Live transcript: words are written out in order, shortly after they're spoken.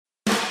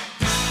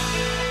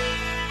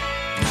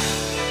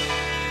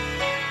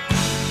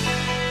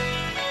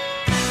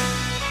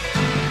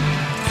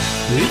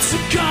It's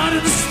a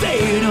garden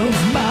state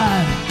of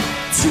mind.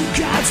 Two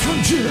guys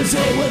from Jersey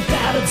with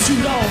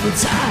attitude all the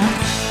time.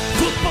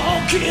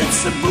 Football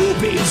kids and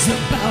movies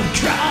about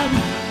crime.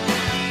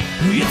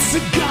 It's a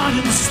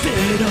garden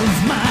state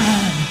of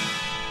mind.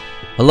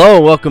 Hello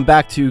and welcome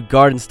back to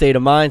Garden State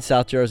of Mind,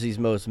 South Jersey's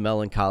most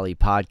melancholy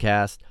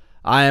podcast.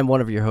 I am one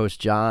of your hosts,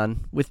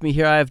 John. With me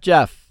here I have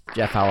Jeff.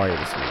 Jeff, how are you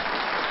this week?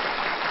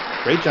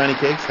 Great, Johnny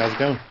Cakes. How's it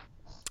going?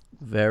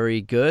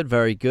 Very good,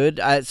 very good.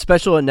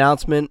 Special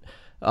announcement.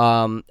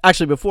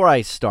 Actually, before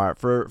I start,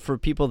 for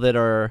people that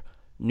are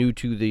new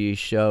to the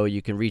show,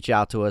 you can reach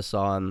out to us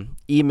on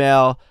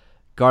email,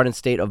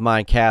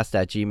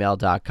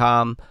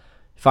 gardenstateofmindcast@gmail.com.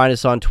 Find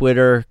us on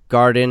Twitter,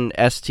 Garden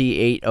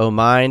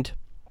ST80Mind,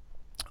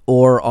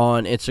 or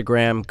on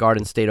Instagram,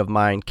 Garden State of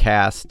Mind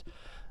Cast.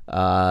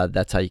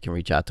 That's how you can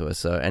reach out to us.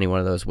 So any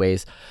one of those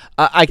ways.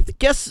 I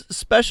guess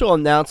special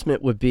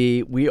announcement would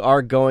be we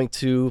are going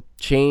to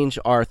change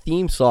our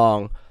theme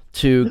song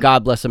to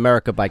God Bless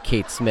America by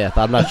Kate Smith.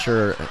 I'm not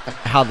sure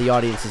how the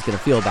audience is going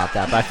to feel about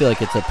that, but I feel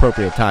like it's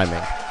appropriate timing.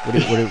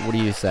 What do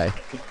you say?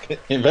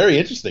 Very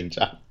interesting,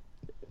 John.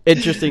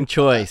 Interesting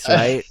choice,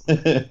 right?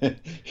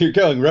 You're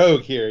going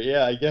rogue here.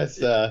 Yeah, I guess.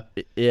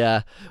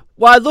 Yeah.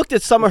 Well, I looked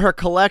at some of her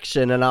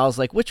collection, and I was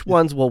like, which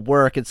ones will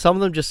work? And some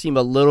of them just seem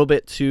a little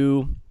bit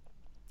too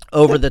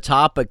over the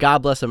top, but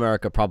God Bless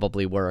America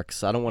probably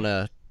works. I don't want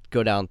to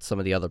go down some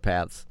of the other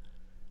paths.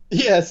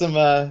 Yeah, some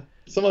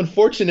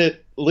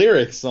unfortunate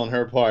lyrics on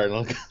her part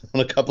on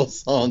a couple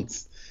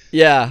songs.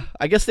 Yeah,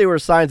 I guess they were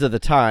signs of the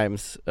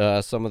times,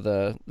 some of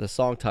the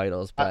song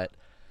titles, but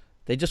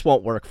they just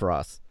won't work for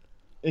us.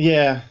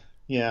 Yeah.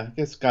 I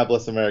guess God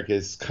Bless America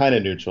is kind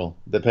of neutral,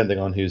 depending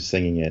on who's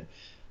singing it.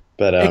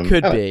 But it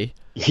could be.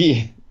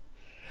 Yeah.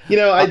 You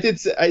know, I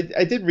did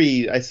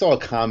read. I saw a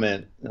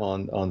comment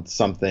on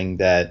something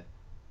that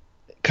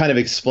kind of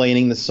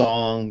explaining the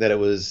song, that it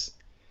was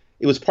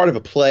part of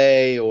a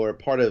play or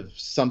part of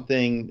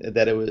something,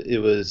 that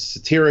it was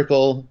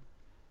satirical,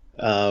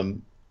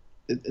 and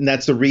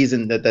that's the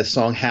reason that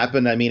song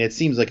happened. I mean, it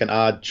seems like an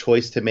odd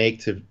choice to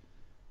make to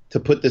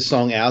put this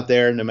song out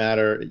there. No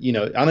matter,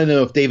 I don't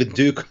know if David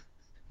Duke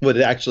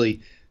would actually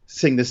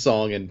sing this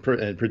song and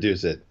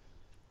produce it.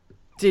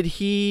 Did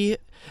he?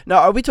 Now,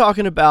 are we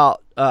talking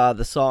about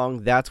the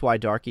song "That's Why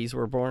Darkies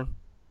Were Born"?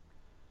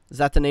 Is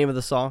that the name of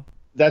the song?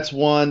 That's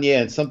one,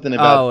 yeah, and something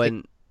about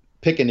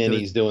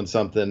Pickaninny's doing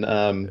something.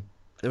 There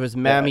was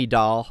Mammy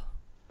Doll.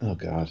 Oh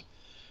God,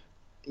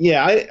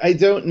 yeah, I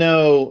don't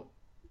know.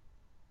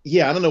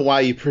 Yeah, I don't know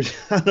why you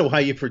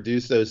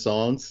produce those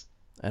songs.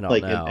 I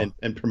don't know.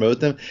 And promote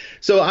them.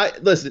 So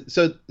listen.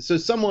 So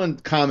someone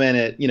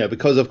commented,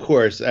 because of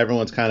course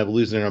everyone's kind of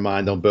losing their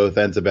mind on both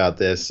ends about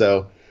this.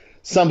 So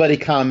somebody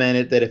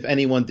commented that if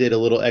anyone did a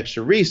little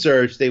extra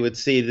research, they would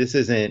see this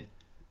isn't,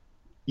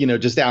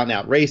 just out and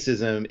out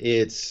racism.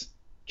 It's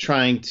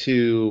trying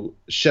to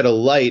shed a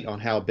light on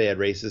how bad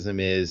racism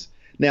is.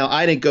 Now,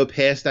 I didn't go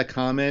past that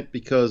comment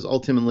because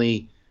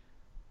ultimately,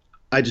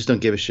 I just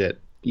don't give a shit.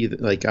 Either,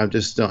 like I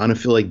don't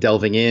feel like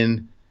delving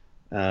in.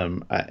 I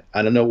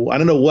don't know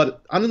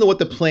what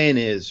the plan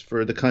is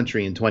for the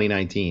country in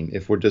 2019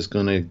 if we're just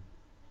going to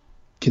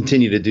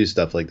continue to do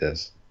stuff like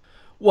this.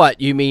 What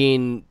you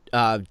mean?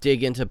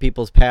 Dig into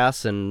people's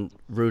past and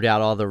root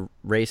out all the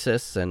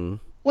racists and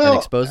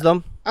expose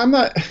them? I'm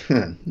not.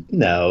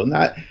 No,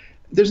 not.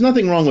 There's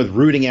nothing wrong with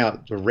rooting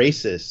out the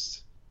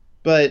racists,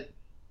 but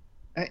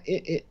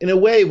in a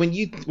way, when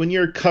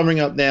you're covering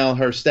up now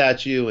her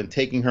statue and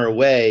taking her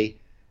away,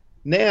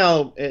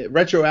 now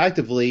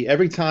retroactively,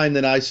 every time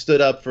that I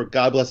stood up for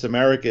God Bless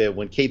America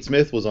when Kate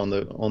Smith was on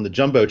the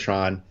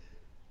Jumbotron,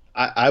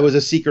 I was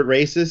a secret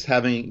racist,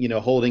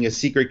 holding a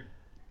secret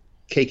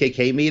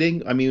KKK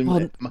meeting. I mean, am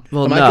I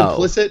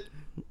complicit?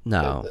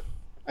 No.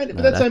 But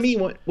that's what I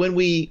mean. When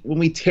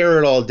we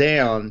tear it all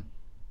down,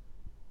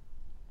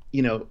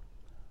 you're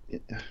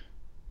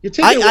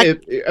taking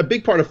away a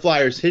big part of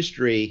Flyers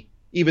history,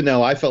 even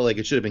though I felt like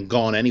it should have been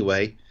gone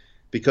anyway,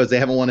 because they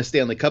haven't won a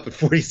Stanley Cup in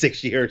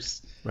 46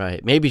 years.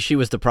 Right. Maybe she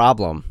was the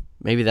problem.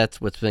 Maybe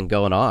that's what's been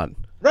going on.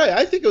 Right.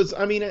 I think it was,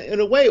 in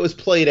a way it was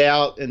played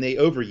out and they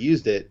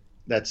overused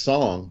that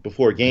song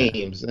before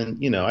games. Yeah.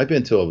 And, I've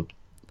been to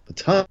a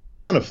ton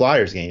of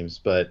Flyers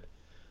games, but,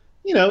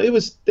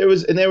 there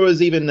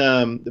was even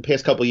the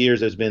past couple of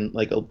years, there's been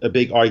like a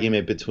big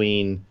argument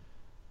between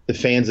the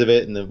fans of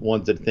it and the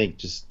ones that think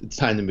just it's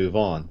time to move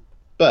on.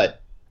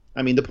 But,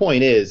 the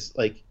point is,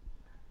 like,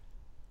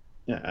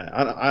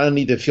 I don't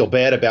need to feel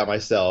bad about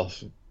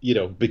myself,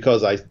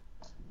 because I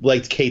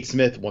liked Kate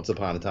Smith once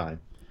upon a time.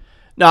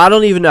 No, I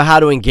don't even know how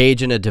to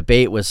engage in a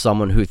debate with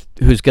someone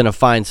who's going to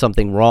find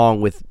something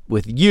wrong with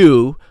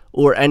you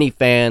or any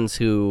fans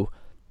who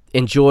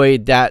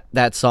enjoyed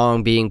that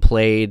song being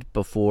played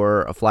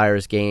before a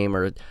Flyers game,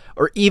 or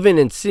even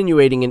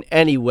insinuating in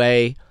any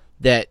way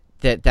that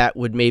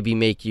would maybe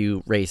make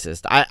you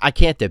racist. I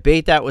can't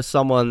debate that with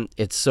someone.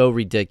 It's so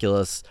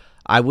ridiculous.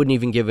 I wouldn't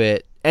even give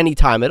it any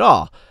time at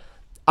all.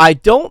 I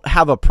don't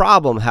have a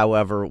problem,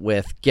 however,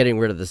 with getting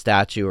rid of the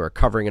statue or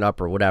covering it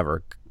up or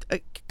whatever.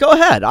 Go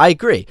ahead. I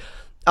agree.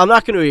 I'm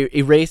not going to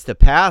erase the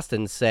past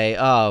and say,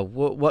 oh,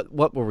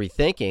 what were we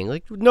thinking?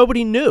 Like,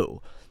 nobody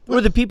knew. Or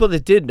the people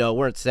that did know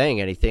weren't saying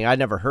anything. I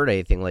never heard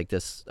anything like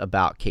this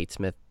about Kate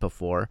Smith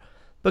before.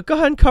 But go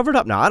ahead and cover it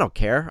up. No, I don't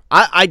care.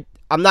 I'm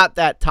not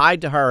that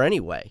tied to her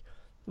anyway.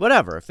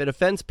 Whatever. If it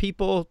offends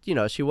people,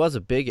 she was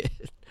a bigot.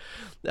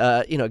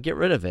 Get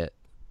rid of it.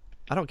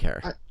 I don't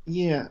care.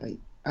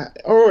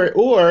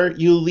 Or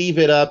you leave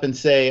it up and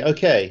say,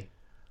 okay,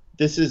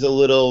 this is a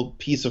little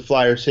piece of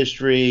Flyers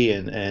history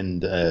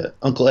and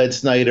Uncle Ed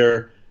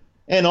Snyder,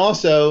 and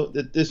also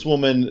that this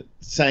woman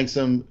sang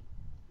some,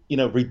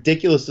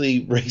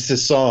 ridiculously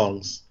racist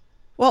songs.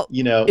 Well,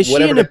 is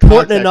she an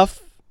important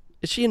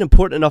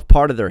enough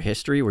part of their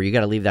history where you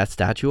got to leave that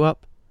statue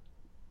up?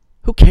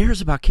 Who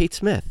cares about Kate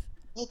Smith?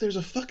 Well, there's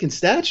a fucking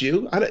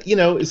statue.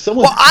 Is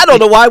someone? Well, I don't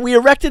know why we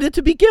erected it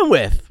to begin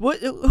with.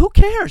 Who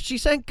cares? She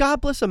sang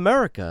 "God Bless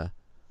America."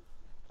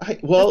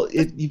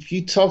 If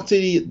you talk to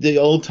the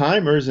old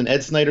timers, and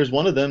Ed Snyder's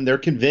one of them, they're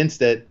convinced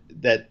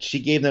that she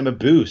gave them a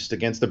boost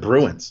against the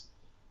Bruins.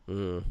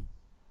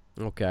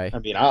 Okay. I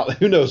mean,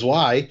 who knows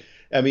why?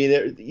 I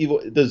mean,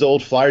 those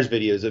old Flyers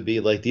videos would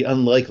be like the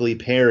unlikely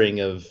pairing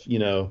of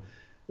a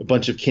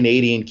bunch of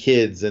Canadian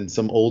kids and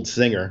some old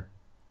singer.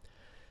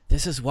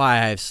 This is why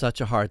I have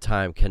such a hard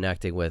time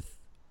connecting with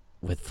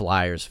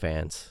Flyers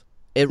fans.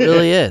 It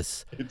really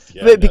is.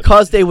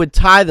 Because they would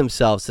tie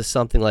themselves to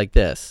something like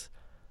this.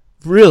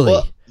 Really?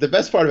 Well, the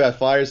best part about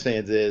Flyers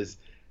fans is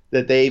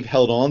that they've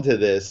held on to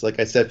this, like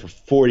I said, for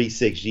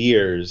 46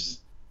 years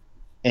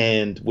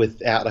and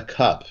without a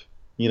cup.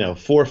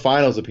 4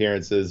 finals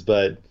appearances,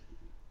 but,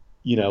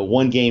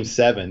 1 Game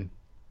 7.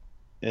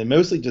 And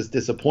mostly just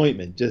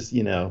disappointment. Just,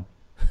 Who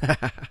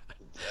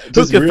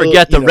could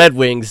forget the Red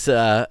Wings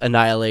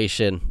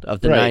annihilation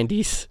of the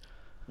 90s?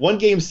 1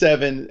 Game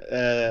 7,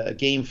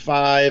 Game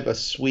 5, a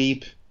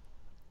sweep,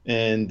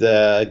 and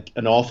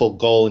an awful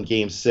goal in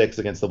Game 6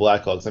 against the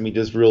Blackhawks. I mean,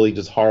 just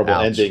horrible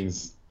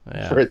endings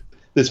for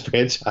this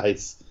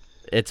franchise.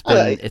 It's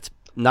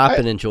not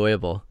been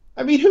enjoyable.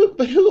 I mean, who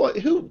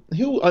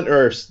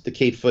unearths the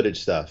Kate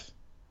footage stuff,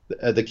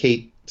 the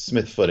Kate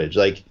Smith footage?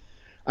 Like,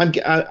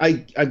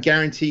 I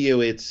guarantee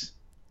you, it's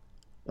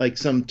like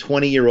some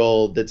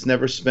 20-year-old that's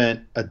never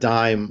spent a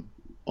dime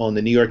on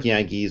the New York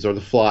Yankees or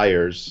the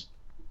Flyers.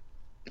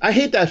 I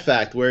hate that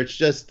fact where it's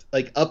just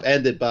like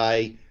upended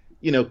by,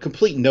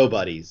 complete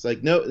nobodies.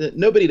 Like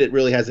nobody that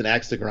really has an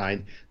axe to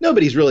grind.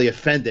 Nobody's really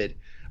offended.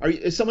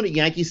 Is someone at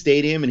Yankee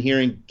Stadium and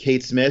hearing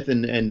Kate Smith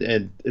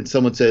and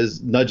someone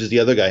nudges the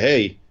other guy,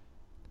 hey,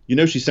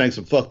 she sang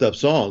some fucked up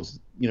songs,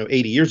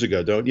 80 years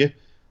ago, don't you?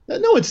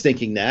 No one's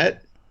thinking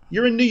that.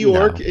 You're in New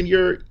York and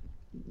you're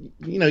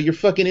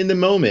fucking in the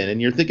moment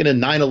and you're thinking of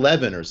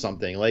 9/11 or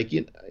something, like,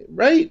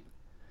 right?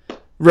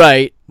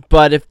 Right.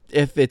 But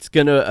if it's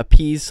going to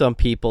appease some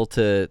people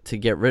to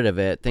get rid of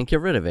it, then get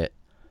rid of it.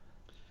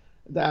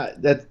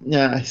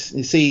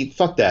 See,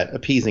 fuck that,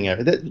 appeasing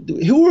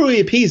it. Who are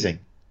we appeasing?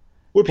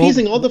 We're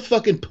appeasing all the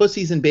fucking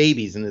pussies and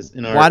babies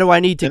in our. Why do I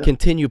need to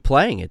continue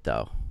playing it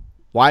though?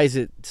 Why is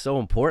it so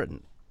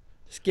important?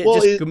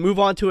 Just move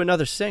on to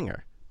another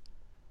singer.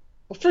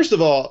 Well, first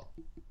of all,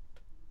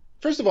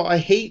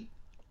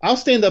 I'll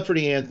stand up for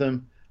the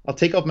anthem. I'll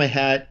take off my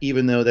hat,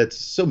 even though that's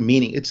so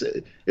it's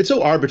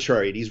so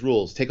arbitrary, these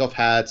rules. Take off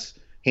hats,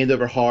 hand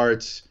over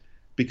hearts,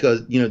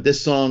 because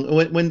this song,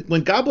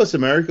 when God Bless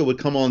America would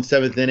come on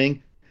 7th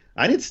inning,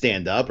 I didn't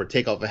stand up or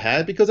take off a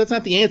hat because that's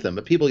not the anthem.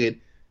 But people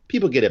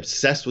get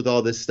obsessed with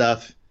all this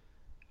stuff.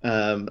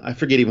 I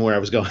forget even where I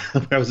was going,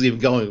 where I was even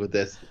going with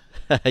this.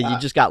 You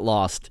just got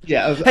lost.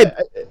 Yeah.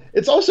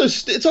 It's also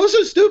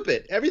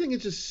stupid. Everything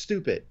is just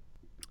stupid.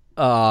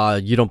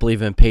 You don't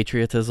believe in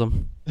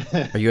patriotism?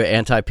 Are you an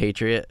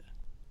anti-patriot?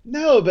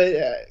 No, but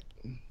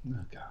oh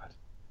God.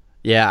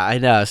 Yeah, I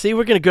know. See,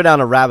 we're gonna go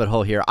down a rabbit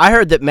hole here. I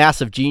heard that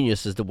Massive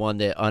Genius is the one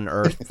that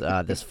unearthed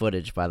this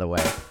footage, by the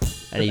way,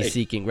 and he's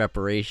seeking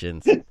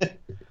reparations.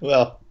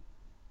 Well,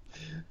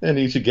 then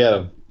you should get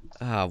him.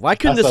 Why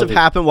couldn't this have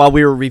happened while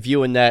we were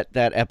reviewing that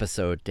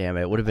episode? Damn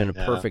it! It would have been a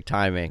perfect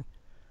timing.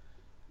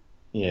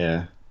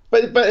 Yeah,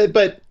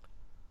 but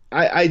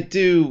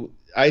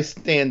I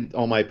stand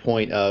on my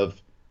point of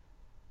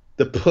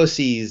the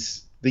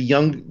pussies, the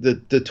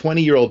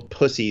 20-year-old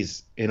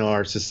pussies in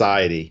our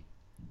society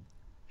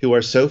who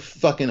are so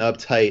fucking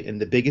uptight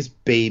and the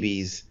biggest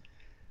babies.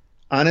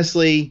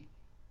 Honestly,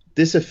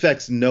 this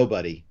affects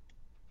nobody.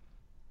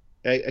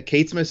 A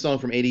Kate Smith song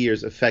from 80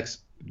 years affects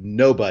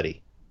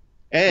nobody.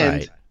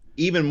 And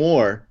even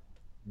more,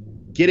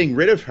 getting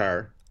rid of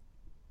her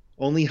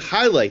only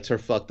highlights her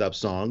fucked up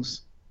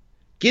songs.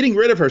 Getting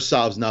rid of her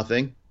solves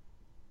nothing.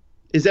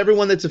 Is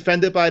everyone that's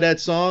offended by that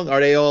song,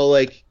 are they all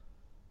like,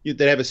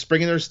 they have a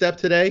spring in their step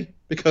today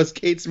because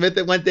Kate Smith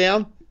that went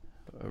down?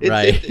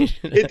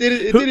 It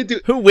didn't do.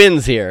 Who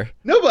wins here?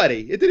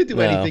 Nobody. It didn't do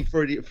anything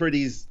for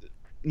these,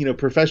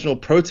 professional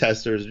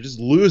protesters. They're just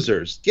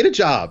losers. Get a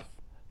job.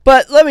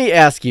 But let me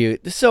ask you.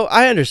 So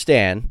I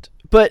understand,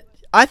 but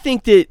I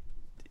think that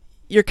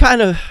you're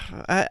kind of,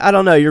 I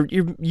don't know.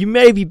 You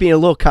may be being a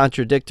little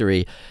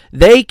contradictory.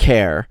 They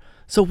care.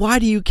 So why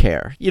do you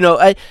care?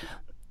 You're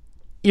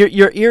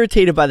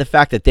irritated by the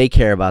fact that they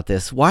care about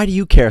this. Why do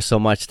you care so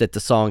much that the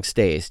song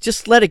stays?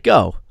 Just let it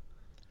go.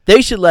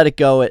 They should let it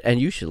go,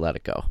 and you should let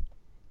it go.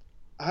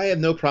 I have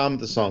no problem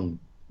with the song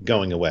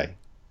going away.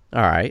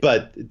 All right.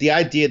 But the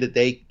idea that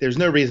there's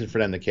no reason for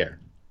them to care.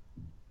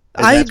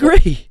 I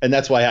agree. And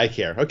that's why I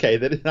care. Okay,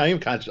 that I am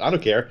conscious. I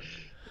don't care.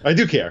 I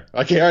do care.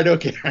 I care. I don't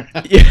care.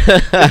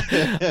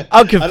 Yeah.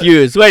 I'm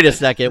confused. Wait a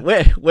second.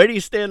 Where do you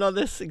stand on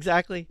this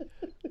exactly?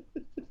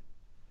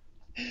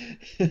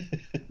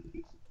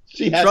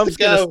 She has to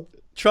go.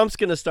 Trump's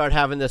gonna start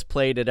having this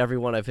played at every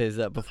one of his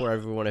before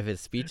every one of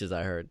his speeches.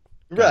 I heard.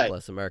 God Right.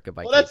 Bless America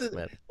by Kate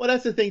Smith. Well,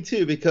 that's the thing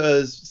too,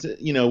 because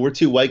we're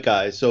two white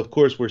guys, so of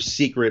course we're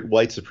secret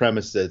white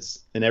supremacists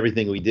in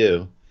everything we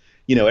do.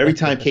 Every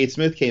time Kate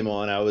Smith came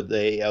on, I would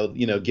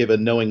give a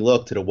knowing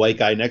look to the white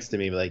guy next to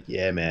me, be like,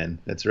 yeah, man,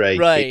 that's right.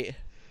 Right.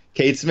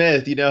 Kate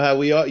Smith, you know how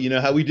we are, you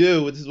know how we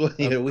do. This is what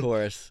Of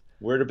course.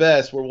 We're the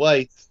best. We're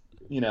white.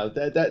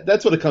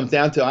 That's what it comes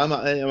down to. I'm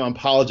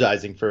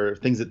apologizing for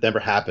things that never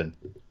happened.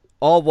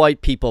 All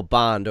white people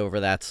bond over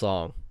that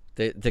song,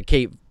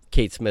 the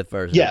Kate Smith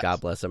version of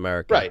God Bless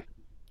America. Right.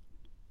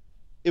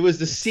 It was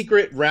the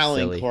secret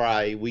rallying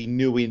cry we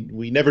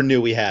never knew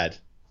we had.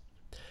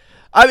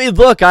 I mean,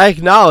 look, I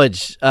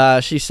acknowledge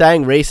she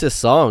sang racist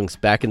songs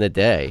back in the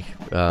day.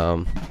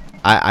 You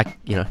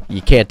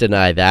can't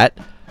deny that.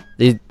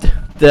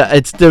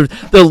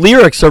 The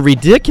lyrics are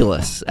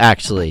ridiculous.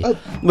 Actually,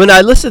 when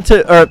I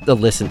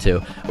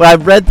when I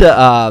read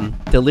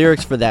the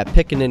lyrics for that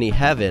Pickaninny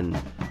Heaven,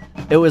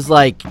 it was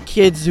like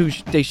kids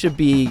they should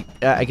be.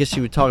 I guess she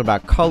would talk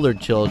about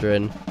colored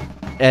children,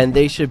 and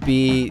they should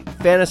be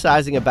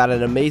fantasizing about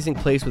an amazing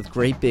place with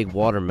great big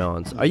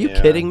watermelons. Are you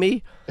kidding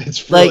me?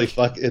 It's really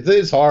it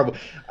is horrible.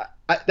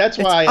 That's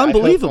why it's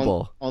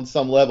unbelievable. On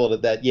some level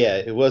that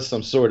it was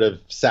some sort of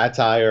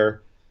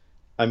satire.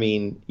 I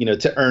mean,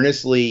 to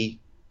earnestly,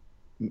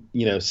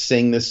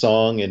 sing this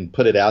song and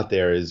put it out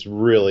there is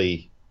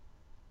really,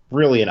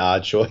 really an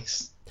odd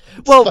choice.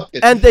 Well,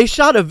 and they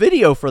shot a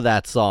video for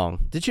that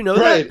song. Did you know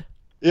that? Right.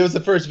 It was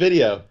the first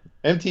video.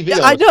 MTV.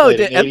 Yeah, I know.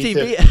 The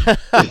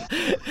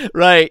MTV.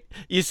 Right.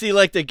 You see,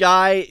 like the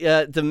guy,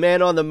 the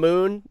man on the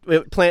moon,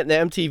 planting the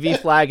MTV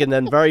flag, and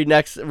then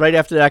right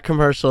after that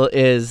commercial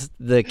is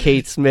the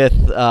Kate Smith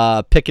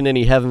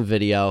Pickaninny Heaven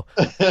video.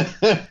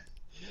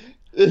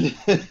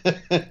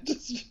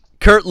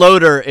 Kurt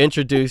Loder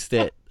introduced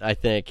it, I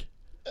think.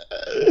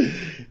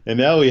 And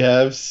now we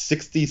have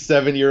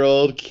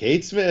 67-year-old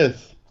Kate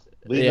Smith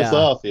leading us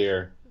off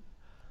here.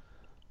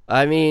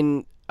 I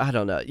mean, I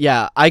don't know.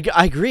 Yeah, I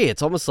agree.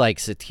 It's almost like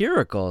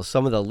satirical,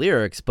 some of the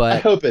lyrics, but I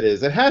hope it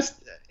is. It has,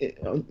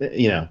 I'm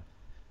going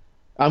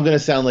to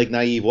sound like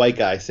naive white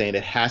guy saying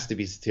it has to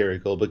be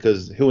satirical,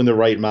 because who in the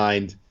right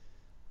mind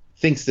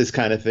thinks this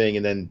kind of thing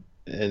and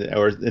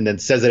then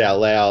says it out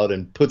loud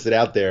and puts it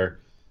out there?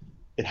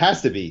 It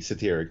has to be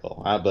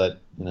satirical,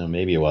 but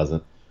maybe it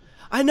wasn't.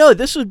 I know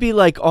this would be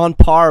like on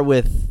par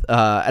with,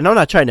 and I'm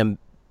not trying to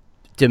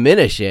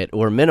diminish it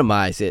or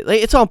minimize it.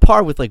 Like, it's on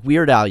par with like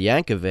Weird Al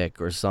Yankovic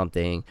or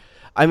something.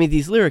 I mean,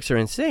 these lyrics are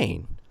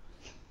insane.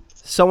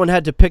 Someone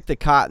had to pick the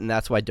cotton.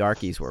 That's why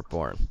darkies were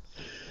born.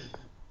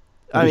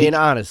 I mean,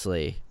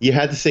 honestly, you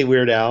had to say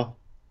Weird Al.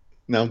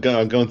 Now I'm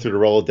going through the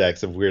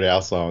Rolodex of Weird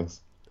Al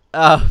songs.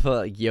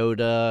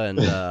 Yoda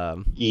and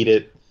Eat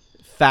It.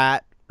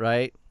 Fat,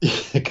 right?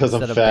 Because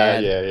I'm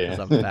fat. Yeah. Because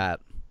I'm fat.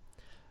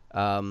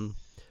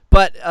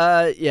 But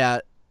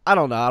I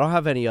don't know. I don't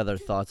have any other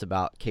thoughts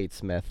about Kate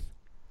Smith.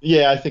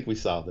 Yeah, I think we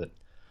solved it.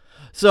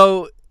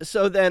 So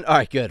then, all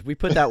right, good. We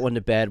put that one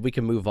to bed. We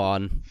can move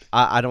on.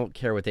 I don't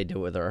care what they do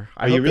with her.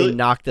 I hope they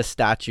knock the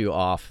statue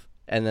off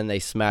and then they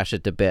smash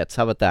it to bits.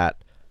 How about that?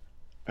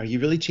 Are you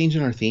really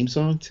changing our theme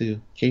song to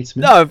Kate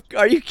Smith? No,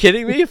 are you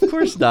kidding me? Of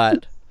course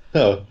not.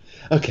 Oh,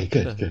 okay,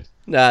 good.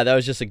 Nah, that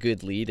was just a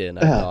good lead-in,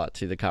 I thought,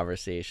 to the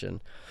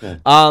conversation. Yeah.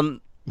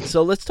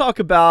 So let's talk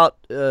about,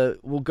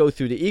 we'll go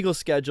through the Eagles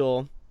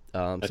schedule,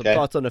 some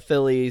thoughts on the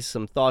Phillies,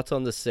 some thoughts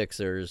on the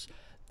Sixers,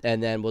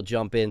 and then we'll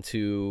jump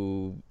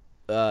into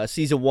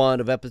season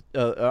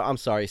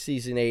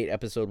 8,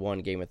 episode 1,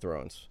 Game of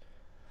Thrones.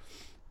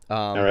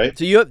 All right.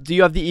 So do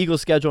you have the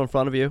Eagles schedule in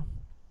front of you?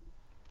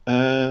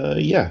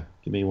 Yeah.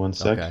 Give me 1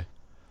 sec. Okay.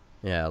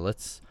 Yeah,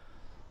 let's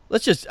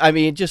just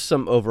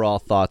some overall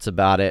thoughts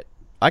about it.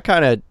 I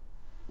kind of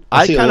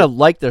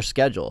like their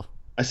schedule.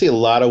 I see a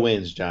lot of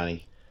wins,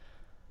 Johnny.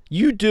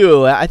 You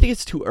do. I think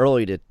it's too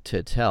early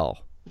to tell.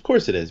 Of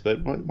course it is,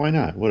 but why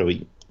not?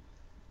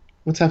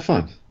 Let's have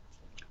fun.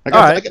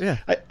 I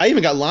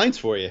even got lines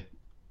for you.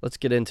 Let's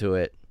get into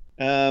it.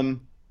 Okay.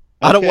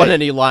 I don't want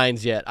any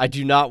lines yet. I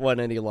do not want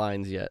any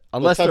lines yet.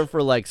 Unless they're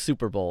for like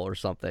Super Bowl or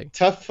something.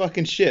 Tough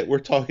fucking shit. We're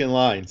talking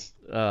lines.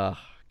 Oh,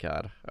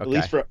 God. Okay. At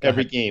least for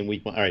every game,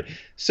 week 1. All right.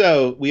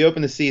 So we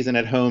open the season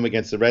at home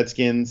against the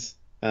Redskins.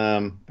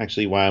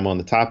 Actually, why I'm on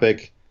the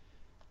topic.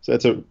 So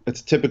it's a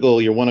typical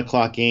your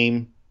 1:00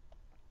 game.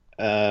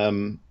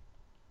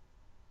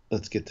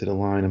 Let's get to the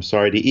line. I'm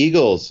sorry. The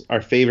Eagles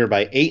are favored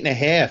by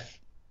 8.5.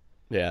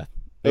 Yeah.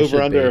 They Over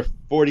should under be.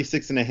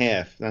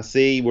 46.5. Now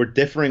see, we're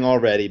differing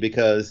already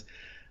because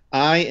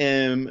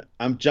I'm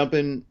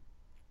jumping.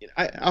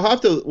 I'll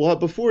have to, well,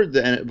 before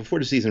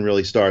the season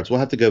really starts, we'll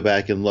have to go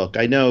back and look.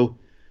 I know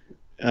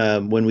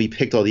when we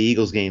picked all the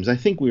Eagles games, I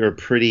think we were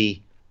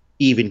pretty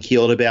even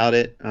keeled about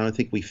it. I don't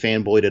think we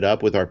fanboyed it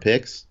up with our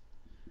picks.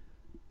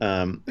 We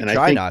And I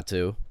try think not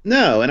to.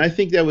 no, and I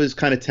think that was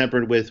kind of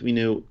tempered with, we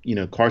knew,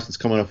 Carson's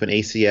coming off an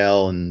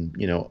ACL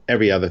and,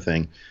 every other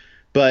thing.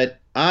 But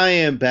I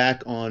am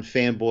back on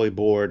fanboy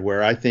board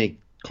where I think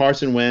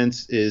Carson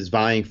Wentz is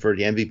vying for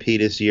the MVP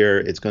this year.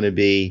 It's going to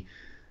be,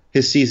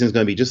 his season is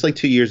going to be just like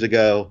 2 years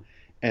ago.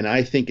 And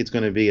I think it's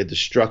going to be a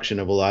destruction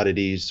of a lot of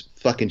these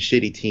fucking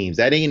shitty teams.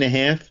 That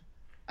 8.5,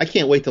 I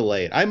can't wait to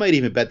lay it. I might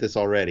even bet this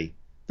already.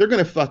 They're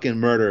going to fucking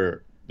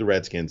murder the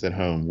Redskins at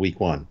home week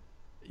 1.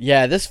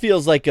 Yeah, this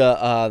feels like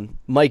a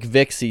Mike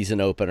Vick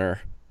season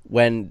opener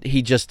when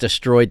he just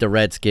destroyed the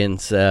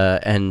Redskins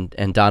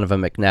and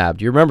Donovan McNabb.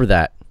 Do you remember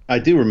that? I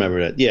do remember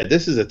that. Yeah,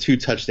 this is a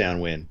 2-touchdown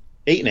win.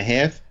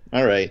 8.5.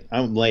 All right,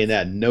 I'm laying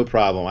that, no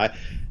problem.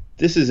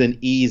 This is an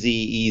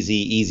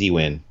easy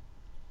win.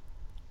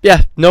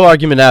 Yeah, no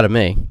argument out of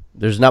me.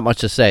 There's not much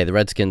to say. The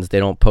Redskins, they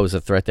don't pose a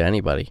threat to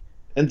anybody.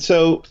 And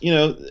so,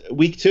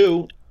 week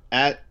 2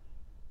 at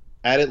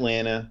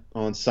Atlanta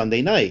on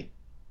Sunday night.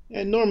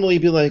 And normally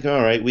you'd be like,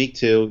 all right, week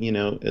 2,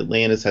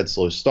 Atlanta's had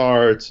slow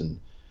starts, and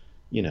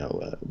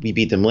we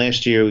beat them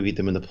last year. We beat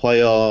them in the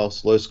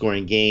playoffs, low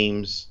scoring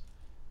games.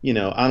 I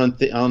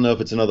don't know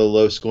if it's another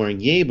low scoring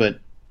game, but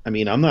I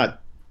mean, I'm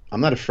not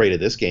afraid of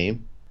this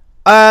game.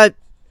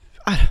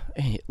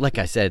 Like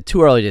I said,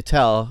 too early to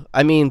tell.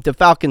 I mean, the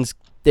Falcons,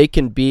 they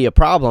can be a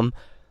problem.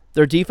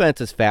 Their defense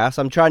is fast.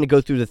 I'm trying to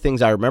go through the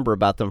things I remember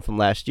about them from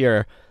last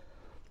year.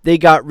 They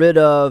got rid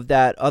of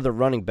that other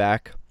running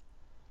back.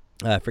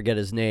 I forget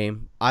his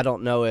name. I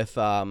don't know if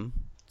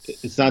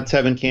it's not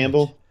Tevin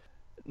Campbell.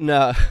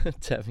 No,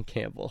 Tevin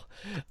Campbell.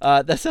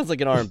 That sounds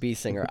like an R&B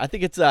singer. I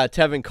think it's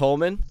Tevin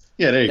Coleman.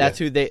 Yeah, there you That's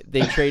go. who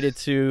they traded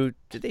to.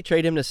 Did they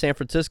trade him to San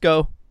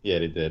Francisco? Yeah,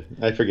 they did.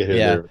 I forget who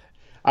Yeah. they were.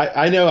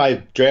 I know I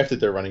drafted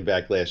their running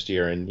back last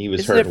year, and he was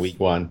Isn't hurt it- in week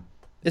 1.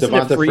 Isn't it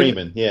Devonta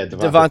Freeman. Yeah,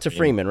 Devonta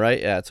Freeman,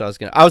 right? Yeah, so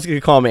I was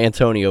gonna call him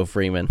Antonio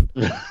Freeman.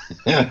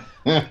 So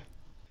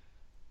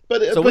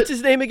what's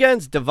his name again?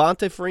 It's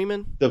Devonta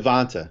Freeman?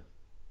 Devonta.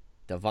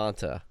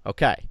 Devonta.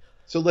 Okay.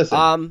 So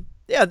listen,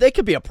 Yeah, they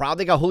could be a problem.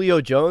 They got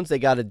Julio Jones. They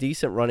got a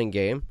decent running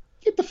game.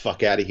 get the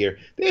fuck out of here.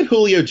 They had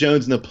Julio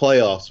Jones in the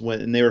playoffs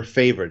when they were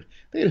favored.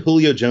 They had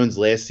Julio Jones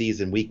last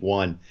season, week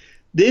 1.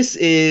 This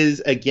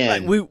is,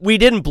 again, We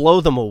didn't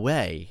blow them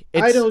away.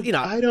 I don't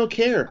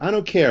care. I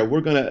don't care.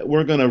 We're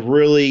gonna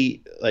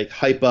really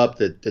hype up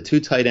the 2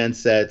 tight end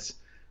sets.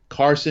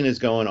 Carson is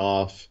going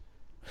off.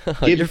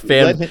 You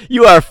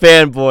are a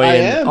fanboy I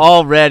am.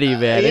 already,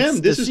 man. I am.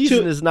 The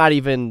season is not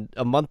even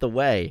a month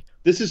away.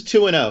 This is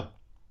 2-0.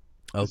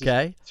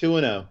 Okay.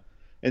 2-0.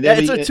 And Yeah,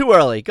 then it's too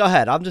early. Go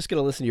ahead. I'm just going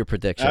to listen to your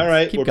predictions. all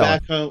right, Keep we're going.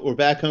 back home. We're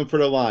back home for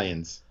the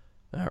Lions.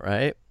 All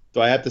right.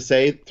 Do I have to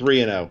say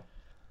 3-0?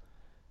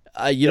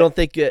 You don't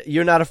think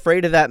you're not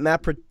afraid of that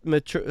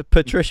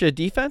Patricia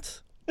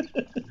defense?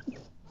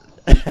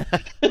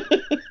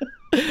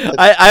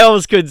 I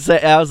almost couldn't say.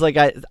 I was like,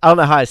 I don't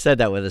know how I said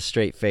that with a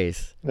straight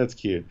face. That's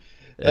cute.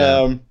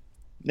 Yeah.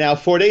 Now,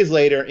 4 days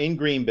later in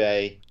Green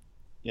Bay,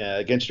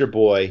 against your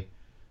boy,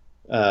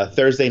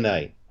 Thursday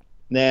night.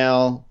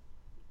 Now,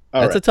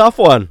 That's a tough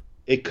one.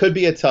 It could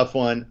be a tough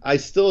one. I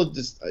still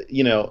just,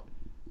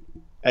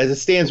 as it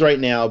stands right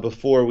now,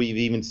 before we've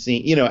even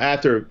seen,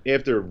 after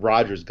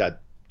Rodgers got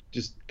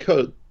just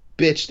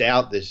bitched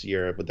out this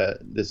year with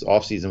this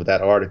offseason with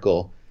that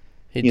article,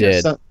 He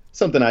did.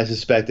 Something I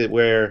suspected,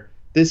 where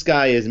this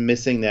guy is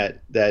missing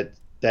that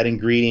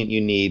ingredient you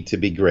need to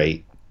be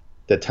great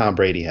that Tom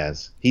Brady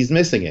has. He's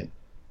missing it.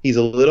 He's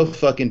a little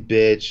fucking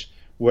bitch,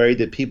 worried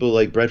that people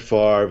like Brett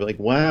Favre, like,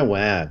 wow,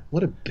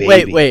 what a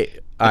baby. Wait.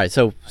 All right,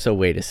 so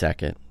wait a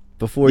second.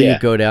 Before you Yeah.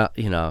 go down,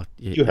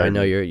 I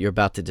know you're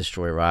about to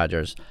destroy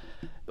Rodgers.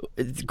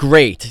 It's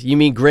great. You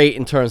mean great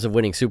in terms of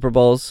winning Super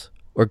Bowls,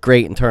 or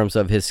great in terms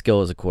of his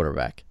skill as a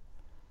quarterback?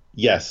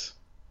 Yes.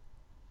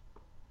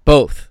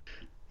 Both.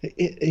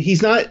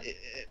 He's not.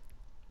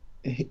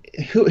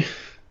 Who?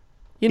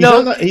 You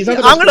know, not the best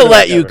I'm going to quarterback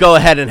let you ever. go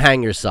ahead and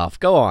hang yourself.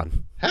 Go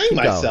on. Hang Keep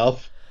going.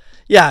 myself.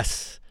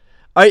 Yes.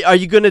 Are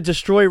you going to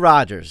destroy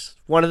Rodgers,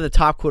 one of the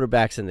top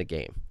quarterbacks in the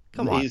game?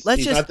 Come on. He's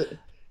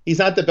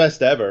not the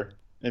best ever,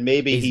 and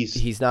maybe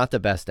he's not the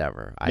best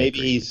ever. I maybe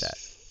agree he's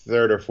with that.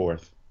 3rd or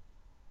 4th.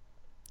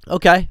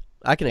 Okay,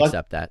 I can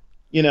accept that.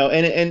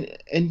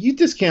 And you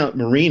discount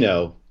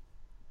Marino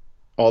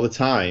all the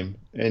time,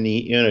 and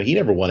he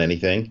never won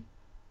anything.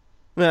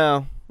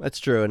 No, that's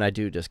true, and I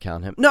do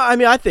discount him. No, I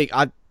mean I think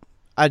I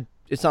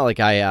it's not like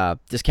I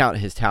discount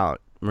his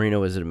talent.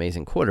 Marino is an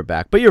amazing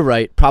quarterback, but you're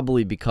right,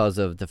 probably because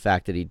of the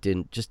fact that he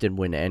didn't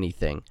win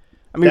anything.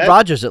 I mean,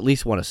 Rodgers at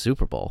least won a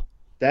Super Bowl.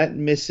 That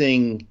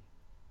missing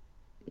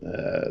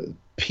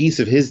piece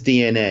of his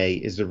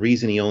DNA is the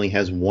reason he only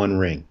has 1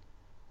 ring.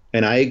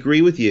 And I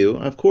agree with you.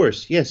 Of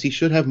course, yes, he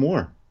should have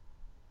more.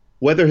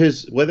 whether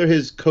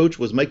his coach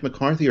was Mike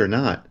McCarthy or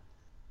not.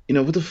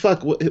 What the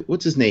fuck?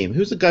 What's his name?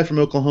 Who's the guy from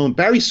Oklahoma?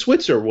 Barry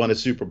Switzer won a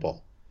Super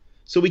Bowl.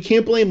 So we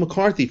can't blame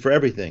McCarthy for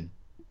everything.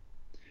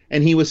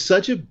 And he was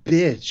such a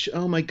bitch.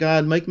 Oh, my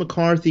God. Mike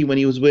McCarthy, when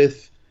he was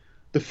with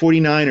the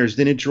 49ers,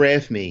 didn't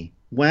draft me.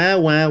 Wow,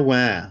 wow,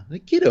 wow.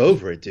 Like, get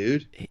over it,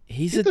 dude.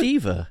 He's a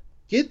diva.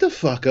 Get the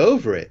fuck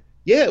over it.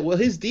 Yeah, well,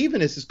 his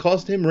divaness has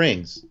cost him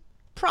rings.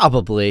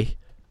 Probably.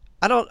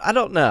 I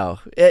don't know.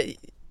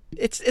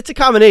 It's a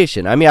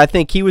combination. I mean, I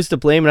think he was to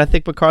blame, and I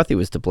think McCarthy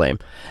was to blame.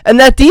 And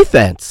that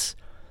defense,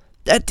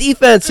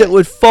 it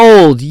would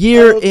fold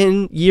year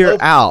in, year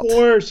out.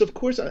 Of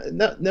course.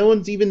 No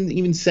one's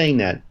even saying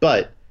that.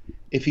 But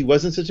if he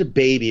wasn't such a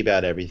baby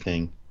about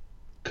everything,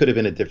 could have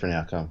been a different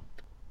outcome.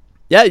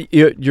 Yeah,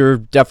 you're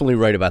definitely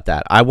right about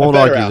that. I won't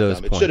argue outcome. Those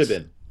points. It should have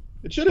been.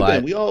 It should have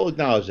been. We all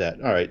acknowledge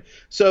that. All right.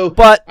 So,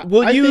 but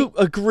will you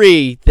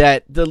agree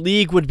that the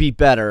league would be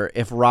better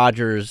if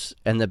Rodgers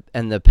and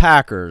the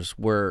Packers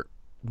were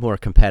more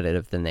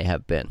competitive than they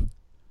have been?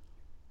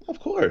 Of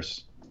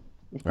course.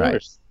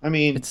 Right. I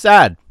mean, it's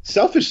sad.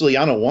 Selfishly,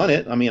 I don't want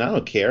it. I mean, I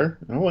don't care.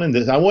 I want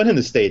him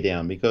to stay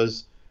down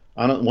because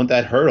I don't want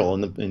that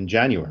hurdle in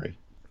January.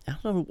 I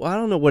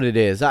don't know what it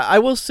is. I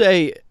will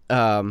say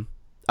I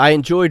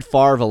enjoyed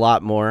Favre a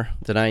lot more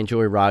than I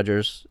enjoy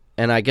Rodgers.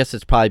 And I guess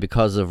it's probably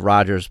because of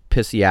Rodgers'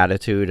 pissy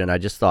attitude, and I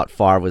just thought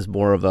Favre was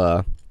more of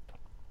a,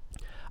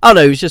 I don't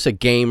know, he was just a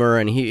gamer,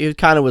 and he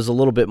kind of was a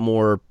little bit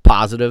more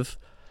positive.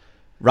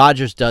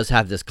 Rodgers does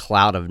have this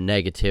cloud of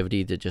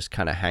negativity that just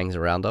kind of hangs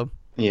around him.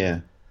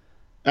 Yeah.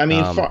 I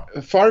mean,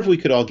 Favre we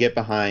could all get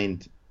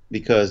behind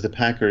because the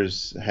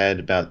Packers had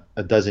about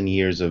a dozen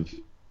years of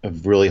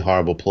really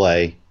horrible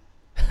play.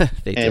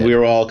 And we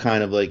were all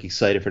kind of like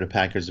excited for the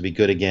Packers to be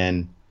good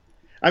again.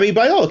 I mean,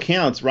 by all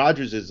accounts,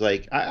 Rodgers is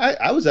like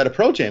I was at a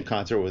Pro Jam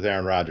concert with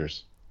Aaron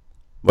Rodgers.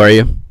 Were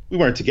you? We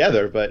weren't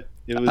together, but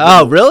it was.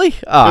 Oh, really?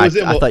 Oh, I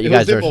thought you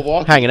guys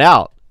were hanging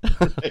out.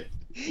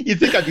 You'd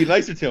think I'd be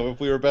nicer to him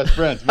if we were best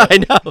friends. I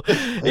know.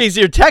 He's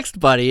your text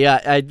buddy.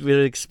 I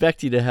would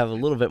expect you to have a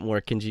little bit more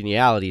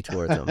congeniality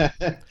towards him.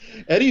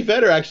 Eddie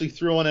Vedder actually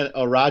threw on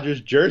a Rodgers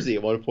jersey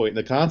at one point in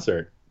the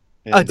concert.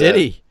 And, did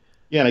he?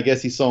 Yeah, and I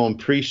guess he saw him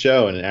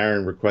pre-show, and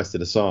Aaron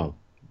requested a song.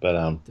 But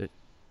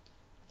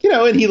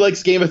and he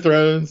likes Game of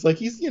Thrones. Like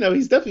he's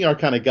definitely our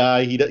kind of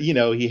guy.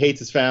 He hates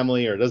his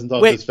family or doesn't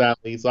talk to his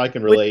family, so I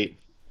can relate.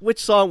 Which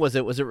song was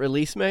it? Was it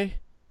Release Me?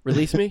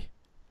 Release Me?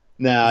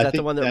 No, Is that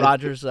the one that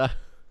Rodgers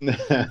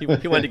he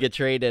wanted to get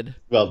traded?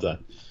 Well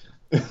done.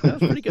 That was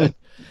pretty good.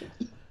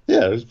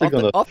 Yeah, it was pretty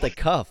good. Off the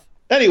cuff.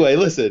 Anyway,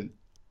 listen.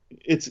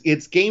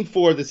 It's game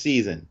 4 of the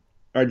season.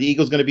 Are the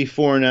Eagles going to be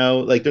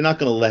 4-0? Like they're not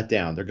going to let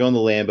down. They're going to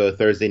Lambeau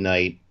Thursday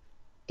night.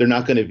 They're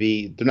not going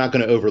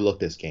to overlook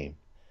this game.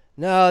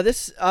 No,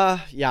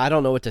 I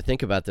don't know what to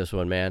think about this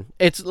one, man.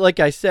 It's like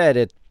I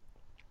said,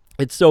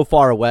 it's so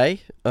far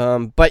away.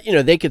 But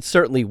they could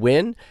certainly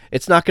win.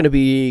 It's not going to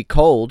be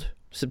cold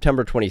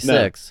September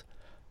 26th.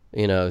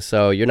 No.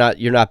 So you're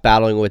not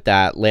battling with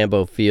that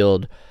Lambeau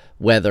Field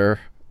weather.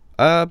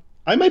 I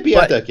might be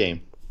at that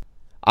game.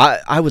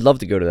 I would love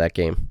to go to that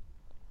game.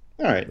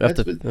 All right, I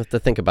have to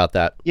think about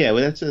that. Yeah,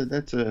 well,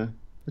 that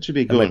should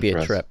be a good one. That might be for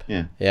a us. trip.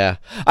 Yeah.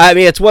 I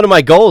mean, it's one of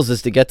my goals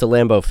is to get to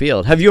Lambeau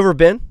Field. Have you ever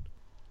been?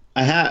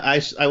 I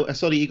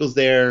saw the Eagles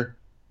there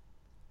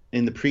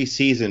in the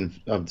preseason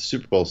of the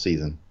Super Bowl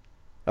season.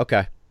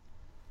 Okay.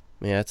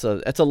 Yeah, it's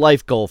a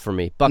life goal for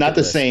me. Not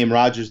the same.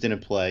 Rodgers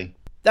didn't play.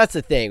 That's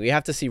the thing. We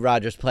have to see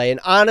Rodgers play,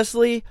 and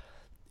honestly,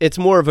 it's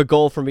more of a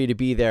goal for me to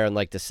be there in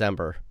like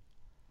December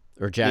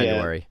or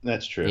January. Yeah,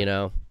 that's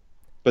true.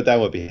 But that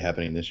won't be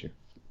happening this year.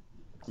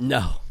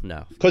 No.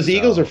 Because the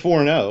Eagles are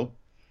 4-0,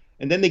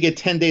 and then they get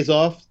 10 days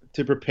off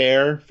to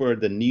prepare for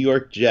the New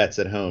York Jets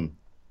at home.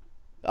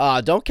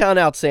 Don't count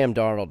out Sam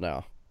Darnold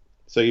now.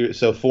 So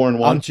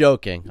 4-1. I'm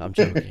joking.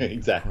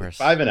 Exactly.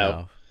 5-0.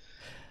 No.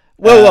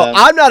 Well,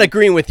 I'm not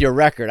agreeing with your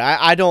record.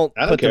 I don't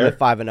put care. them at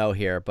 5-0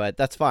 here, but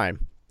that's fine.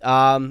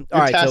 All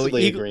right,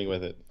 tacitly agreeing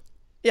with it.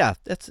 Yeah,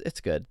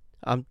 it's good.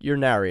 You're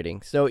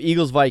narrating. So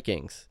Eagles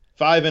Vikings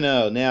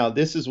 5-0. Now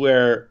this is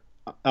where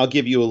I'll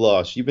give you a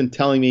loss. You've been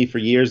telling me for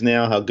years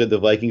now how good the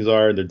Vikings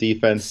are and their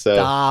defense. So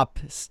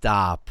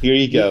Stop. Here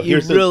you go.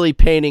 You're really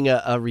painting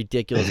a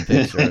ridiculous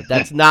picture.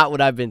 That's not what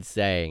I've been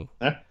saying.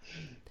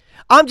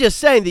 I'm just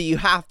saying that you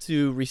have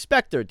to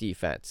respect their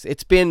defense.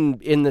 It's been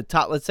in the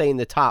top, let's say in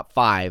the top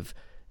 5.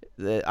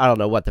 I don't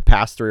know what the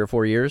past 3 or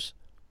 4 years.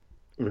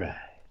 Right.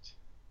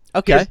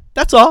 Okay,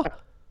 that's all.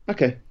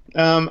 Okay.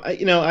 I'm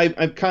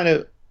kind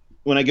of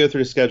when I go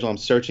through the schedule, I'm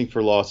searching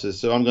for losses.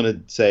 So I'm going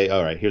to say,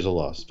 all right, here's a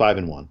loss,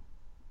 5-1.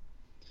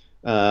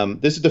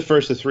 This is the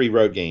first of 3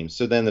 road games.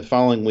 So then the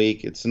following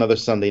week, it's another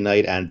Sunday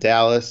night at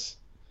Dallas.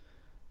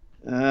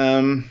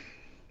 I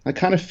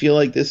kind of feel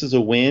like this is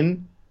a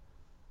win.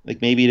 Like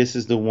maybe this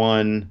is the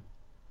one,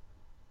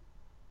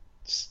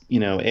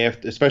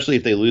 especially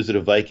if they lose to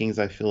the Vikings,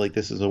 I feel like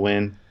this is a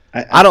win.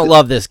 I don't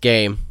love this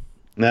game.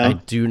 No? I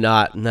do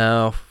not,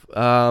 no.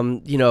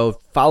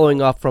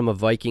 Following up from a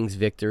Vikings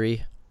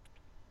victory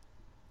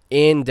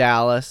in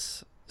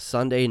Dallas,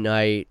 Sunday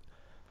night.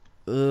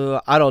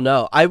 I don't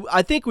know.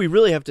 I think we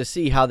really have to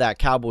see how that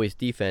Cowboys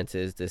defense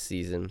is this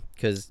season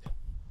because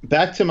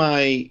back to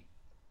my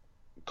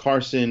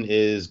Carson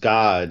is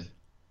God,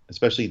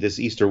 especially this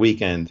Easter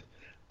weekend.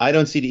 I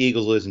don't see the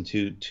Eagles losing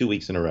 2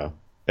 weeks in a row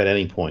at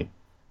any point.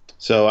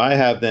 So I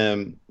have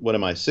them. What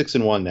am I?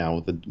 6-1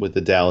 now with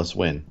the Dallas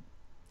win.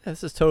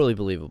 this is totally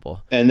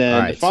believable. And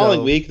then Right, the following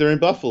so- week they're in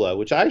Buffalo,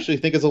 which I actually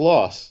think is a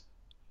loss.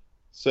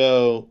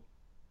 So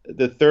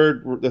the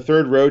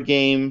third road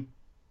game,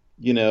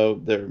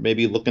 they're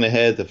maybe looking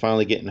ahead to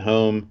finally getting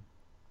home.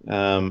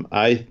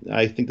 I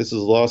think this is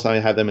a loss. I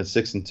have them at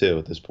 6-2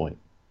 at this point.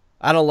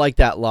 I don't like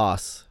that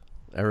loss.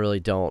 I really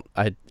don't.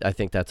 I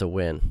think that's a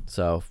win.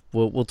 So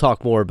we'll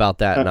talk more about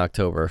that in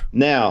October.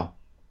 Now,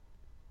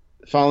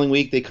 following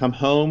week they come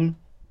home.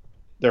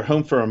 They're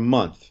home for a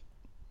month.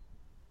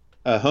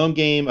 A home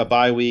game, a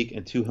bye week,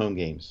 and 2 home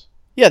games.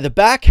 Yeah, the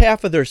back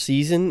half of their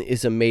season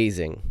is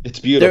amazing. It's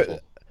beautiful.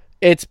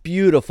 It's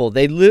beautiful.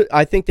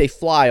 I think they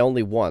fly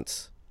only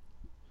once.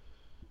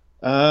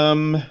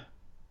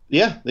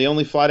 Yeah, they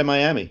only fly to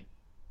Miami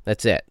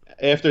That's it.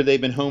 after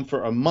they've been home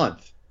for a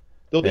month.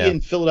 They'll be Yeah.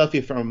 in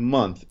Philadelphia for a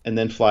month and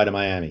then fly to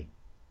Miami.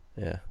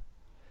 Yeah.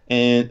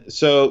 And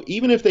so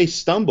even if they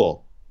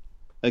stumble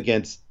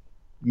against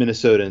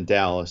Minnesota and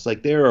Dallas,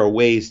 like there are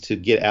ways to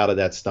get out of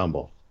that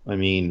stumble. I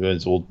mean,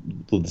 as we'll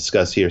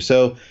discuss here.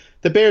 So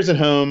the Bears at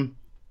home,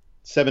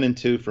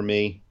 7-2 for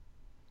me.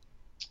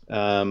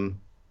 The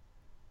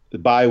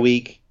bye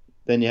week.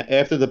 Then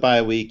after the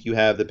bye week, you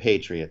have the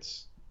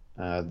Patriots.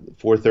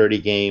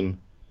 4:30 game.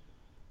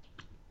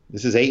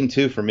 This is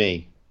 8-2 for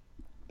me.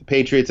 The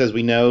Patriots, as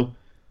we know,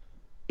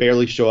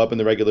 barely show up in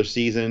the regular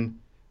season.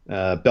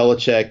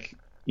 Belichick,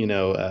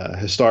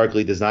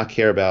 historically does not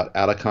care about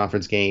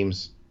out-of-conference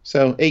games.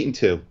 So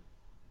 8-2.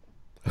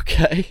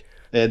 Okay.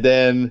 And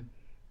then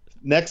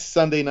next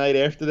Sunday night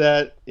after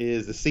that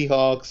is the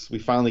Seahawks. We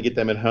finally get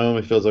them at home.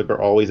 It feels like we're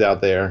always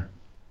out there.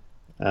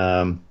 It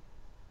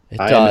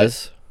I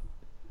does.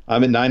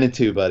 I'm at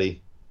 9-2,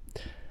 buddy.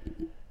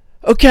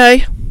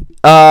 Okay.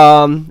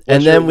 And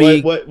then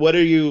what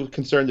are you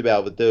concerned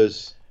about with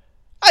those?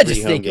 I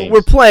just 3 home think games?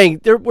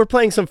 we're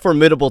playing some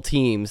formidable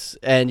teams,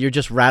 and you're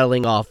just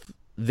rattling off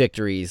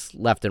victories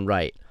left and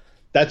right.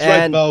 That's right,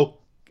 And- Bo.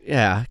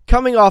 Yeah,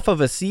 coming off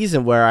of a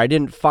season where I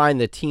didn't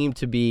find the team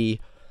to be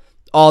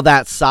all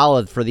that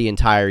solid for the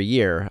entire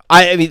year.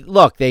 I mean,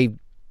 look, they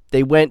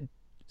went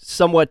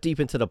somewhat deep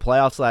into the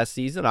playoffs last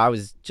season. I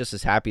was just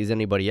as happy as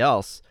anybody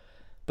else,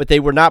 but they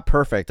were not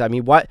perfect. I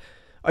mean,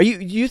 do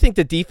you think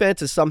the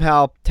defense is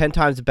somehow 10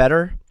 times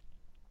better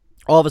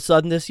all of a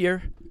sudden this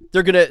year?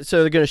 They're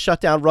gonna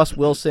shut down Russ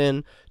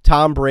Wilson,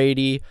 Tom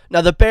Brady.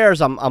 Now the Bears,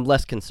 I'm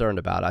less concerned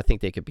about. I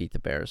think they could beat the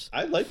Bears.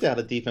 I like how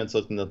the defense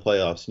looked in the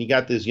playoffs. And you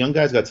got these young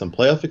guys got some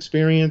playoff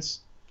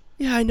experience.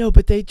 Yeah, I know,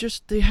 but they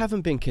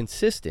haven't been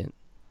consistent.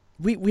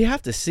 We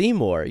have to see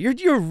more.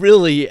 You're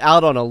really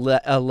out on a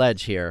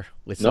ledge here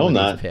with some No, of I'm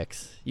these not.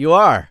 picks. You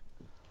are.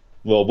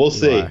 Well, we'll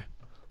see. are.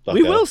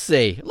 We will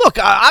see. Look,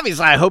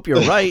 obviously, I hope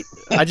you're right.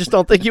 I just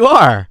don't think you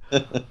are.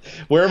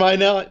 Where am I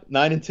now?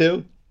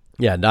 9-2.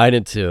 Yeah,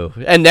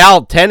 9-2, and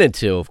now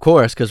 10-2, of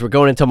course, because we're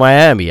going into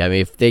Miami. I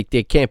mean, if they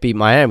can't beat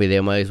Miami,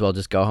 they might as well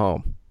just go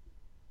home.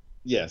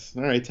 Yes.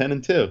 All right,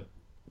 10-2.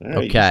 All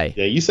right. Okay.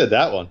 Yeah, you said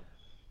that one.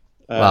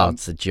 Well,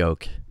 it's a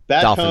joke.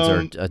 Back Dolphins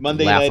home are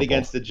Monday laughable. night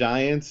against the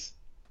Giants.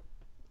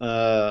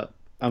 I'm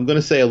going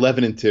to say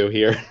 11-2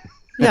 here.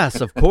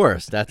 Yes, of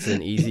course. That's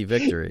an easy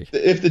victory.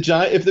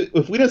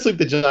 If we don't sweep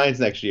the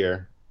Giants next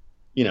year,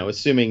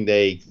 assuming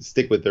they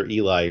stick with their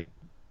Eli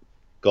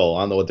goal,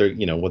 I don't know what they're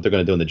going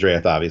to do in the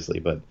draft, obviously,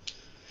 but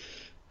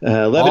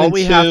 11-2. All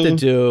we have to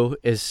do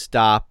is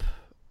stop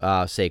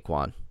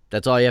Saquon.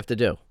 That's all you have to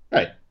do,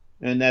 right,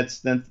 and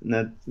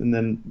and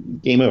then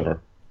game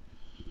over.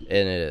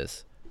 and it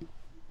is.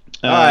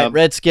 All right,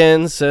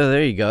 Redskins. So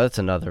there you go. That's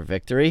another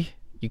victory.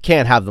 You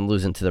can't have them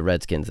losing to the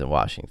Redskins in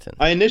Washington.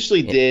 I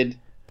initially did,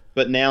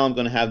 but now I'm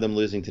going to have them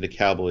losing to the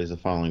Cowboys the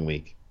following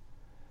week.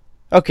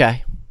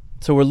 Okay,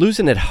 so we're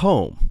losing at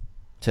home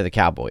to the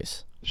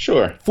Cowboys.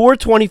 Sure.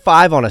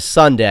 4:25 on a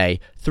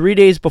Sunday, 3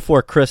 days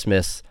before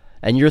Christmas,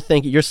 and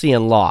you're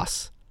seeing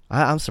loss.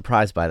 I'm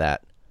surprised by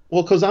that.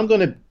 Well, because I'm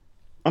going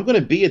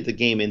to be at the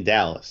game in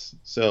Dallas,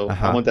 so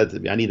I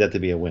need that to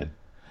be a win.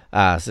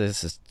 So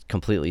this is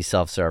completely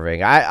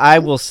self-serving. I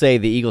will say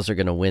the Eagles are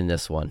going to win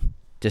this one.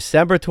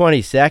 December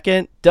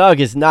 22nd, Doug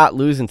is not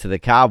losing to the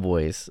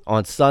Cowboys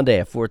on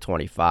Sunday at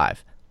 4:25.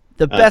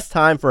 The best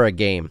time for a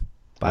game,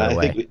 by the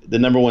way. I think the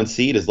number 1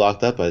 seed is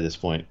locked up by this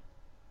point.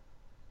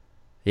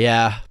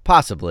 Yeah,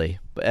 possibly.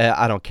 But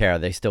I don't care.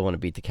 They still want to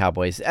beat the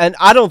Cowboys. And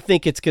I don't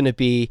think it's going to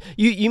be...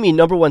 You mean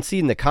number 1 seed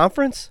in the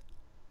conference?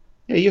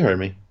 Yeah, you heard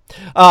me.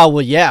 Oh,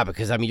 well, yeah,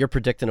 because, I mean, you're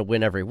predicting a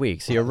win every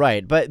week, so you're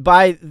right. But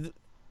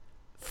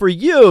for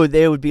you,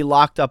 they would be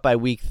locked up by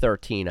week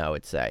 13, I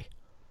would say.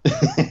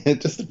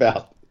 Just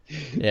about.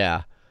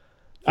 Yeah.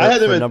 I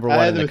had them number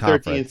one in the at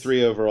conference.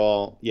 13-3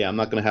 overall. Yeah, I'm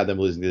not going to have them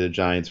losing to the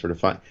Giants for the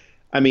final.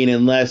 I mean,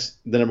 unless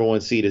the number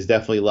one seed is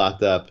definitely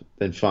locked up,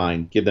 then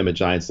fine, give them a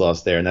Giants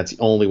loss there, and that's the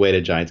only way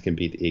the Giants can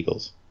beat the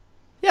Eagles.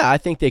 Yeah, I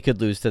think they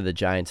could lose to the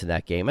Giants in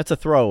that game. It's a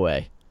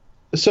throwaway.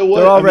 So what?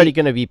 They're already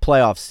going to be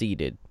playoff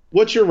seeded.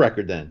 What's your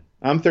record then?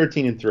 I'm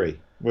 13-3.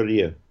 What are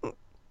you?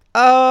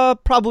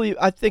 Probably.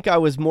 I think I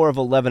was more of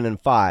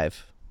 11-5.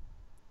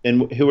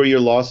 And who are your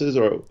losses,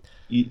 or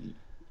you?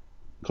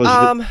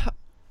 I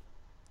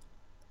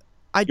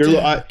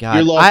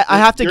lost,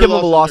 have to give them a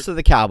loss to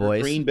the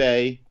Cowboys. Green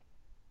Bay,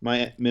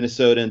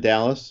 Minnesota, and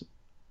Dallas.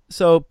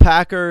 So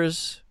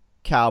Packers,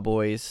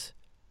 Cowboys.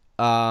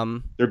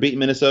 They're beating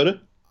Minnesota?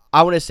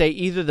 I want to say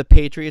either the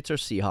Patriots or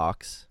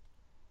Seahawks.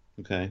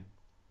 Okay.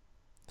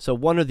 So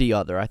one or the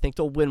other. I think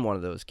they'll win one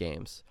of those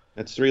games.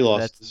 That's 3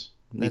 losses.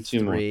 That's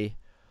 3.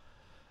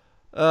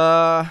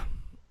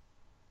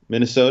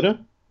 Minnesota?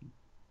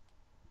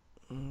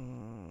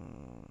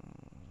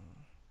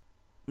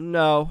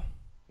 No.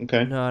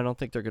 Okay. No, I don't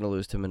think they're going to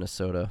lose to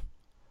Minnesota.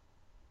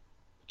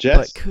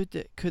 Jets?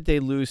 But could they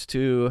lose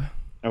to?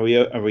 Are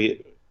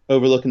we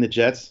overlooking the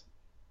Jets?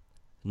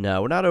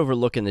 No, we're not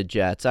overlooking the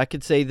Jets. I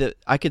could see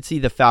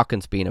the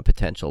Falcons being a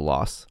potential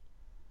loss.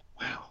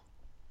 Wow.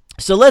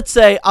 So let's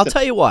say I'll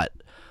tell you what.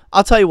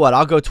 I'll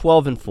go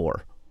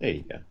 12-4. There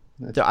you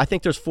go. I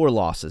think there's 4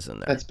 losses in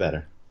there. That's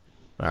better.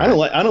 All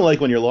right. I don't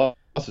like when your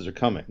losses are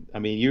coming. I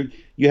mean,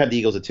 you have the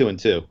Eagles at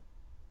 2-2 to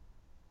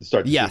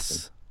start the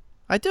season.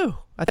 I do.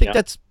 I think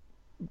that's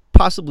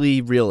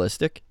possibly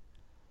realistic.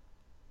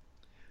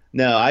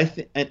 No,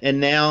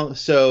 and now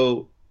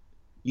so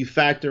you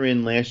factor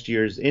in last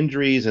year's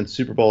injuries and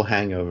Super Bowl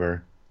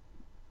hangover,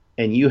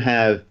 and you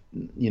have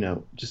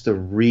just a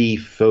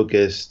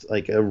refocused,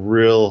 like a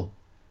real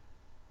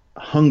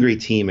hungry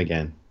team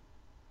again.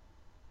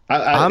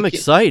 I'm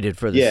excited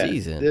for the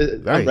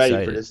season. I'm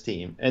ready for this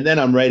team, and then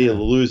I'm ready to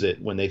lose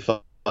it when they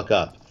fuck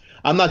up.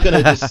 I'm not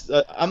gonna just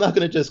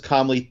just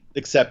calmly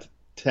accept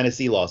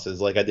Tennessee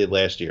losses like I did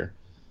last year,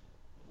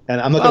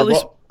 and I'm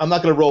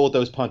not gonna roll with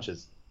those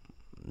punches.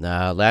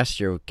 Nah, last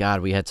year,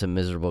 God, we had some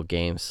miserable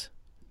games.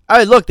 All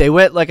right, look, they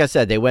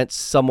went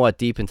somewhat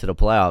deep into the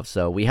playoffs,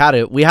 so we had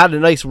a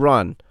nice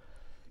run.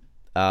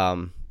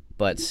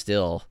 But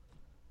still,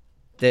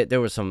 there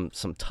were some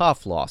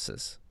tough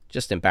losses,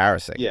 just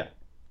embarrassing. Yeah.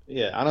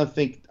 I don't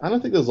think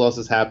those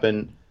losses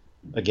happen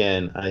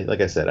again.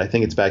 Like I said, I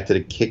think it's back to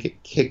the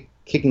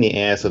kicking the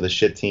ass of the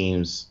shit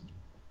teams,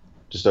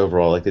 just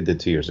overall, like they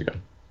did 2 years ago.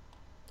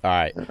 All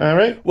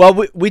right.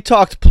 Well, we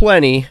talked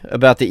plenty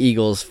about the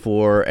Eagles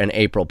for an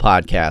April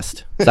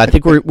podcast, so I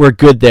think we're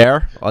good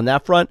there on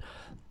that front.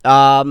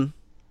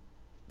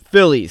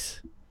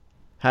 Phillies,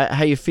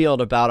 how you feeling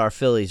about our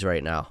Phillies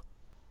right now?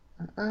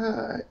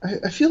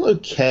 I feel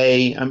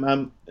okay.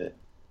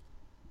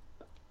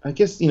 I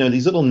guess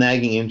these little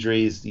nagging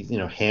injuries, these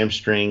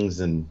hamstrings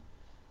and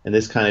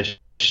this kind of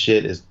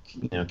shit is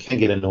can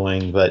get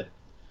annoying. But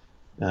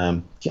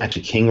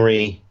actually,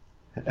 Kingery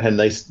had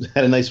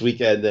a nice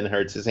weekend, then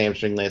hurts his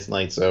hamstring last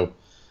night. So,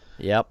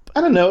 yep.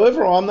 I don't know.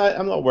 Overall,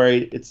 I'm not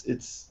worried.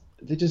 It's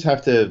they just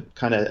have to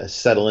kind of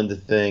settle into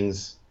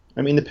things.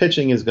 I mean, the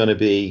pitching is going to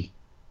be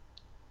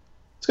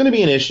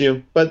an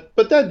issue, but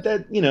that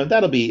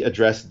that'll be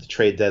addressed at the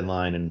trade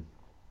deadline. And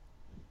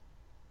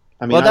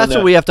I mean, that's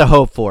what we have to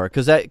hope for,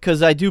 because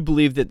I do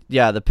believe that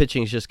the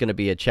pitching is just going to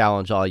be a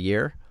challenge all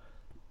year,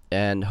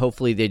 and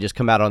hopefully they just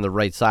come out on the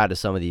right side of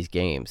some of these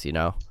games.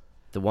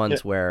 The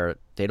ones where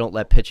they don't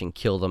let pitching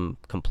kill them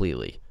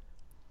completely.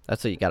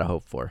 That's what you got to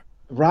hope for.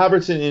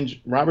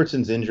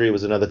 Robertson's injury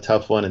was another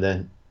tough one,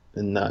 and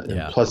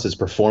plus his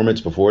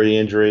performance before the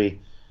injury.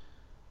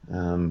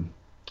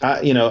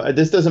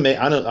 This doesn't make.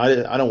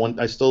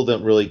 I still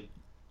don't really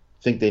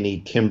think they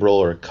need Kimbrel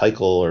or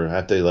Keuchel or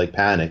have to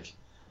panic.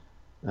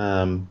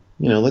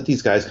 Let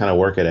these guys kind of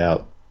work it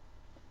out.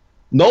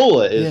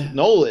 Nola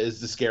is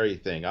the scary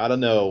thing. I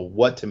don't know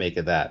what to make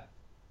of that.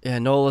 Yeah,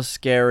 Nola's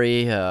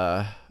scary.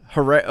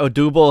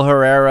 Odubel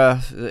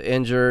Herrera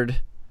injured.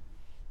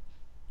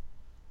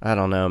 I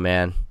don't know,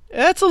 man.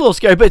 It's a little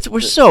scary, but we're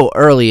so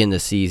early in the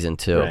season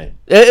too. Right.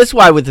 It's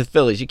why with the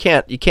Phillies, you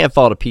can't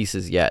fall to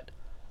pieces yet.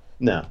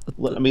 No,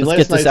 I mean,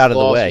 let's get this out of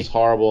the way. Was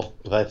horrible,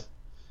 but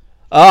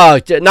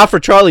not for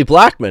Charlie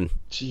Blackmon.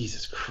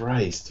 Jesus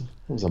Christ, it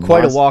was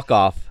quite a walk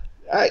off.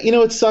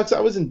 It sucks. I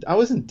was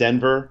in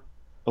Denver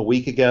a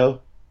week ago.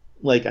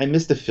 I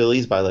missed the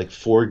Phillies by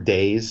 4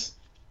 days.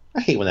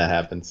 I hate when that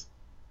happens.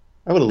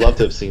 I would have loved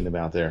to have seen them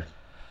out there.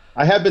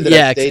 I have been to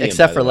that stadium,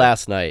 except for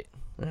last night.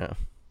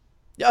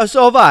 Yeah,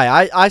 so have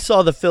I. I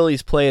saw the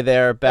Phillies play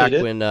there back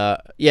when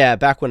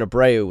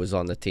Abreu was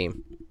on the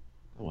team.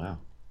 Oh, wow.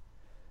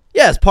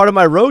 Yeah, it's part of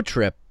my road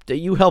trip that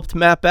you helped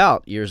map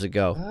out years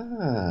ago.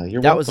 You're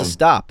welcome. That was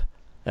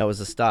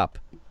a stop.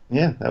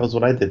 Yeah, that was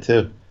what I did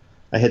too.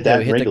 I hit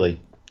that in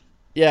Wrigley.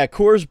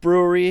 Coors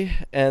Brewery,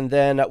 and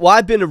then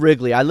I've been to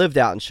Wrigley. I lived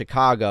out in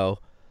Chicago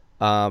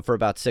for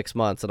about 6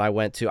 months, and I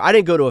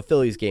didn't go to a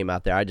Phillies game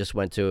out there. I just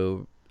went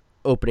to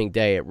opening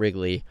day at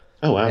Wrigley.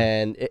 Oh, wow.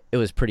 And it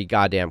was pretty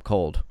goddamn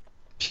cold.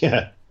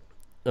 Yeah.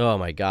 Oh,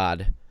 my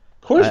God.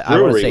 Coors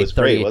Brewery was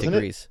great, wasn't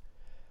degrees.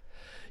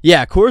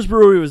 Yeah, Coors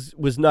Brewery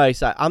was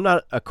nice. I'm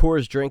not a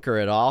Coors drinker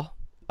at all.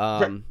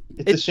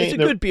 It's a shame. It's a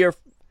good beer.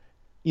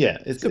 Yeah,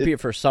 It's good beer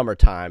for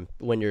summertime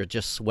when you're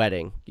just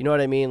sweating. You know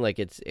what I mean? Like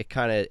it's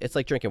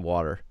like drinking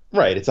water.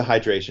 right. It's a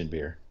hydration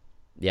beer.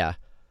 Yeah.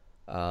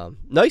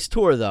 Nice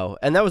tour though,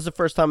 and that was the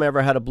first time I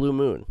ever had a Blue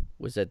Moon.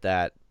 Was at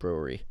that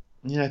brewery.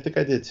 Yeah, I think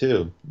I did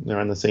too. They're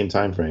on the same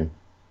time frame.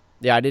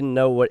 Yeah, I didn't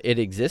know what it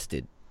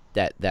existed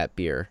that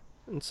beer,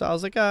 and so I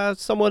was like,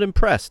 somewhat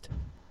impressed.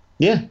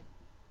 Yeah,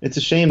 it's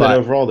a shame that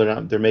overall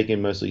they're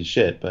making mostly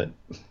shit, but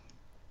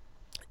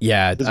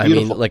yeah, it's I mean,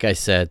 beautiful. like I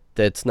said,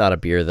 that's not a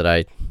beer that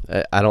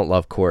I don't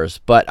love Coors,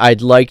 but I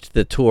liked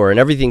the tour, and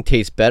everything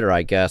tastes better,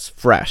 I guess,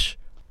 fresh.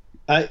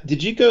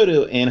 Did you go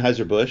to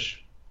Anheuser-Busch?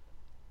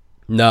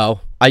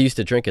 No, I used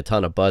to drink a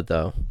ton of Bud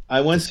though.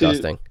 I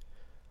Disgusting.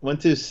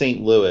 went to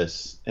St.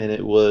 Louis, and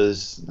it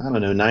was, I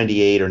don't know,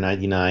 98 or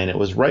 99. It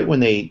was right when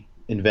they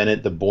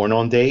invented the Born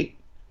on date,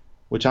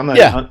 which I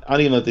don't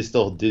even know if they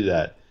still do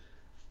that.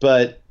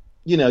 But,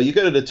 you know, you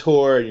go to the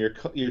tour and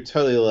you're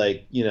totally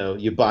like, you know,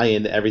 you buy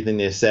into everything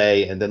they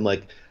say. And then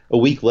like a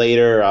week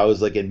later, I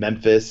was like in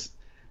Memphis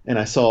and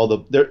I saw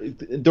during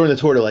the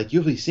tour, they're like,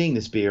 you'll be seeing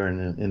this beer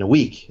in a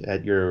week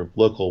at your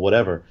local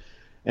whatever.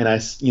 And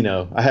I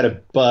had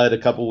a Bud a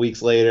couple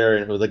weeks later,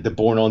 and it was like the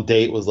Born on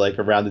date was like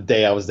around the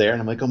day I was there, and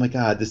I'm like, oh my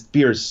god, this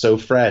beer is so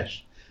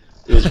fresh.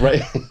 It was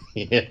right.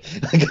 Yeah.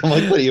 I'm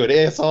like, what are you, an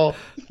asshole?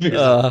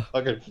 Beer's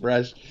fucking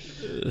fresh.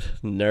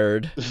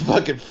 Nerd.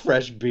 Fucking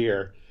fresh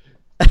beer.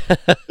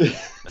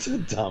 So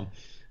dumb.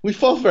 We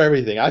fall for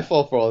everything. I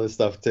fall for all this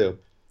stuff too.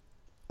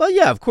 Well,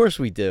 yeah, of course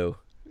we do.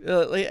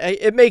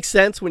 It makes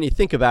sense when you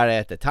think about it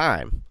at the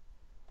time.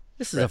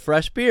 This is a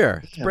fresh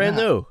beer. It's brand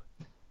new.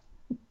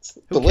 It's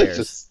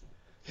delicious.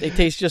 They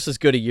taste just as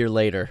good a year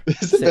later.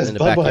 This is the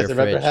best Budweiser I've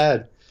ever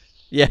had.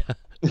 Yeah.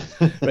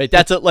 Right.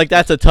 That's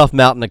a tough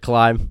mountain to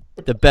climb.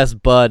 The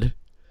best Bud.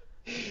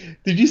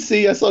 Did you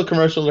see? I saw a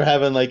commercial. They're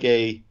having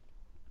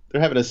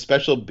a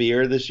special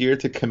beer this year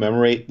to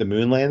commemorate the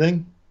moon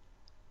landing.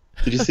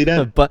 Did you see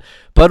that? But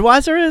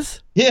Budweiser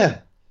is? Yeah.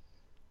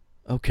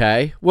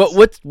 Okay.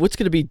 What's going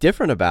to be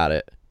different about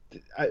it?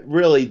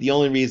 Really, the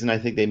only reason I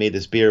think they made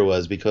this beer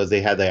was because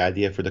they had the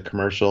idea for the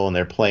commercial, and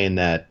they're playing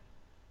that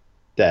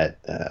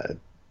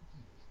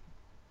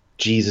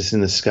Jesus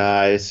in the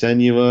sky,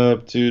 send you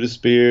up to the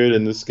Spirit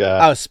in the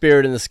sky. Oh,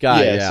 Spirit in the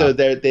Sky. Yeah. So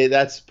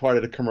that's part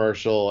of the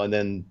commercial, and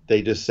then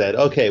they just said,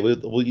 okay,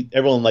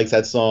 everyone likes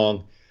that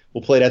song.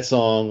 We'll play that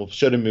song. We'll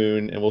show the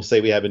moon, and we'll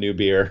say we have a new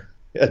beer,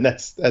 and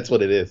that's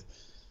what it is.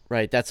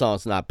 Right. That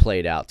song's not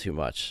played out too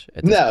much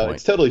at this point.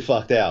 It's totally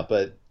fucked out,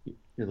 but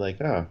you're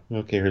like, oh,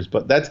 okay,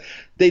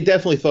 they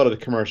definitely thought of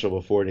the commercial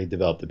before they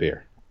developed the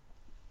beer.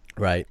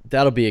 Right.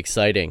 That'll be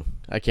exciting.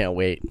 I can't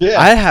wait. Yeah.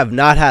 I have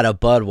not had a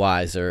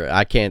Budweiser.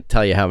 I can't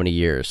tell you how many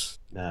years.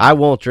 No. I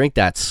won't drink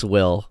that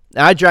swill.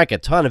 I drank a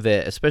ton of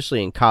it,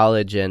 especially in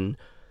college and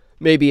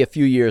maybe a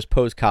few years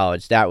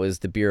post-college. That was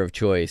the beer of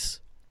choice.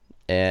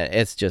 And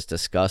it's just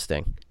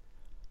disgusting.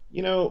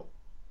 You know,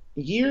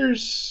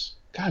 years...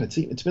 God,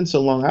 it's been so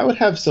long. I would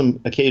have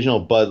some occasional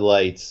Bud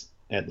Lights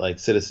at like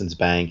Citizens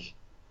Bank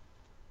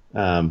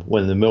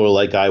when the Miller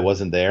Lite guy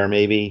wasn't there,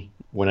 maybe.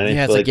 When I didn't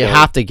it's feel like you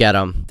have to get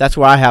them. That's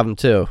where I have them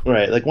too.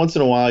 Right, like once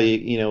in a while,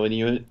 you know, when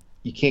you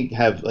can't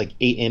have like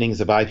 8 innings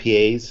of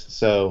IPAs,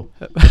 so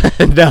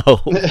no,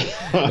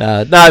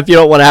 not if you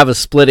don't want to have a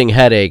splitting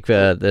headache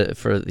for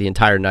the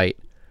entire night.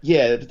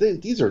 Yeah,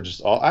 these are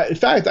just all. In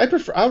fact,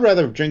 I'd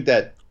rather drink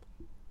that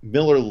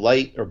Miller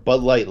Lite or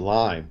Bud Light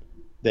Lime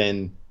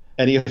than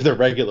any of the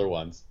regular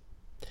ones.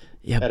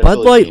 Yeah, Bud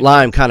Light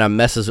Lime kind of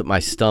messes with my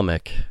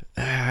stomach.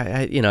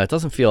 It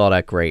doesn't feel all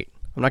that great.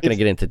 I'm not going to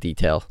get into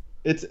detail.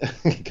 It's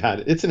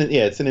it's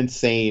an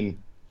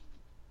insane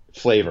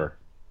flavor.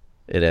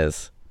 It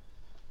is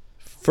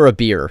for a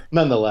beer,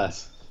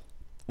 nonetheless.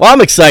 Well,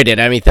 I'm excited.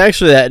 I mean, thanks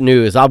for that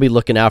news. I'll be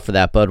looking out for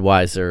that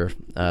Budweiser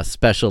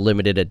special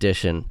limited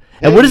edition.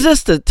 Hey. And what is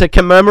this to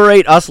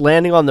commemorate us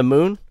landing on the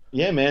moon?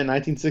 Yeah, man,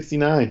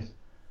 1969.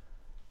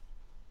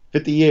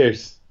 50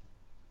 years.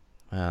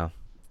 Wow,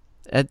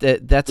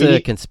 that's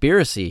a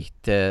conspiracy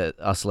to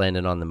us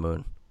landing on the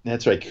moon.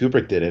 That's right.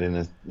 Kubrick did it in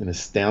a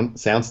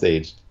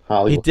soundstage.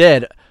 Hollywood. He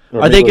did.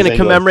 Are they going to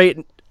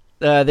commemorate?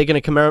 They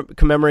going to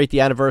commemorate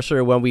the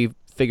anniversary when we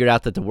figured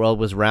out that the world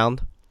was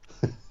round?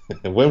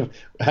 When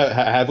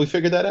have we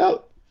figured that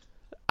out?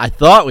 I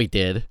thought we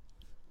did.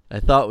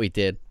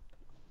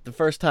 The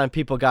first time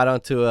people got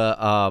onto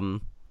a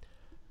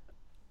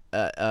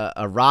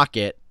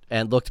rocket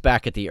and looked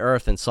back at the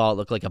Earth and saw it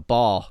look like a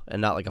ball and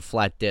not like a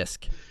flat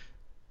disc.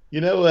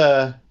 You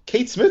know,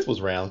 Kate Smith was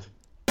round.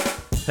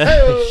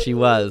 She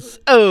was.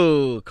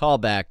 Oh,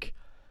 callback.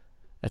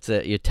 That's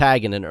it. You're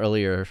tagging an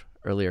earlier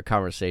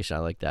conversation. I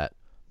like that.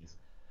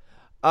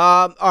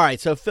 All right.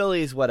 So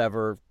Phillies,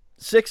 whatever.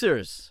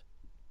 Sixers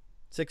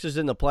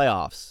in the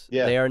playoffs.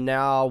 Yeah. They are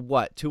now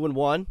what?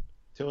 2-1.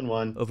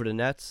 2-1 over the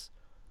Nets.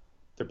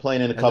 They're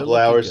playing in a couple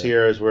hours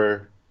here as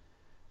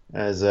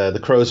the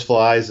crows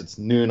flies. It's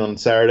noon on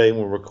Saturday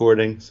when we're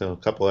recording, so a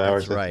couple of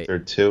hours. That's right. They're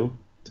 2.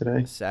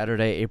 today?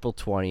 Saturday, April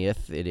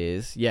 20th. It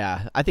is.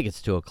 Yeah, I think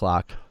it's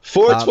 2:00.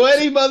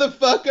 420,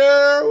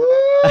 motherfucker! Woo!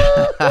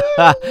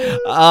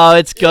 Oh,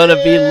 it's gonna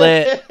be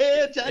lit.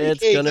 Johnny It's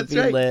Cakes, gonna that's be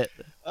right. lit.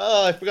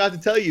 Oh, I forgot to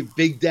tell you,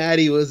 Big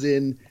Daddy was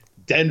in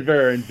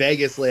Denver and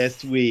Vegas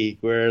last week,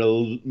 where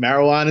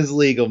marijuana's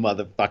legal,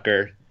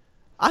 motherfucker.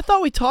 I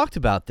thought we talked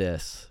about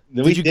this.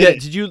 No, Did we you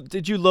didn't.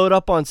 did you load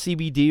up on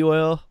CBD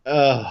oil?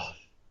 Oh,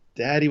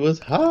 Daddy was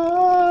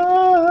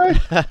high.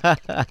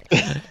 Are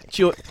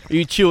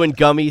you chewing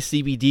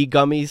CBD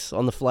gummies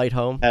on the flight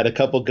home? Had a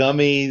couple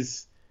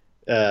gummies,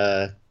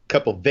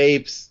 couple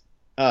vapes.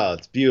 Oh,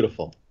 it's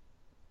beautiful.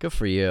 Good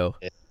for you.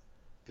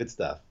 Good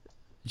stuff.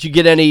 Did you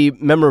get any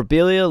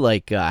memorabilia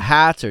like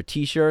hats or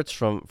T-shirts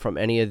from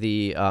any of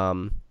the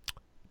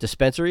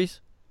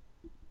dispensaries?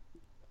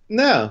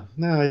 No,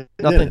 I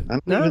Nothing? didn't. I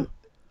don't No? even-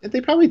 they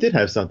probably did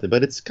have something,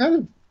 but it's kind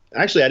of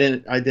actually I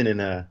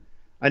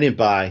didn't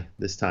buy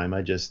this time.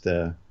 I just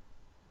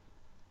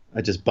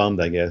bummed,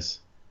 I guess.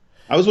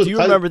 I was with Do you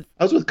remember?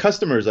 I was with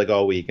customers like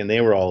all week, and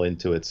they were all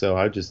into it, so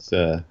I just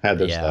had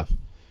their Yeah. stuff.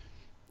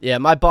 Yeah,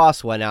 my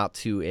boss went out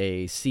to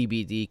a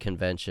CBD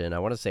convention. I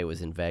want to say it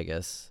was in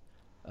Vegas,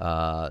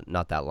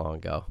 not that long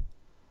ago,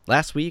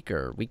 last week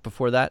or week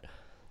before that.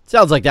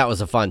 Sounds like that was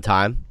a fun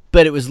time,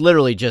 but it was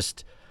literally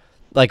just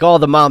like all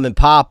the mom and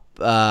pop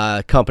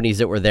companies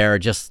that were there,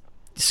 just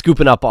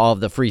scooping up all of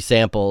the free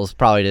samples,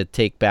 probably to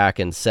take back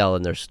and sell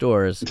in their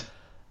stores.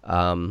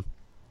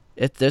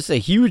 There's a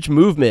huge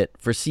movement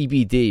for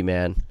CBD,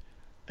 man.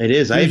 It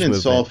is. I Huge even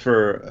saw movement.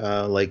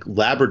 for like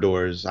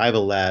Labradors. I have a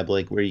lab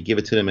like where you give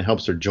it to them and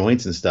helps their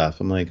joints and stuff.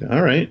 I'm like,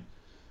 all right.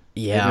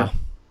 Yeah.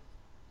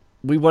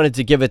 We wanted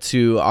to give it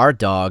to our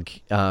dog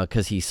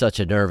because he's such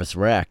a nervous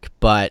wreck,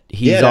 but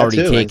he's that already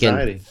too, taken.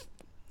 anxiety.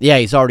 Yeah,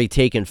 he's already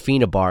taken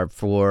phenobarb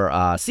for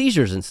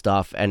seizures and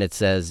stuff, and it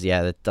says,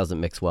 yeah, that doesn't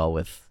mix well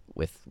with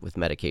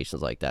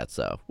medications like that.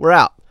 So we're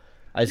out.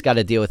 I just got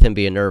to deal with him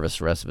being nervous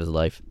the rest of his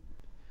life.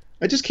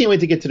 I just can't wait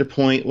to get to the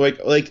point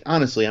like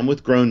honestly, I'm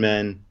with grown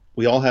men.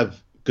 We all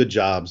have good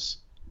jobs.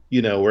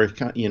 We're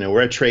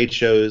at trade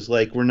shows.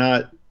 Like we're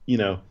not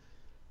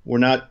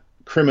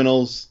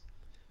criminals,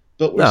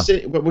 but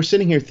we're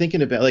sitting here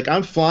thinking about like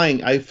I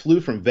flew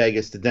from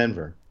Vegas to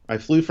Denver. I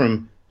flew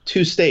from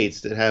 2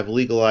 states that have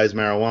legalized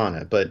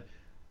marijuana, but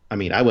I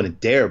mean, I wouldn't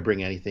dare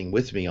bring anything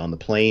with me on the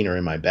plane or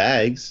in my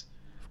bags.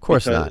 Of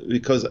course not.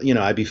 Because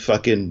I'd be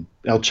fucking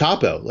El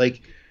Chapo.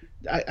 Like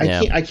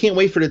Yeah. I can't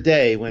wait for the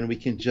day when we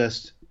can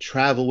just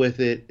travel with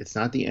it. It's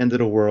not the end of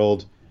the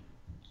world.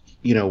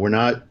 We're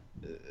not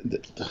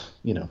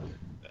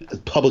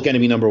public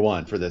enemy number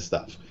 1 for this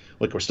stuff.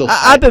 Like we're still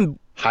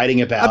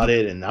hiding about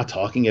it and not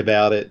talking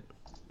about it.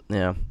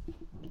 Yeah.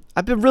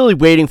 I've been really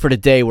waiting for the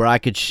day where I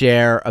could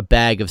share a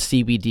bag of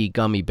CBD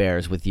gummy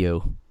bears with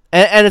you.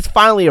 And it's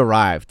finally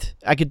arrived.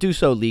 I could do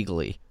so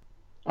legally.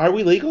 Are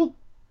we legal?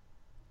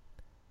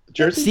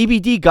 Jersey?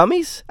 CBD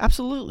gummies?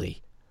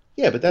 Absolutely.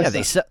 Yeah, but that's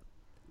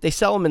they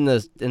sell them in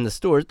the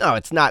stores. No,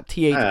 it's not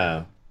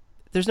Oh,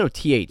 There's no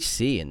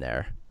THC in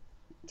there.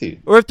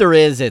 dude. Or if there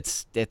is,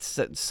 it's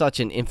such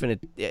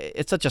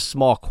it's such a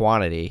small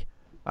quantity.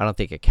 I don't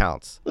think it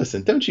counts.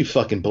 Listen, don't you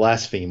fucking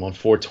blaspheme on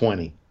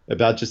 420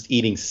 about just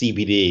eating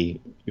CBD,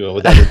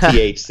 without the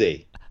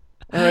THC.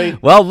 All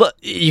right. Well, look,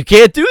 you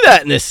can't do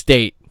that in this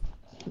state.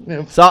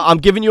 You So I'm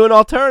giving you an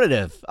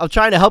alternative. I'm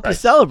trying to help you Right.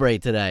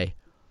 celebrate today.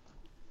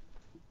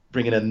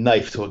 bringing a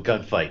knife to a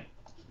gunfight.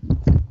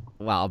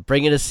 Wow,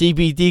 bringing a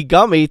CBD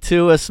gummy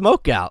to a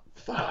smokeout.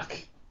 Fuck.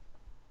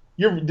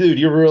 You're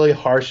really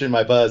harshing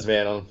my buzz,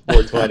 man, on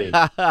 420.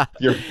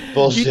 You're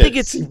bullshit.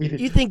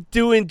 You think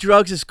doing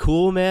drugs is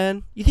cool,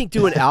 man? You think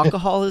doing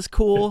alcohol is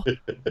cool?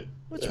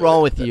 What's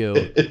wrong with you?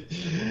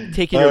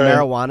 Taking your All right.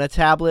 marijuana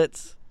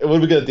tablets? What are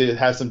we gonna do?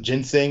 Have some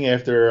ginseng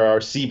after our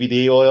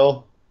CBD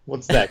oil?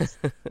 What's next?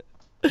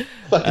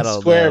 Fucking don't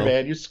square, know.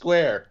 man. You're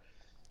square.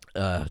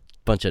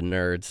 Bunch of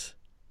nerds.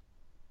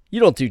 You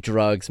don't do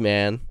drugs,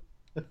 man.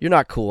 You're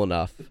not cool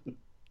enough.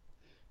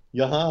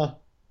 Yeah.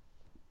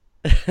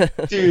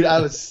 Dude, I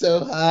was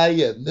so high.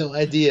 You have no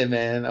idea,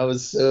 man. I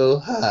was so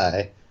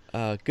high.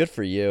 Good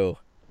for you.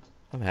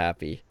 I'm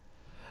happy.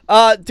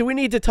 Do we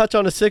need to touch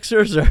on the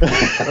Sixers, or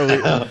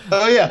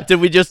Oh yeah,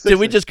 did we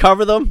just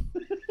cover them?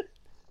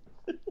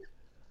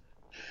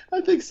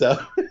 I think so.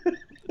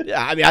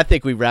 Yeah, I mean, I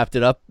think we wrapped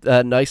it up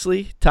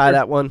nicely. Tie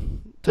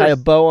a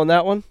bow on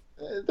that one.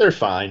 They're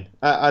fine.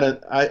 I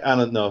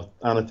don't know.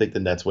 I don't think the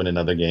Nets win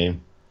another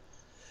game.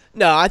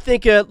 No, I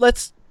think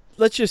let's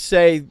just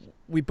say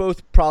we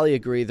both probably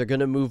agree they're going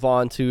to move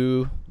on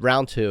to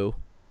round 2.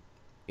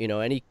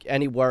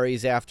 Any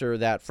worries after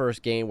that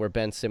first game where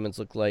Ben Simmons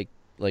looked like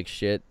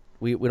shit?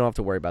 We don't have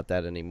to worry about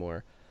that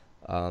anymore.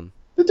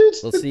 The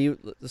dude's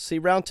Let's see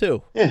round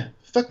 2. yeah,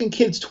 fucking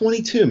kid's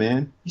 22,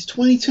 man. He's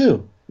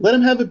 22. Let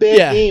him have a bad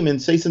Yeah. game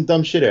and say some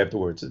dumb shit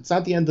afterwards. It's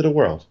not the end of the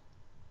world.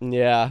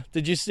 Yeah.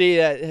 Did you see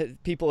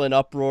that people in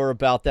uproar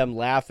about them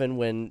laughing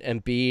when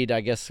Embiid,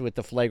 I guess, with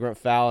the flagrant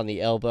foul on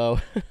the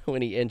elbow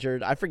when he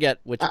injured? I forget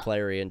which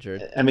player he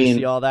injured. I mean, Did you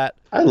see all that?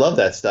 I love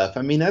that stuff.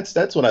 I mean, that's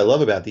what I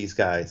love about these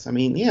guys. I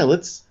mean, yeah,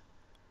 let's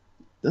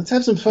Let's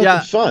have some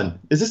fucking fun.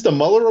 Is this the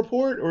Mueller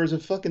report or is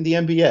it fucking the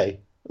NBA?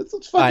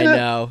 Let's fucking. I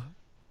know.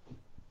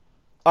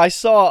 I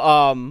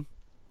saw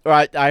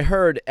or I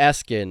heard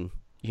Eskin,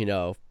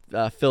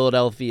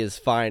 Philadelphia's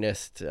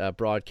finest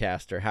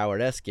broadcaster,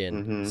 Howard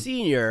Eskin,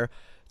 Sr.,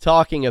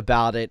 talking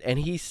about it, and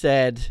he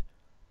said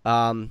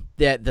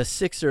that the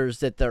Sixers,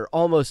 that they're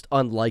almost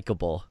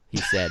unlikable, he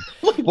said.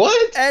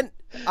 What? And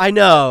I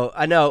know.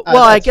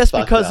 Well, I guess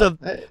because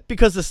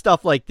of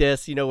stuff like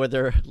this, where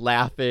they're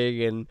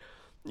laughing and,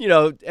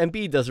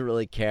 Embiid doesn't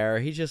really care.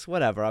 He's just,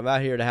 whatever. I'm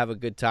out here to have a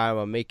good time.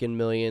 I'm making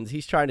millions.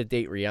 He's trying to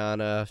date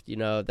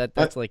Rihanna.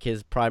 That's like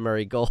his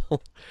primary goal.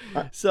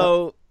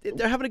 So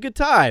they're having a good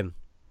time.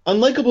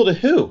 Unlikable to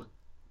who?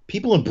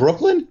 People in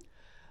Brooklyn?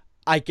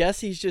 I guess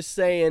he's just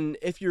saying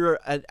if you're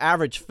an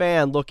average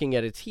fan looking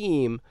at a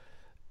team,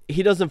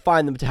 he doesn't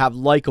find them to have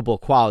likable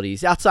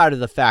qualities outside of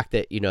the fact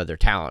that, they're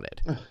talented.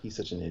 Oh, he's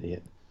such an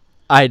idiot.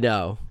 I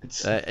know.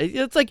 It's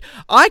like,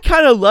 I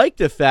kind of like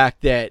the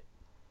fact that,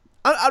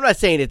 I'm not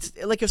saying it's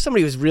like if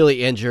somebody was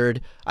really injured,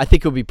 I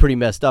think it would be pretty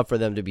messed up for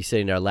them to be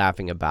sitting there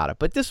laughing about it.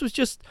 But this was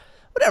just,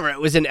 whatever, it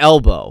was an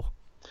elbow.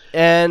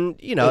 And,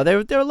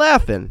 they're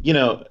laughing.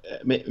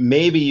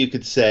 Maybe you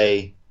could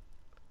say,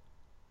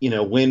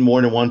 win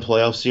more than one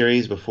playoff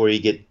series before you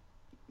get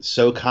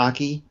so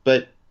cocky.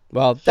 But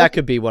that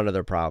could be one of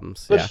their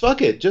problems. But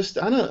fuck it, just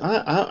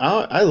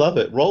I love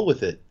it. Roll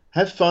with it.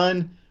 Have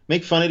fun.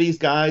 Make fun of these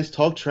guys.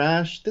 Talk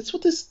trash. That's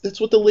what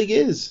the league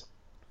is.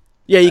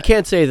 Yeah, you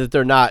can't say that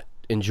they're not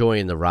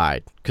enjoying the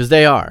ride because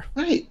they are.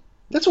 Right.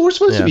 That's what we're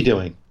supposed to be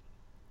doing.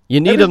 You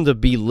need them to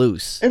be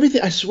loose.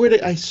 Everything. I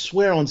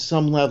swear on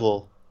some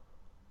level,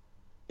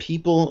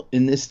 people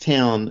in this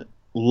town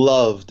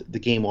loved the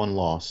Game 1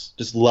 loss.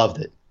 Just loved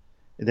it.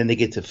 And then they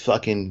get to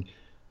fucking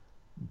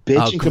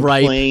bitch and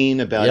complain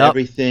about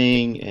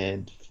everything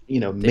and,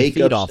 make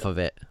feed off of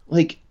it.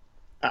 Like,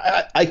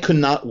 I could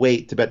not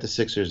wait to bet the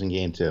Sixers in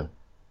Game 2.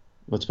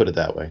 Let's put it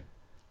that way.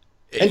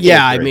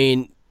 I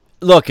mean,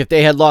 look, if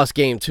they had lost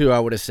Game 2, I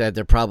would have said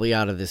they're probably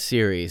out of this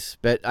series.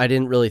 But I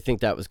didn't really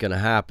think that was going to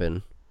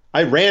happen.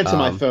 I ran to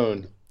my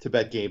phone to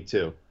bet Game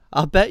 2.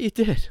 I'll bet you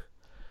did.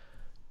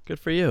 Good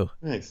for you.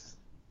 Thanks.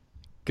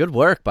 Good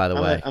work, by the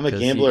way. I'm a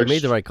gambler. You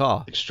made the right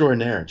call.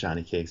 Extraordinaire,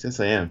 Johnny Cakes. Yes,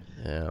 I am.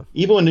 Yeah.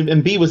 Even when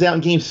Embiid was out in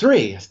Game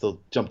 3, I still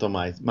jumped on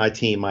my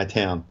team, my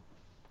town.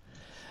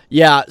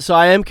 Yeah, so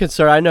I am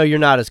concerned. I know you're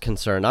not as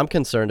concerned. I'm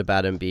concerned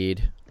about Embiid.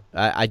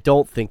 I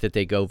don't think that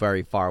they go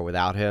very far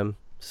without him.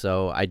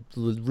 So I'd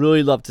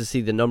really love to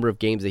see the number of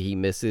games that he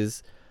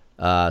misses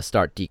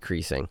start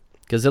decreasing.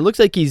 Because it looks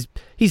like he's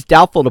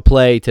doubtful to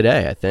play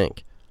today, I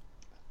think.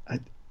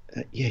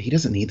 Yeah, he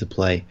doesn't need to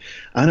play.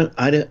 I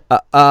don't.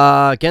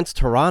 Against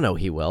Toronto,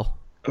 he will.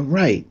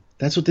 Right.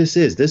 That's what this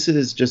is. This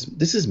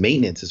is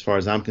maintenance as far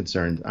as I'm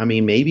concerned. I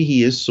mean, maybe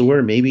he is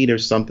sore. Maybe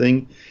there's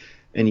something.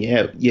 And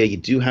yeah, you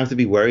do have to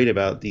be worried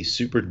about these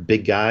super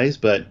big guys.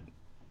 But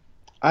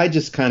I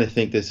just kind of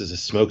think this is a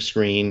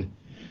smokescreen.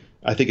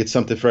 I think it's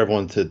something for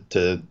everyone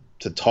to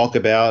talk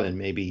about and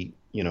maybe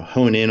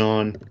hone in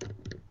on.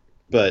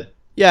 But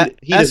yeah,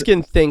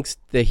 Eskin thinks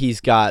that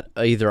he's got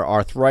either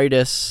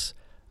arthritis,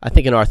 I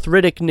think an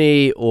arthritic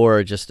knee,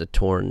 or just a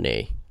torn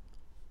knee.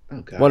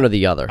 Oh, God. One or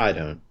the other. I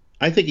don't.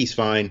 I think he's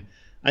fine.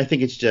 I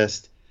think it's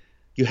just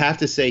you have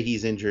to say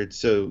he's injured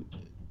so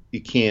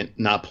you can't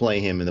not play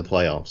him in the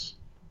playoffs.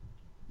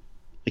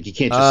 Like you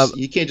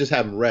can't just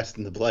have him rest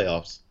in the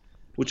playoffs,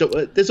 which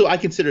this is what I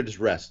consider just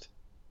rest.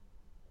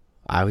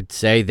 I would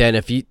say then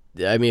if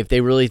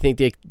they really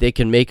think they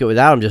can make it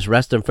without him, just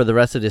rest him for the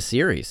rest of this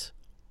series.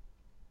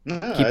 No,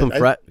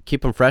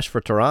 keep him fresh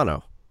for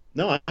Toronto.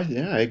 No,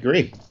 I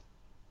agree.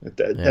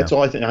 That's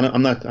all I think.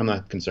 I'm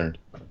not concerned.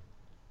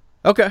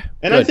 Okay.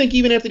 And good. I think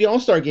even after the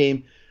All-Star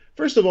game,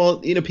 first of all,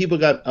 people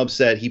got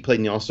upset. He played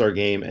in the All-Star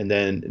game, and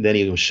then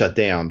he was shut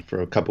down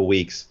for a couple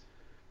weeks.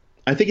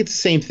 I think it's the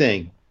same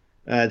thing.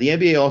 The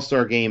NBA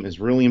All-Star game is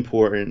really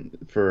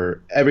important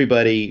for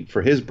everybody,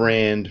 for his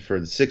brand, for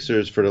the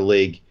Sixers, for the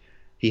league.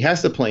 He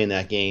has to play in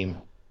that game.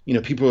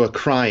 People are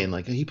crying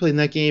like he played in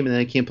that game and then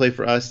he can't play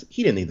for us.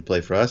 He didn't need to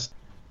play for us.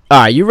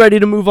 All right, you ready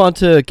to move on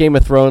to Game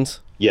of Thrones?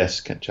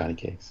 Yes, Johnny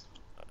Cakes.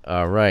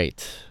 All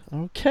right.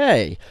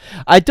 Okay.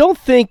 I don't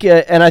think,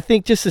 and I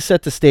think just to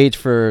set the stage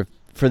for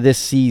this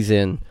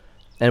season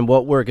and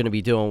what we're going to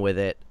be doing with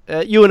it,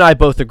 you and I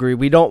both agree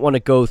we don't want to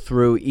go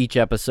through each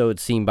episode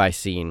scene by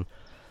scene.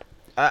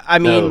 I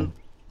mean, no.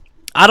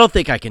 I don't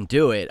think I can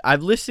do it.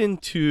 I've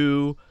listened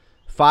to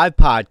 5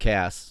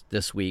 podcasts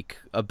this week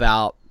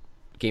about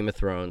Game of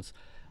Thrones.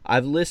 I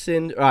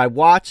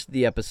watched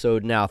the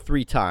episode now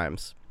 3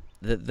 times.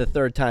 The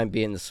third time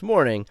being this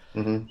morning.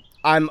 Mm-hmm.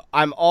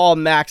 I'm all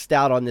maxed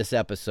out on this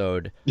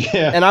episode.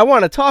 Yeah. And I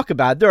want to talk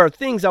about it. There are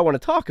things I want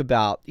to talk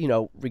about,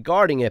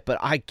 regarding it, but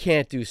I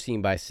can't do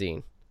scene by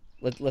scene.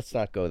 Let's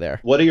not go there.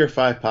 What are your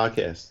 5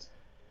 podcasts?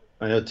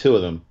 I know 2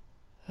 of them.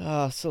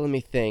 So let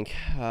me think.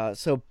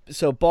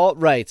 So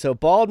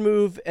Bald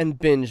Move and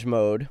Binge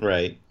Mode.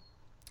 Right.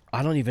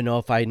 I don't even know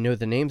if I know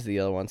the names of the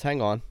other ones.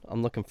 Hang on.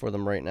 I'm looking for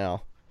them right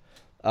now.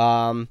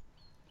 And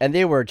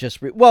they were just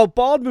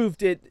Bald Move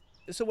did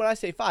So when I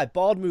say 5,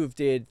 Bald Move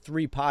did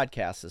 3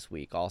 podcasts this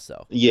week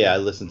also. Yeah, I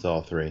listened to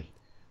all 3.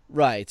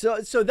 Right.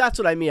 So that's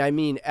what I mean. I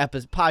mean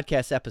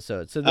podcast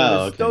episodes. So there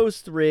was okay.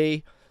 those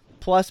 3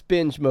 plus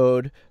Binge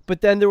Mode,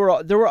 but then there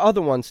were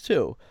other ones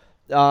too.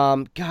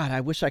 God, I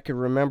wish I could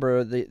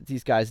remember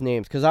these guys'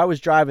 names because I was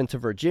driving to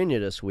Virginia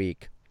this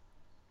week.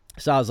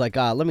 So I was like,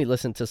 let me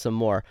listen to some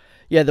more.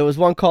 Yeah, there was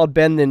one called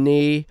Bend the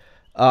Knee.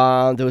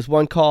 There was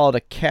one called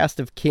A Cast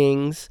of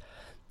Kings.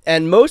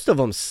 And most of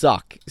them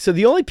suck. So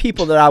the only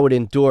people that I would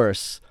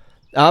endorse,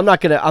 I'm not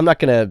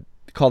gonna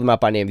call them out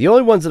by name. The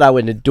only ones that I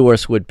would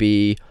endorse would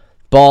be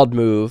Bald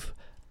Move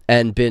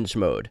and Binge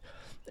Mode.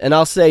 And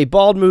I'll say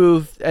Bald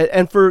Move,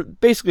 and for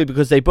basically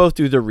because they both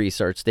do their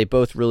research, they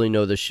both really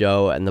know the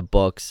show and the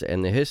books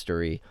and the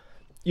history.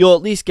 You'll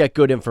at least get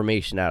good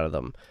information out of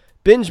them.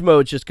 Binge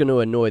Mode's just going to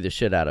annoy the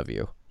shit out of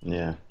you.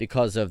 Yeah.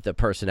 Because of the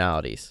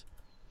personalities.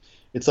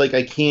 It's like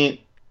I can't.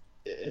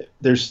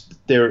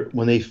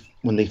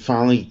 When they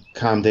finally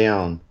calm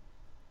down,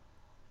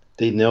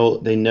 they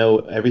know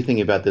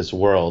everything about this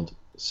world,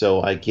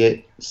 so I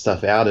get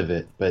stuff out of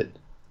it. But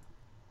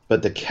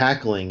the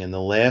cackling and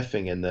the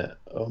laughing and the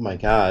oh my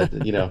god,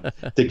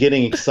 they're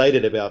getting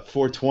excited about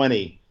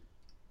 420.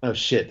 Oh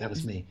shit, that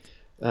was me.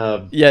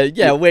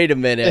 Yeah. Wait a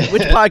minute.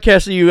 Which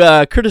podcast are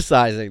you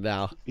criticizing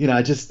now?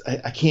 I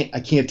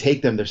can't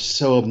take them. They're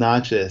so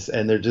obnoxious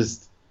and they're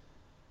just,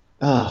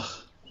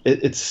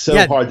 it's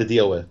so hard to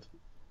deal with.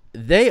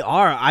 They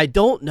are. I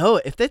don't know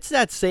if it's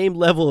that same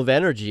level of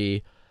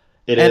energy.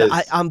 It is.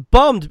 I'm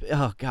bummed.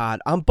 Oh God,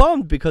 I'm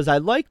bummed because I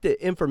like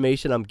the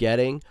information I'm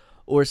getting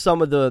or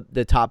some of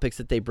the topics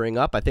that they bring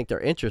up. I think they're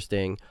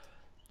interesting,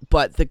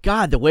 but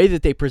the way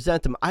that they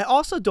present them, I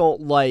also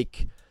don't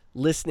like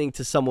listening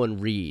to someone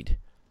read.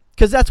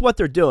 Because that's what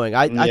they're doing.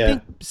 I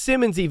think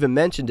Simmons even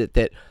mentioned it,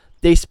 that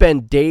they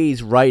spend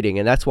days writing,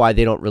 and that's why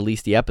they don't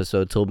release the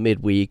episode till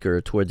midweek or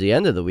towards the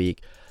end of the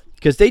week,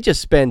 because they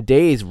just spend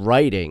days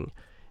writing,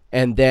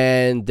 and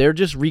then they're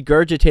just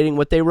regurgitating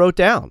what they wrote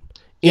down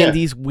in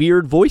these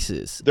weird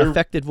voices,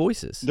 affected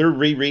voices. They're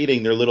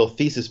rereading their little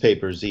thesis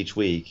papers each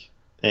week,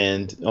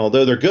 and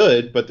although they're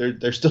good, but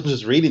they're still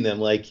just reading them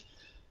like,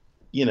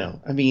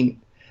 I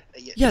mean...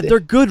 Yeah, they're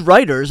good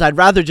writers. I'd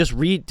rather just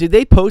read. Do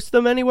they post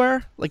them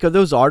anywhere? Like, are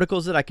those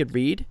articles that I could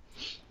read?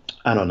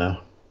 I don't know.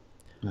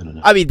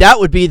 I mean, that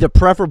would be the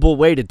preferable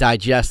way to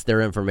digest their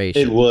information.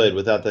 It would,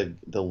 without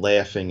the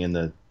laughing and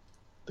the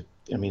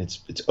I mean,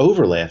 it's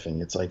over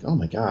laughing. It's like, oh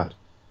my god.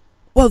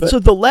 Well, so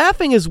the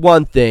laughing is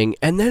one thing,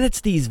 and then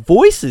it's these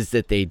voices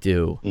that they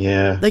do.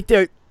 Yeah. Like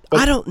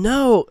I don't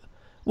know.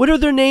 What are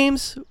their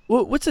names?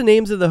 What's the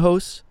names of the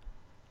hosts?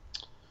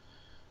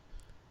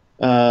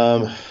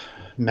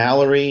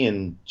 Mallory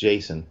and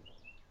Jason.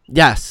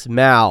 Yes,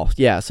 Mal.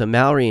 Yeah, so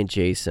Mallory and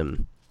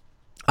Jason.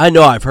 I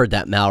know I've heard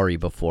that Mallory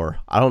before.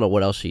 I don't know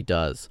what else she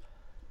does.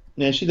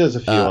 Yeah, she does a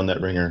few on the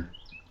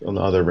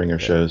other Ringer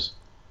shows.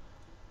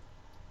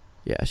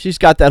 Yeah, she's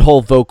got that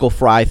whole vocal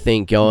fry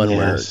thing going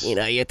where, Yes.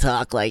 you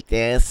talk like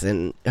this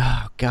and,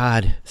 oh,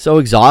 God, so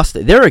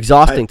exhausting. They're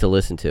exhausting to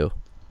listen to.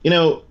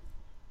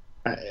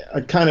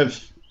 I kind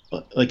of,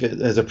 like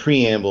as a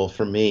preamble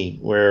for me,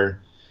 where...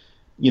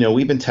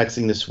 we've been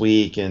texting this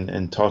week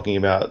and talking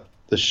about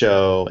the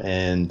show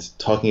and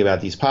talking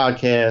about these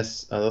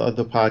podcasts,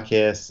 other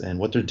podcasts, and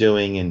what they're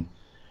doing,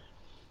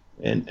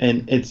 and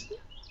it's.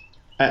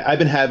 I've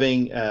been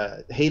having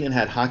Hayden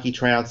had hockey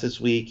tryouts this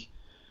week,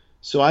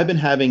 so I've been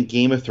having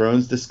Game of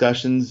Thrones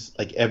discussions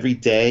like every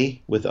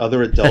day with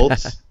other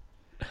adults,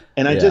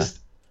 and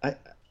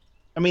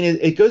I mean,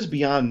 it goes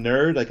beyond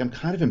nerd. Like, I'm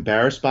kind of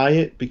embarrassed by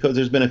it because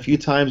there's been a few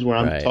times where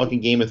I'm talking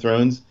Game of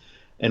Thrones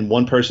and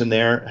one person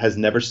there has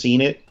never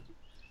seen it.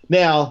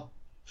 Now,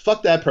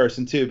 fuck that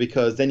person too,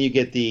 because then you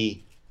get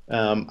the,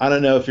 I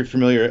don't know if you're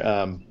familiar,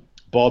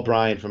 Bald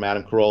Brian from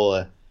Adam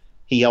Carolla.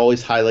 He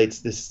always highlights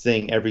this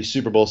thing every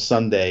Super Bowl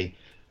Sunday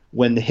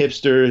when the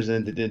hipsters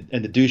and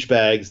the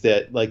douchebags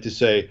that like to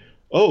say,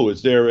 oh,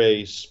 is there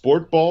a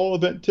sport ball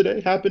event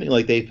today happening?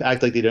 Like, they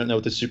act like they don't know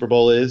what the Super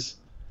Bowl is.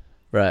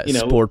 Right,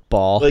 sport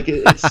ball. Like,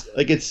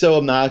 it's so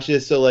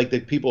obnoxious. So like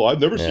the people,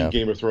 I've never seen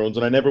Game of Thrones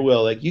and I never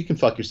will. Like, you can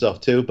fuck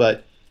yourself too,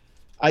 but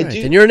I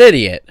do. Then you're an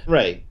idiot.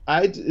 Right.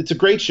 It's a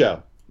great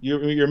show.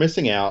 You're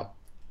missing out,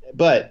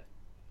 but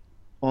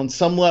on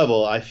some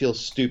level, I feel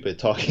stupid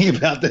talking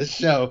about this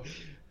show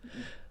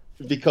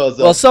because.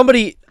 Well,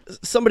 somebody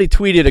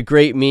tweeted a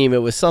great meme.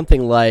 It was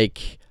something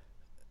like,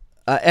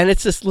 and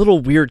it's this little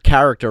weird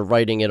character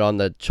writing it on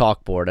the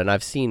chalkboard, and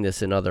I've seen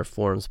this in other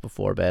forums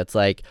before, but it's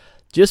like,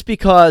 just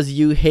because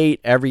you hate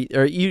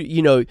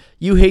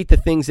you hate the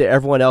things that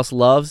everyone else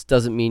loves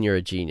doesn't mean you're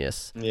a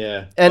genius.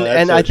 Yeah.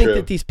 And so I think true.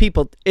 that these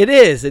people, it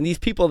is, and these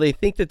people, they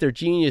think that they're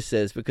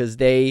geniuses because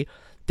they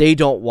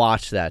don't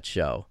watch that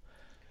show.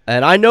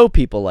 And I know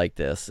people like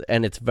this,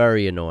 and it's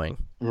very annoying.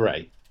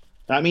 Right.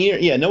 I mean,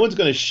 yeah, no one's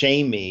going to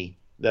shame me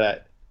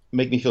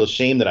make me feel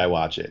ashamed that I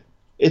watch it.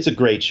 It's a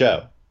great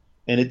show,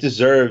 and it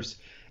deserves,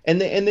 and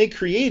they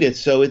create it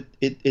so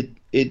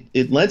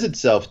it lends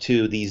itself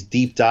to these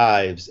deep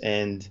dives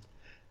and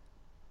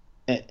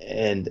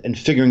and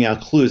figuring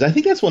out clues. I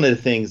think that's one of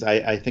the things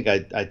I think I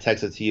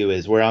texted to you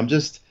is where I'm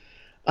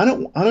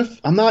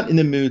not in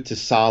the mood to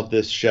solve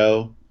this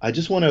show. I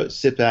just want to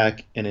sit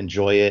back and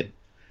enjoy it.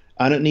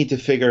 I don't need to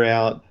figure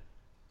out,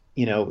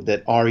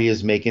 that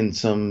Arya's making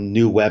some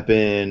new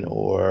weapon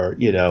or,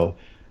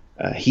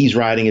 he's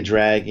riding a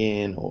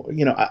dragon or,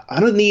 I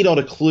don't need all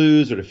the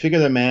clues or to figure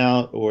them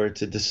out or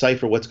to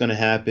decipher what's going to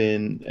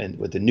happen and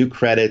with the new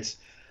credits.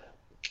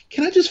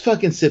 Can I just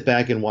fucking sit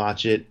back and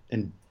watch it?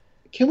 And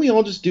can we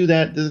all just do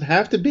that? Does it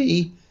have to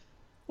be?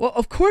 Well,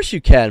 of course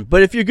you can,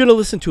 but if you're going to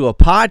listen to a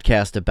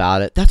podcast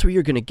about it, that's what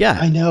you're going to get.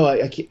 I know.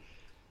 I can't.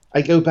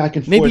 I go back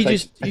and Maybe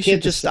forth. you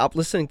should just stop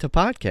listening to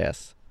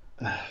podcasts.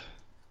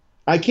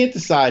 I can't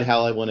decide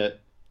how I want to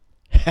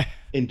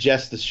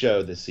ingest the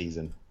show this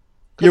season.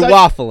 You're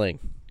waffling.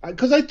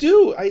 Because I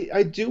do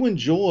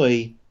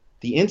enjoy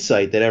the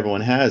insight that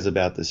everyone has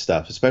about this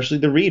stuff, especially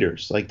the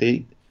readers.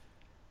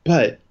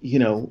 But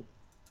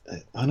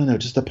I don't know,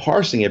 just the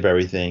parsing of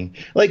everything.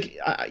 Like,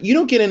 you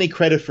don't get any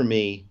credit for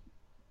me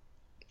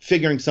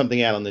figuring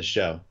something out on this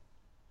show.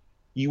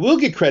 You will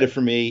get credit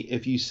for me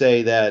if you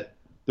say that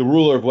the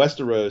ruler of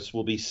Westeros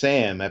will be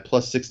Sam at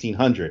plus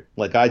 1600,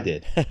 like I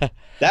did.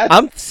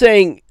 I'm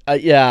saying,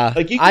 yeah.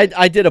 Like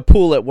I did a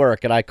pool at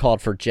work and I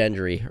called for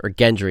Gendry or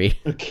Gendry.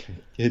 Okay.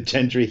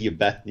 Gendry, you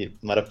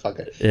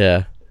motherfucker.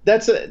 Yeah.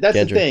 That's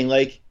the thing.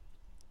 Like,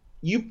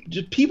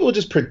 people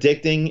just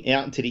predicting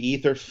out into the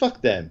ether.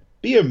 Fuck them.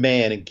 Be a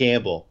man and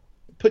gamble.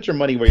 Put your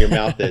money where your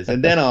mouth is,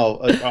 and then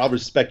I'll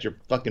respect your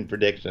fucking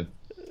prediction.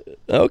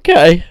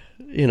 Okay.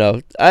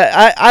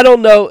 I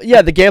don't know.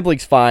 Yeah, the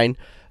gambling's fine.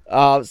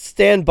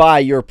 Stand by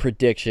your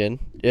prediction.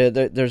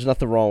 There's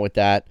nothing wrong with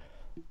that.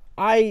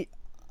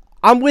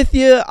 I'm with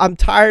you. I'm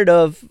tired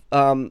of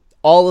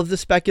all of the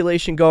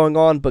speculation going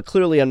on, but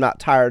clearly I'm not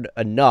tired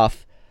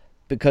enough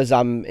because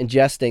I'm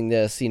ingesting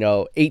this,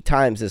 8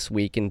 times this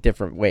week in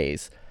different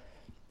ways.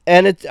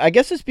 And I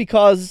guess it's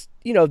because,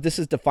 this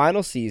is the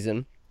final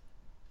season.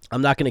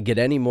 I'm not going to get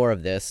any more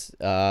of this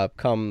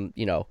come,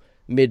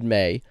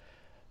 mid-May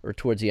or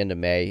towards the end of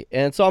May.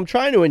 And so I'm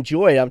trying to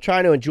enjoy it. I'm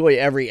trying to enjoy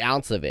every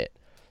ounce of it.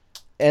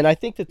 And I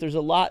think that there's a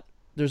lot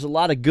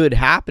of good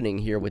happening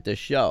here with this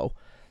show.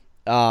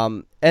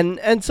 And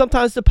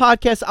sometimes the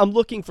podcast, I'm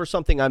looking for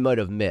something I might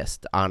have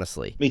missed,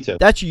 honestly. Me too.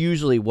 That's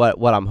usually what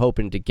I'm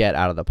hoping to get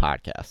out of the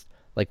podcast.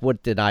 Like,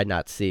 what did I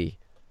not see?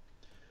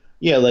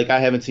 Yeah, like I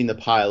haven't seen the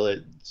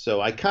pilot, so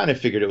I kind of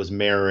figured it was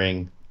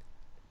mirroring,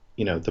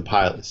 the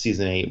pilot.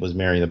 Season 8 was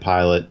mirroring the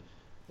pilot.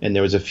 And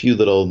there was a few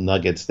little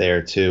nuggets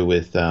there, too,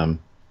 with, I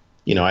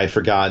had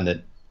forgotten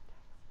that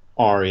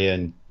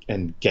Arya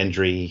and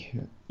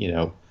Gendry,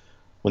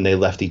 when they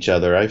left each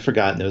other, I'd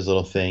forgotten those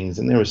little things.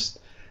 And there's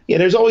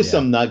always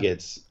some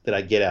nuggets that I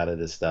get out of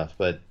this stuff.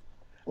 But,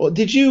 well,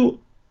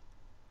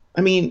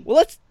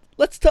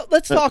 let's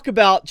talk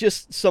about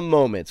just some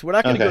moments. We're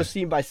not going to go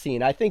scene by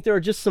scene. I think there are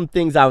just some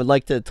things I would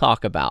like to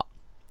talk about.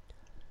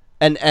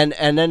 And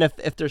then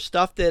if there's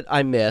stuff that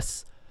I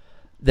miss,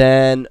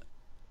 then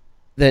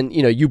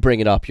you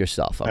bring it up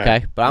yourself, okay?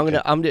 Right.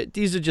 But I'm gonna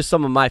these are just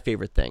some of my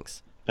favorite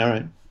things. All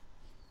right.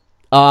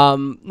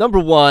 Number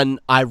one,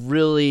 I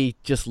really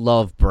just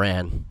love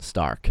Bran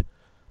Stark.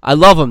 I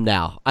love him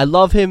now. I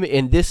love him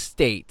in this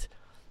state,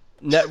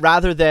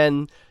 rather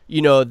than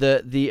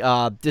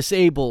the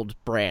disabled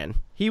Bran.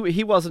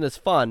 He wasn't as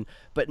fun,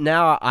 but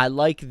now I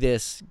like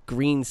this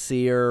Green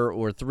Seer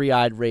or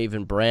Three-Eyed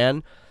Raven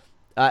Bran.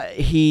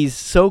 He's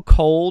so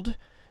cold,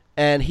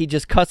 and he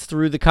just cuts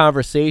through the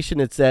conversation.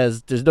 It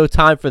says, "There's no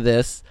time for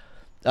this."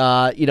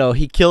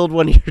 He killed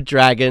one of your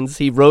dragons.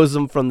 He rose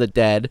them from the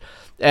dead,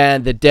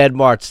 and the dead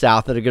march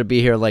south and are going to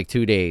be here in like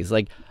 2 days.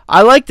 Like,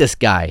 I like this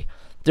guy.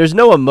 There's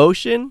no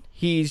emotion.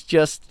 He's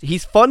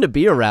fun to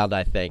be around,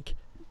 I think.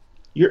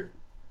 You're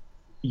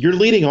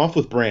leading off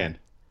with Bran.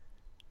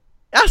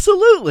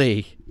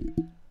 Absolutely.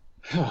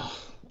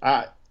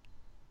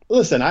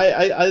 Listen,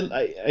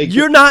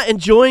 you're not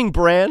enjoying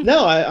Bran?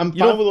 No, I'm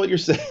fine with what you're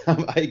saying.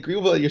 I agree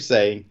with what you're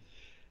saying.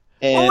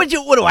 And what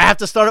do I have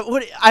to start?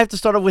 I have to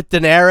start with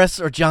Daenerys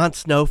or Jon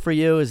Snow for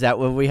you? Is that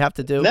what we have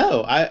to do?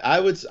 No,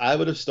 I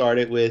would have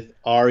started with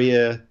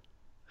Arya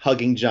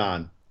hugging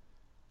Jon.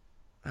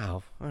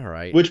 Oh, all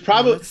right. Which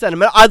probably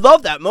sentimental. I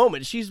love that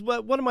moment. She's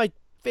one of my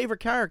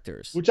favorite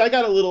characters. Which I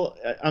got a little,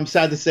 I'm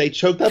sad to say,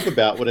 choked up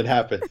about when it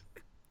happened.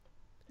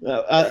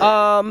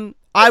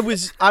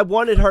 I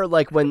wanted her,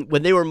 like, when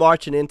they were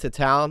marching into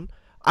town,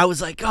 I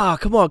was like, oh,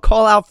 come on,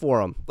 call out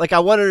for him. Like, I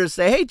wanted her to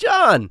say, hey,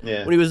 Jon,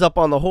 when he was up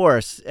on the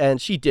horse, and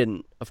she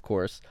didn't, of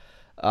course.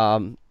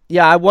 I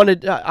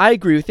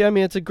agree with you. I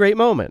mean, it's a great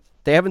moment.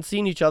 They haven't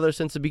seen each other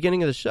since the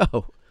beginning of the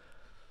show.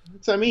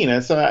 That's what I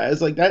mean. So I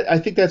was like, I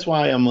think that's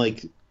why I'm,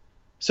 like,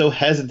 so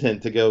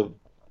hesitant to go,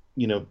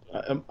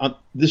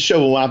 this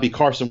show will not be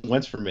Carson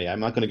Wentz for me. I'm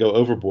not going to go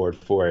overboard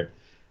for it,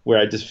 where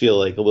I just feel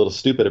like a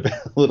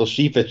little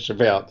sheepish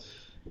about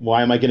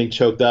why am I getting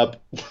choked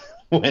up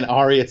when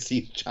Arya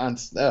sees Jon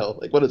Snow?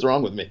 Like, what is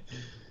wrong with me?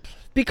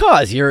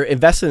 Because you're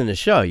invested in the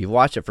show. You've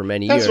watched it for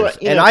many years. Right.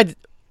 And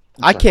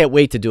I can't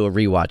wait to do a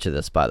rewatch of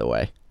this, by the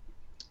way.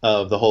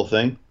 of the whole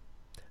thing.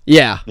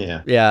 Yeah.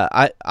 Yeah.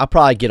 Yeah. I'll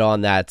probably get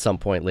on that at some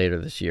point later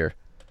this year.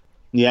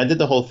 Yeah, I did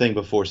the whole thing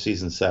before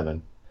season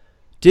 7.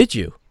 Did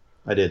you?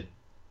 I did.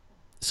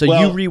 So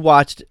Well- you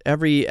rewatched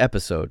every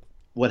episode?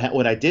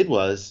 What I did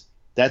was,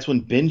 that's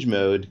when binge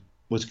mode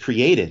was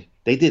created.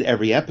 They did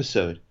every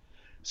episode.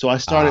 So I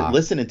started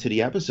listening to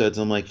the episodes.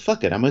 And I'm like,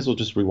 fuck it. I might as well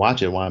just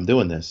rewatch it while I'm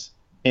doing this.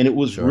 And it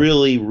was Sure.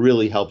 really,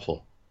 really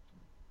helpful.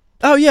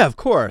 Oh, yeah, of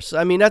course.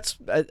 I mean,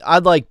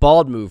 I'd like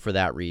Bald Move for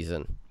that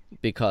reason,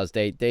 because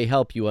they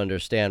help you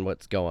understand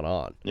what's going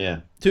on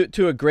Yeah.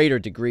 to a greater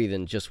degree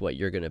than just what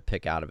you're going to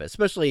pick out of it,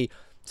 especially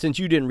since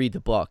you didn't read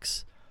the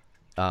books.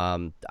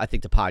 I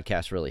think the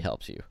podcast really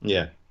helps you.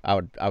 Yeah. I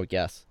would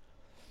guess.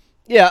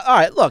 Yeah, all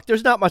right, look,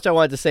 there's not much I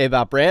wanted to say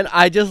about Bran.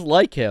 I just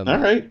like him. All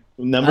right.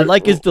 I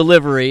like his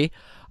delivery.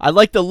 I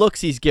like the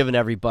looks he's given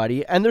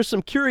everybody, and there's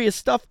some curious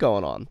stuff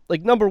going on.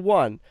 Like, number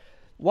one,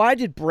 why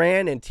did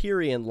Bran and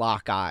Tyrion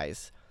lock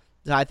eyes?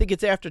 I think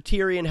it's after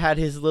Tyrion had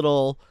his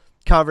little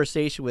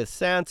conversation with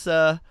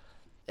Sansa,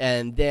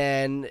 and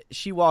then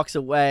she walks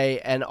away,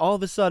 and all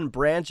of a sudden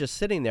Bran's just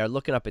sitting there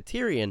looking up at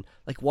Tyrion.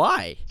 Like,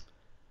 why?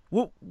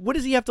 What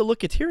does he have to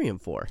look at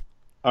Tyrion for?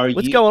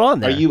 What's going on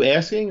there? Are you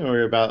asking,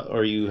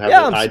 or you have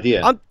an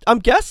idea? I'm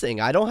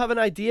guessing. I don't have an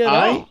idea at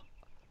all.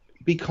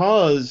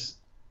 Because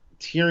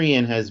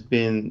Tyrion has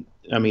been,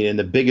 in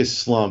the biggest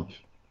slump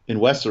in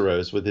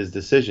Westeros with his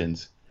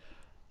decisions.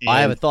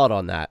 I have a thought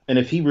on that. And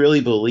if he really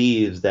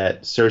believes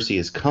that Cersei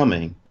is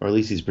coming, or at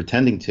least he's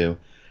pretending to,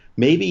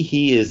 maybe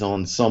he is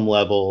on some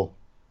level,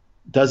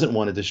 doesn't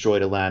want to destroy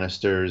the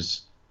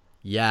Lannisters.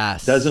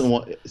 Yes. Doesn't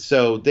want.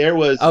 So there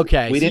was.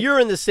 Okay, so you're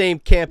in the same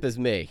camp as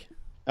me.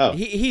 Oh.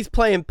 He's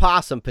playing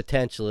possum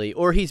potentially,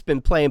 or he's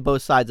been playing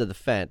both sides of the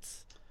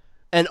fence,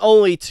 and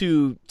only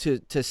to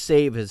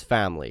save his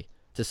family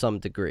to some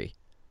degree.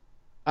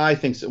 I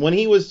think so. When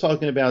he was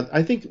talking about,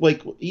 I think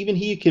even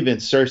he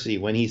convinced Cersei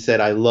when he said,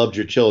 "I loved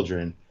your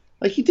children,"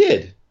 like he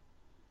did,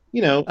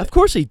 Of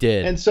course he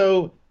did. And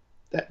so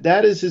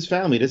that is his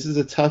family. This is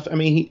a tough.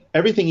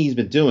 Everything he's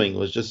been doing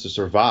was just to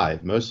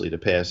survive, mostly the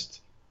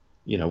past,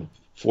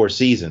 4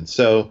 seasons.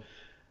 So,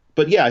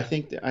 but yeah, I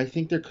think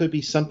there could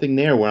be something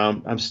there where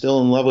I'm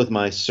still in love with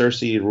my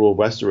Cersei to rule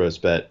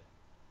Westeros bet.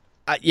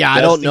 I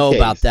don't know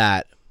about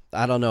that.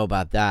 I don't know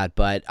about that,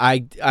 but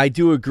I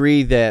do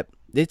agree that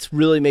it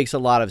really makes a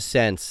lot of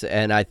sense,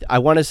 and I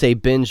want to say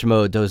binge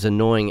mode. Those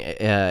annoying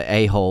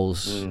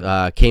a-holes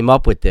came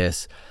up with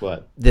this.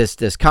 What?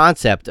 This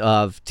concept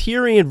of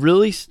Tyrion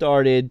really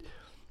started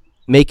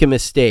making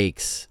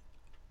mistakes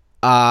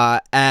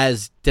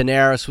as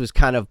Daenerys was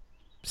kind of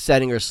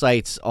setting her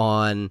sights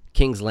on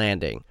King's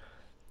Landing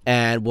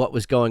and what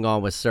was going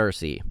on with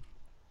Cersei,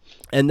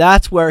 and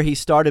that's where he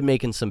started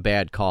making some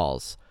bad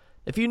calls.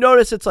 If you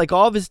notice, it's like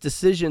all of his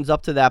decisions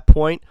up to that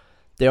point,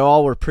 they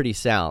all were pretty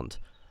sound.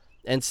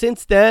 And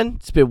since then,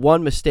 it's been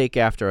one mistake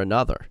after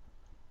another.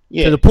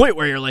 Yeah. To the point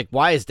where you're like,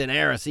 why is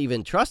Daenerys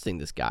even trusting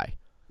this guy?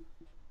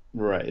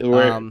 Right.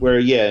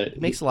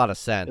 It makes a lot of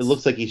sense. It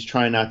looks like he's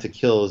trying not to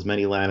kill as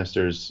many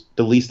Lannisters,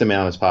 the least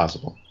amount as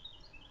possible.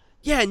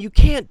 Yeah, and you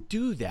can't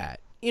do that.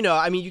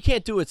 You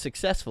can't do it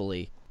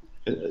successfully.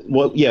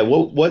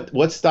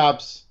 What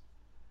stops...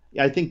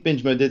 I think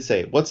Binge Mode did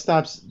say, what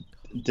stops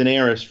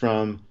Daenerys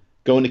from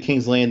going to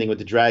King's Landing with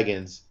the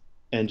dragons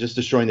and just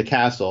destroying the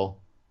castle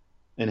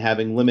and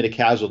having limited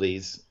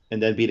casualties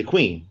and then be the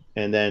queen?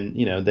 And then,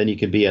 then you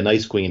can be a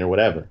nice queen or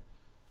whatever.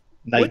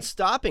 What's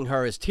stopping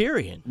her is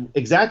Tyrion.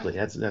 Exactly.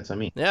 That's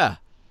Yeah.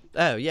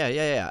 Oh,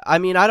 yeah. I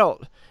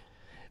don't...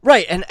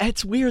 Right, and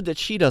it's weird that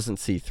she doesn't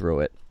see through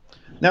it.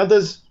 Now,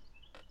 does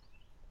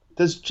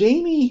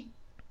Jaime...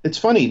 It's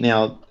funny,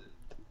 now,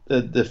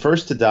 the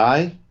first to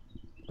die,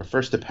 or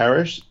first to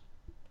perish,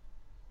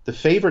 the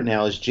favorite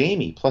now is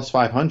Jaime, plus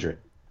 500.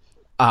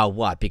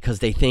 What? Because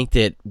they think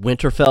that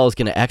Winterfell is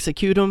going to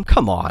execute him?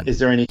 Come on. Is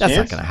there any chance?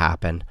 That's not going to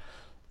happen.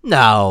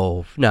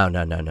 No.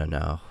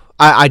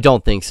 I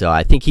don't think so.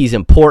 I think he's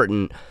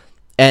important,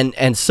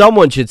 and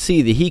someone should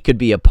see that he could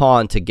be a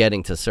pawn to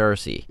getting to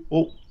Cersei.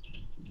 Well,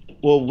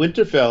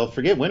 Winterfell,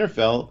 forget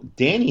Winterfell,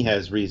 Dany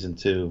has reason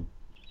to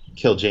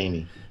kill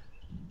Jaime.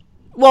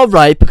 Well,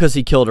 right, because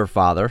he killed her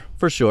father,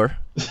 for sure.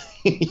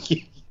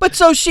 But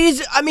so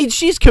she's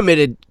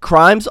committed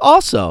crimes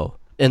also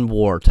in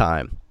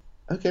wartime.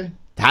 Okay.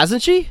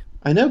 Hasn't she?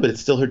 I know, but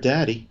it's still her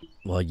daddy.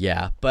 Well,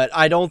 yeah, but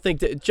I don't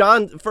think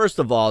that first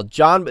of all,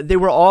 they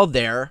were all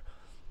there,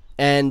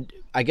 and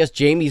I guess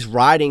Jaime's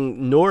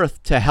riding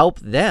north to help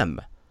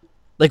them.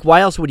 Like,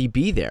 why else would he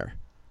be there?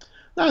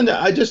 No,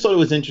 I just thought it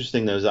was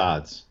interesting, those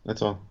odds.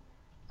 That's all.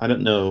 I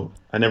don't know.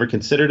 I never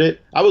considered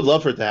it. I would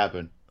love for it to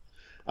happen.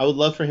 I would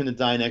love for him to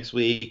die next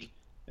week,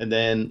 and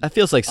then... That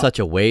feels like such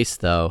a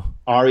waste, though.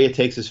 Arya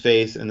takes his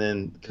face and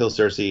then kills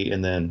Cersei,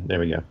 and then there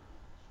we go.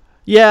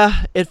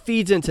 Yeah, it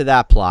feeds into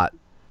that plot.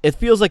 It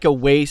feels like a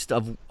waste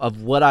of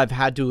what I've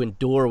had to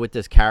endure with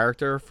this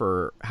character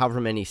for however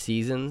many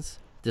seasons,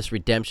 this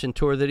redemption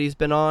tour that he's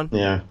been on.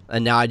 Yeah.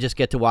 And now I just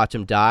get to watch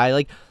him die.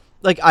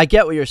 Like I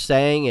get what you're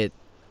saying.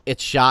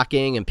 It's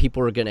shocking and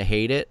people are going to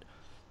hate it.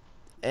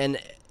 And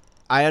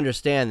I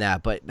understand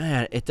that, but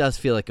man, it does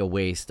feel like a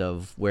waste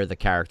of where the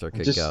character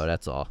could go.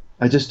 That's all.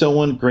 I just don't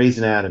want Grey's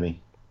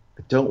Anatomy.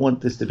 I don't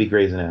want this to be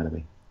Grey's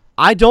Anatomy.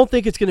 I don't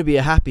think it's going to be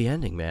a happy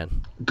ending,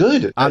 man.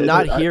 Good. I'm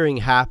not hearing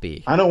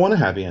happy. I don't want a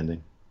happy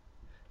ending.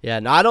 Yeah,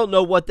 no, I don't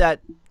know what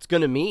that's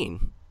going to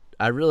mean.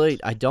 I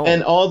don't.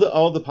 And all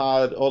the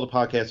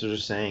podcasters are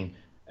saying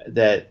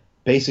that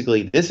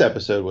basically this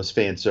episode was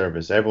fan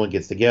service. Everyone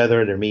gets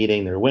together, they're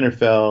meeting, they're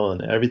Winterfell,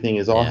 and everything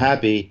is all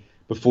happy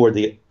before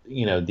the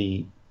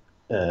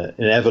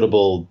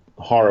inevitable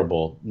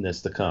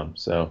horribleness to come.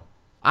 So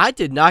I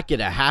did not get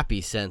a happy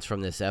sense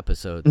from this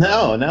episode.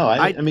 No.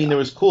 I mean, there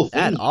was cool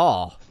things at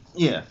all.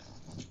 Yeah.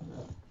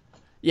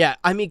 Yeah,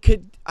 I mean,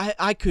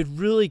 I could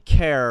really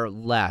care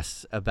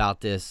less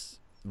about this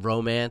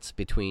romance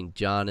between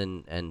Jon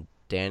and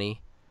Dany.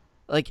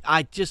 Like,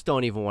 I just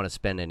don't even want to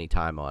spend any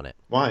time on it.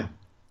 Why?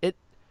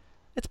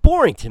 It's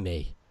boring to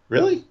me.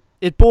 Really?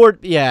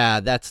 Yeah,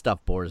 that stuff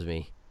bores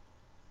me.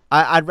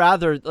 I'd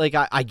rather, like,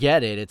 I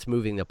get it. It's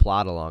moving the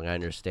plot along. I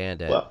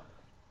understand it. Well,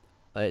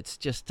 it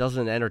just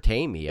doesn't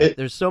entertain me.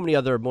 There's so many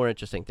other more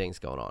interesting things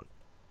going on.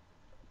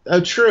 Oh,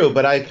 true.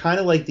 But I kind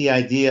of like the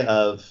idea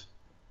of,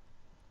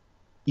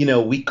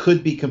 we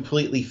could be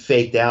completely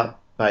faked out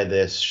by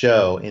this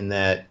show in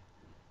that,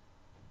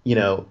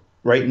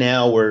 right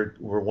now we're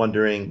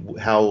wondering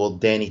how will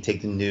Dany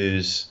take the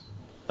news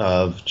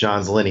of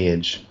Jon's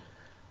lineage.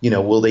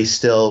 Will they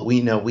still,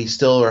 we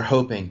still are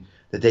hoping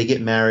that they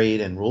get married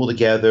and rule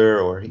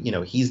together, or,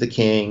 he's the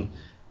king.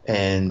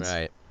 And,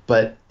 right.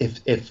 But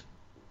if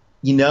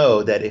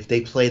that if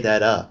they play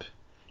that up,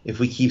 if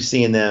we keep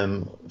seeing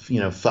them,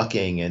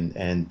 fucking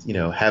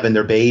and having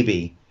their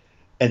baby,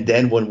 and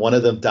then when one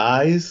of them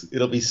dies,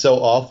 it'll be so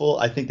awful.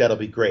 I think that'll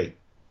be great.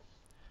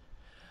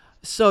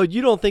 So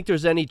you don't think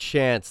there's any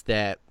chance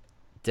that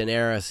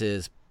Daenerys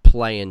is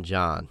playing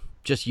Jon,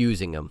 just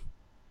using him?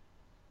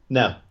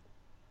 No.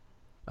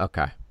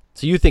 Okay.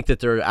 So you think that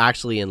they're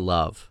actually in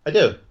love? I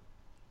do.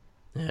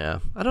 Yeah.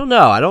 I don't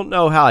know. I don't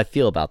know how I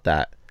feel about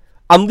that.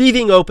 I'm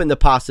leaving open the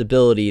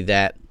possibility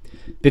that,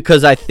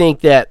 because I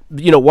think that,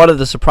 one of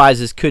the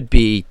surprises could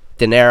be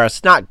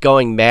Daenerys not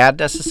going mad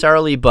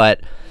necessarily,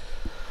 but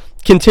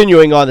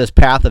continuing on this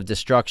path of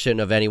destruction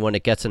of anyone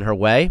that gets in her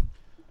way.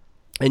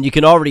 And you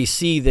can already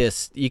see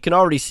this. You can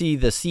already see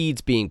the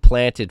seeds being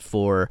planted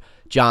for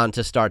Jon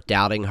to start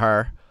doubting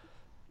her.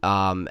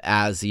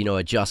 As,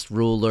 a just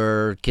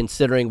ruler,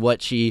 considering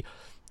what she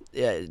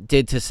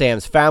did to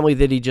Sam's family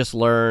that he just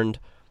learned.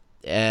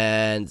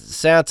 And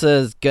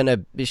Sansa's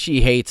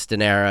she hates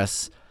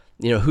Daenerys.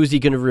 Who's he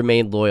going to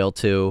remain loyal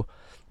to?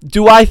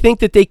 Do I think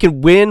that they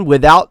can win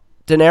without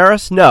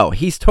Daenerys? No,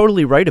 he's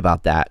totally right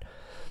about that.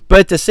 But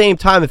at the same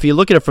time, if you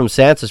look at it from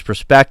Sansa's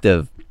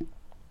perspective,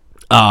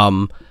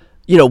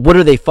 what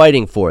are they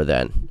fighting for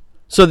then?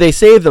 So they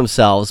save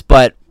themselves,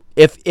 but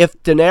if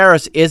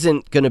Daenerys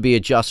isn't going to be a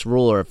just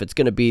ruler, if it's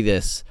going to be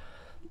this,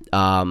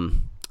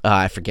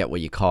 I forget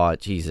what you call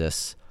it,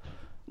 Jesus,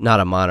 not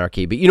a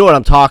monarchy, but you know what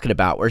I'm talking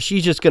about, where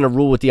she's just going to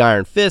rule with the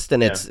iron fist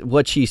and it's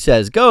what she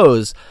says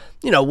goes,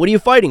 what are you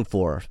fighting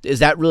for? Is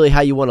that really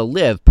how you want to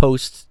live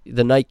post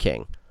the Night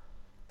King?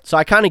 So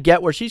I kind of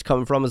get where she's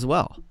coming from as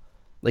well.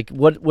 Like,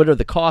 what are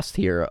the costs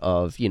here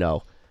of,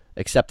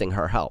 accepting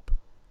her help?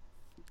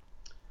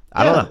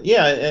 I don't know.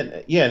 Yeah,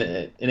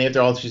 and after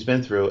all she's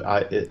been through,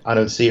 I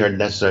don't see her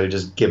necessarily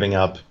just giving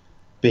up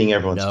being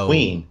everyone's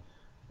queen.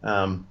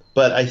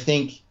 But I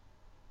think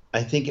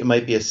it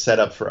might be a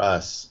setup for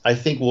us. I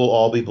think we'll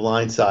all be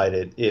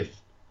blindsided if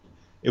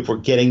we're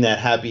getting that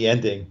happy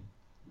ending.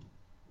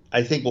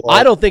 I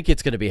don't think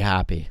it's going to be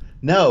happy.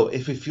 No,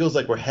 if it feels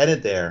like we're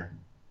headed there,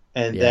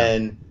 and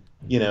then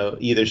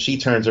either she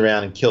turns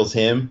around and kills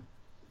him,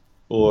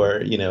 or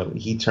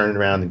he turns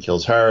around and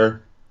kills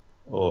her,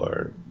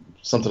 or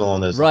something along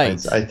those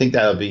lines. I think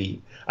we'll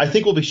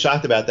be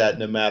shocked about that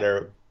no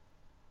matter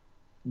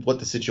what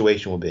the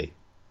situation will be.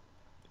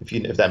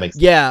 If that makes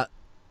sense. Yeah,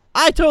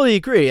 I totally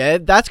agree.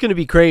 That's going to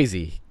be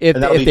crazy if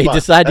they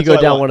decide to go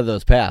down one of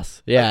those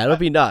paths. Yeah, it'll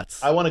be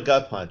nuts. I want a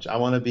gut punch. I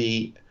want to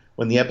be,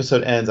 when the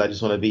episode ends, I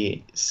just want to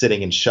be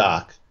sitting in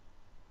shock,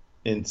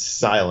 in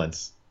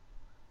silence.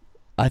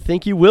 I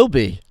think you will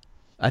be.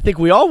 I think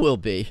we all will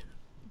be.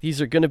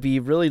 These are going to be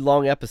really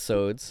long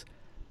episodes.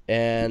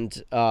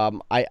 And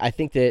I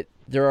think that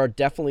there are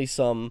definitely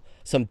some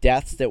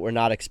deaths that we're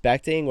not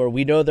expecting, or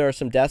we know there are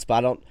some deaths,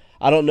 but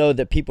I don't know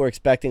that people are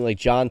expecting like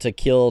Jon to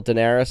kill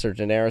Daenerys or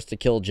Daenerys to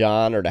kill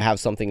Jon or to have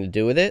something to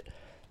do with it.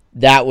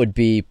 That would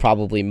be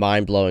probably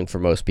mind blowing for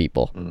most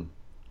people.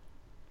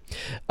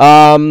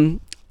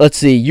 Let's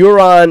see.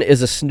 Euron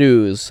is a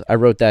snooze. I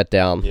wrote that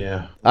down.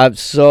 Yeah. I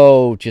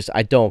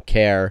don't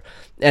care,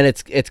 and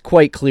it's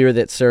quite clear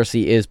that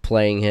Cersei is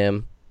playing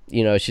him.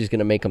 She's going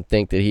to make him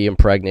think that he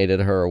impregnated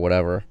her or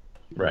whatever.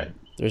 Right.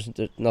 There's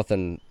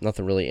nothing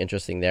really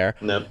interesting there.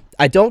 No.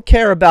 I don't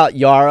care about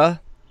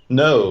Yara.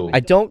 No. I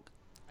don't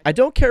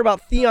care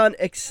about Theon,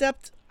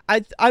 except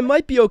I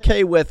might be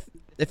okay with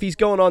if he's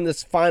going on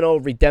this final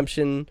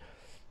redemption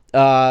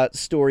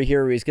story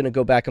here where he's going to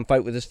go back and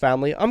fight with his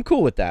family. I'm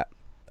cool with that.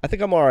 I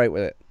think I'm all right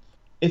with it.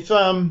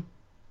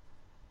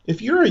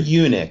 if you're a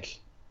eunuch,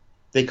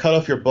 they cut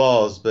off your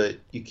balls, but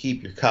you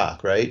keep your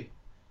cock, right?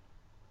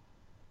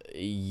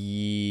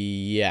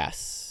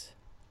 Yes.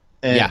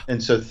 And, Yeah.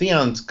 And so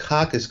Theon's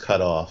cock is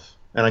cut off,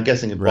 and I'm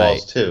guessing his Right.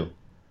 balls too.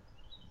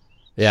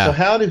 Yeah. So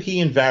how do he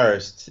and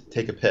Varys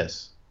take a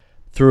piss?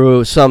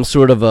 Through some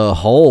sort of a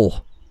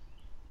hole.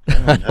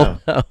 I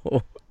don't know.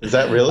 No. Is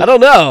that really? I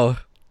don't know.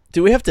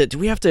 Do we have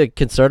to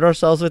concern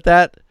ourselves with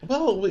that?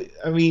 Well,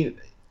 I mean,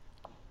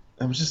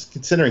 I was just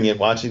considering it,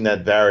 watching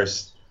that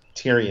Varys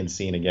Tyrion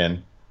scene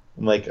again.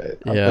 I'm like,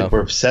 like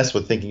we're obsessed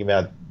with thinking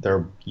about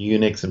their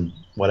eunuchs and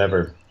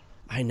whatever.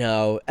 I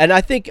know. And I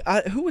think,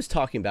 who was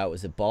talking about,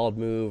 was it Bald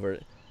Move, or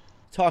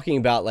talking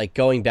about like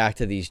going back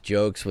to these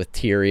jokes with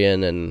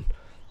Tyrion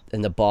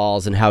and the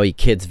balls and how he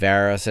kids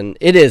Varys, and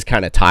it is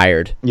kind of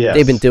tired. Yes.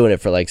 They've been doing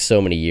it for like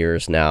so many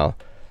years now.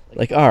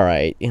 Like, all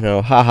right,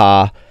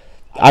 haha.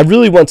 I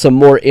really want some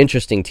more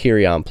interesting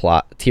Tyrion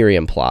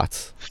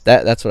plots.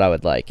 That's what I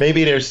would like.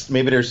 Maybe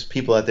there's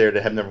people out there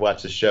that have never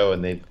watched the show,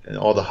 and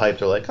all the hype,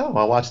 they're like, oh,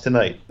 I'll watch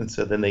tonight, and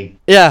so then maybe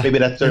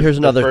that's their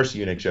first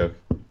eunuch joke.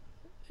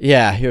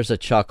 Yeah, here's a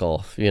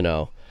chuckle. We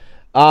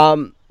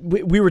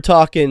were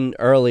talking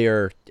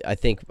earlier, I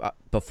think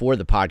before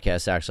the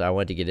podcast. Actually, I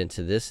wanted to get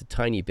into this a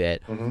tiny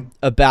bit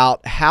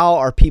about how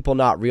are people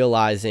not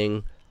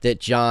realizing that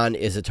Jon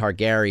is a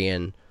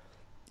Targaryen,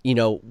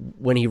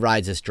 when he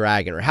rides this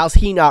dragon, or how's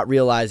he not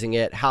realizing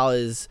it? How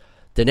is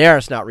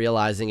Daenerys not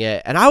realizing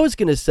it? And I was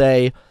going to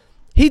say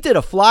he did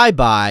a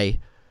flyby,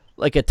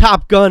 like a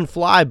Top Gun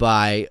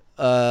flyby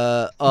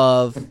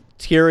of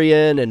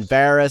Tyrion and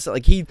Varys.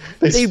 Like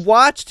they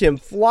watched him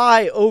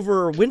fly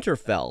over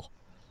Winterfell.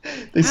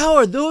 How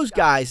are those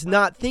guys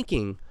not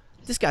thinking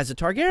this guy's a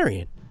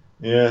Targaryen?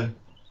 Yeah,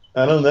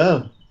 I don't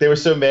know. They were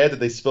so mad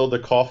that they spilled their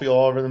coffee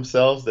all over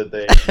themselves that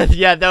they...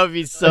 Yeah, that would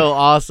be so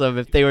awesome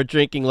if they were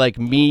drinking like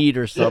mead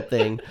or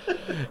something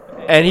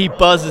and he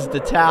buzzes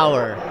the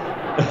tower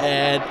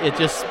and it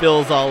just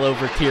spills all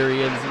over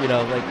Tyrion's,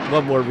 like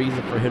one more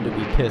reason for him to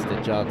be pissed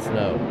at Jon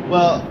Snow.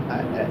 Well,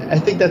 I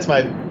think that's my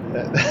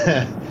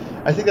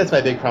I think that's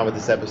my big problem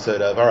with this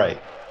episode of, all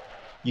right,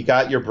 you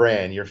got your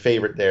Bran, your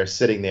favorite there,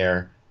 sitting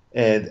there,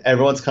 and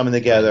everyone's coming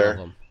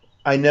together.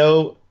 I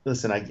know...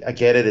 Listen, I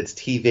get it. It's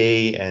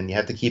TV, and you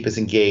have to keep us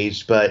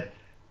engaged. But,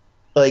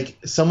 like,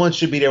 someone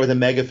should be there with a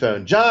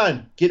megaphone.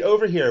 Jon, get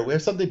over here. We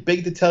have something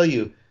big to tell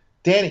you.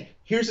 Danny,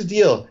 here's the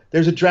deal.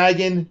 There's a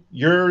dragon.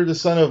 You're the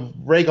son of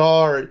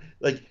Rhaegar.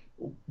 Like,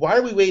 why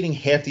are we waiting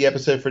half the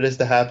episode for this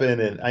to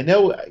happen? And I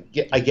know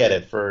I get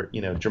it for,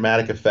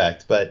 dramatic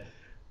effect. But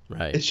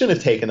It shouldn't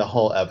have taken the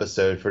whole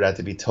episode for that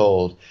to be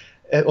told.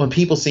 When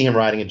people see him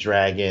riding a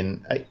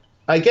dragon,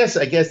 I guess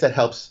that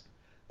helps.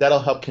 That'll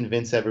help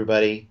convince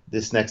everybody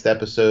this next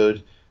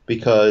episode,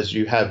 because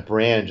you have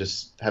Bran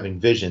just having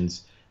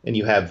visions, and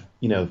you have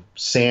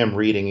Sam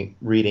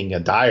reading a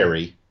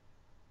diary.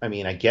 I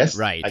mean, I guess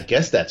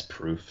that's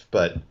proof.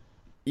 But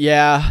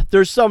yeah,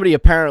 there's somebody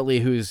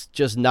apparently who's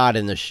just not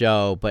in the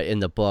show but in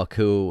the book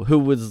who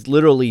was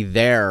literally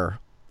there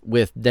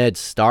with Ned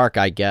Stark,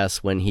 I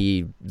guess, when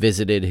he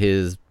visited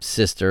his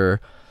sister,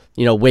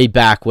 way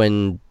back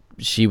when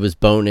she was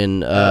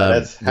boning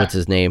what's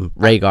his name,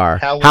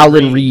 Rhaegar,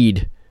 Howland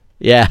Reed.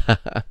 Yeah.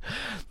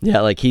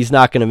 Yeah, like he's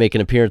not going to make an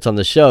appearance on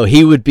the show.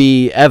 He would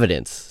be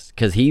evidence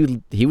because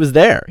he was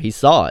there. He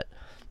saw it.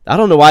 I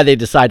don't know why they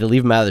decided to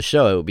leave him out of the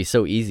show. It would be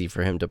so easy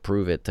for him to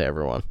prove it to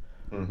everyone.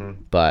 Mm-hmm.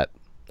 But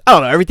I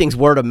don't know. Everything's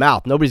word of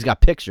mouth. Nobody's got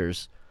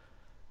pictures.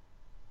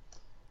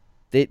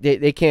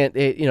 They can't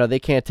they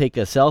can't take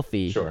a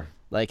selfie. Sure.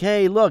 Like,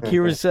 hey, look,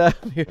 here's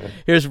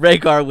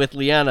Rhaegar with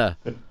Lyanna.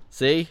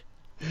 See?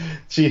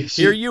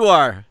 Here you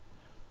are.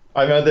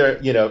 I remember,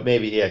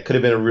 maybe it could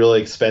have been a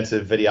really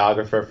expensive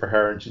videographer for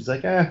her, and she's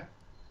like, I'd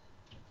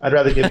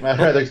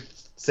rather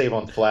spend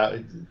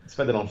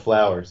it on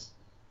flowers.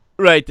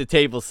 Right, the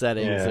table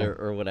settings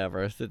or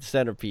whatever, the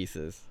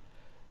centerpieces.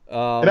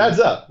 It adds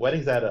up.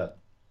 Weddings add up.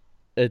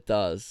 It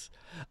does.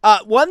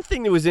 One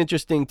thing that was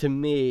interesting to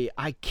me,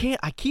 I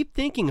keep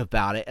thinking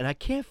about it, and I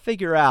can't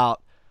figure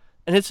out,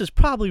 and this is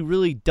probably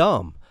really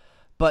dumb,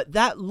 but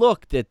that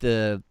look that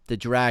the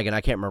dragon,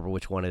 I can't remember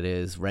which one it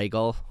is,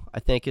 Rhaegal, I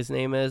think his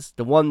name is.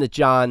 The one that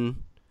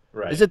Jon...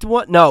 Right. Is it the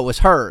one? No, it was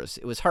hers.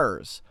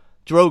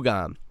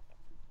 Drogon.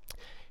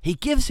 He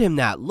gives him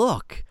that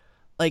look.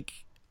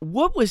 Like,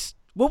 what was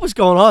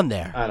going on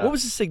there? What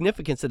was the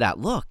significance of that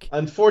look?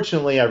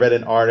 Unfortunately, I read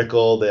an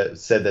article that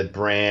said that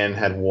Bran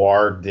had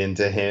warged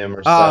into him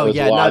or something. Oh,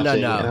 yeah, no.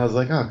 And I was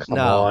like, oh, come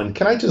on.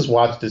 Can I just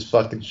watch this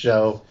fucking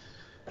show?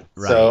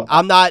 Right. So,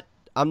 I'm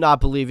not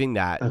believing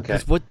that.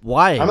 Okay.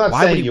 Why? I'm not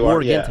why saying would he you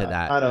warg are. into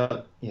that?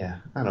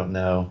 I don't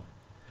know.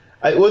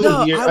 It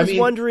wasn't weird. I was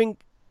wondering.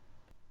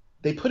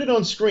 They put it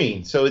on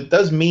screen, so it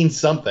does mean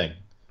something.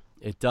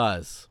 It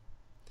does.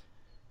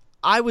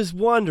 I was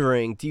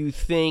wondering, do you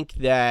think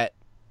that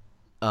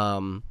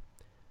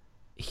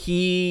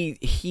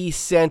he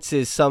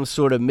senses some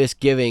sort of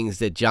misgivings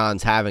that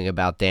Jon's having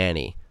about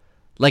Dany?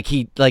 Like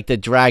the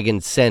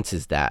dragon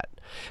senses that.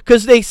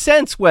 Because they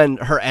sense when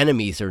her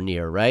enemies are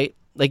near, right?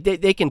 Like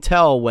they can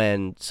tell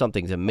when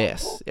something's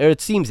amiss. Or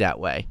it seems that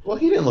way. Well,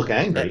 he didn't look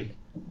angry.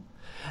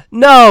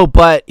 No,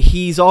 but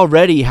he's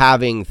already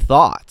having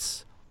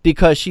thoughts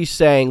because she's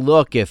saying,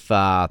 "Look, if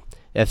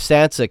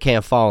Sansa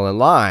can't fall in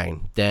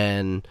line,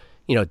 then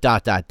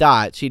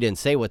She didn't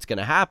say what's going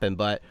to happen,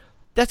 but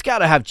that's got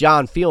to have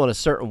Jon feeling a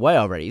certain way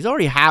already. He's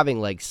already having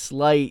like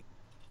slight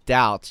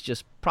doubts,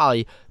 just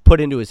probably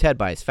put into his head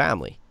by his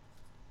family.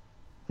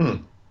 Yeah.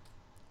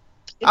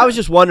 I was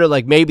just wondering,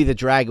 like maybe the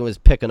dragon was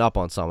picking up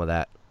on some of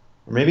that.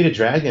 Or maybe the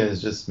dragon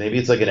is maybe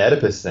it's like an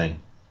Oedipus thing.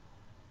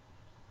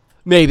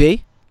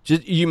 Maybe.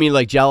 You mean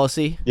like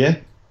jealousy? Yeah.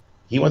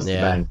 He wants to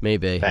bang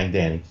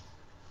Dany.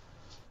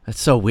 That's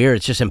so weird.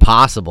 It's just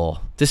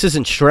impossible. This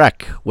isn't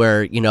Shrek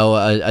where,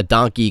 a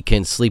donkey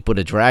can sleep with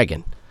a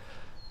dragon.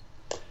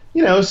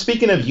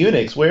 Speaking of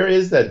eunuchs, where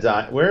is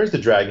the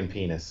dragon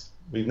penis?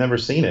 We've never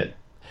seen it.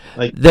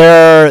 Like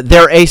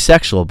they're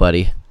asexual,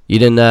 buddy. You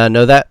didn't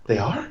know that? They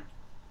are?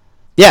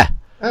 Yeah.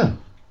 Oh.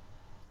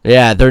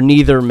 Yeah, they're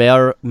neither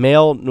male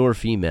nor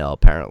female,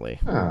 apparently.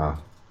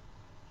 Oh.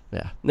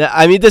 Yeah. Now,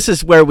 I mean, this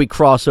is where we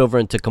cross over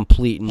into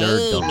complete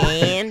nerddom.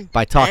 Hey, man.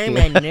 By talking,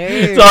 I'm a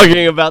nerd.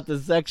 talking about the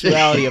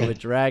sexuality of a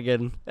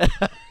dragon.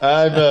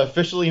 I'm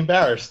officially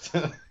embarrassed.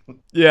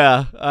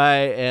 Yeah, I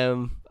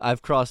am.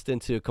 I've crossed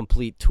into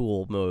complete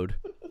tool mode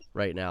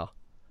right now,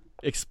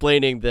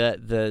 explaining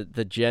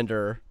the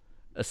gender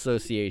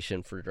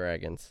association for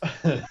dragons.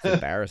 It's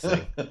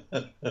embarrassing.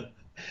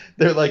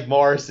 They're like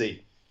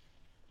Morrissey.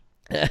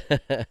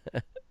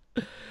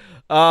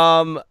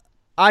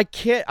 I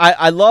can't.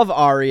 I love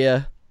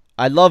Arya.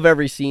 I love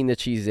every scene that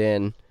she's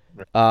in.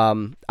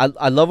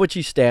 I love what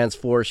she stands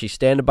for. She's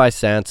standing by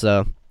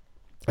Sansa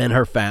and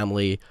her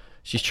family.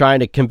 She's trying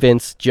to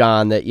convince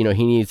Jon that he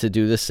needs to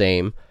do the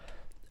same.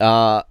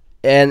 And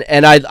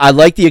I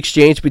like the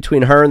exchange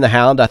between her and the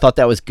Hound. I thought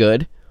that was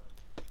good.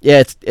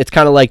 Yeah, it's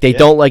kind of like they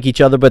don't like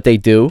each other, but they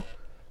do.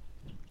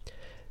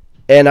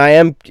 And I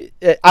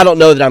don't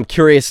know that I'm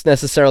curious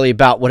necessarily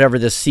about whatever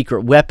this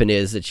secret weapon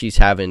is that she's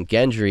having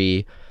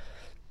Gendry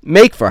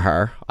make for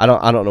her. I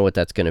don't know what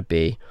that's going to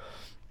be.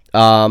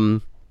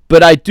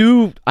 But I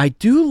do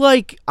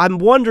like, I'm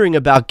wondering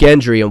about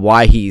Gendry and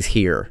why he's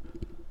here.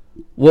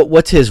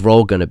 What's his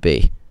role going to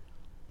be?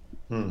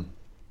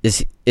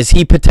 Is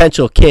he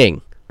potential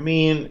king? I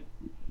mean,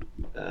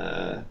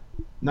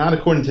 not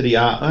according to the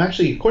odds.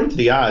 Actually, according to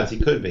the odds, he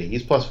could be.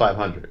 He's plus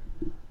 500.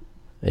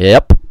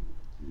 Yep.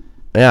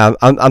 Yeah,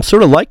 I'm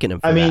sort of liking him.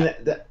 For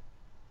that.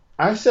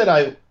 I said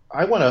I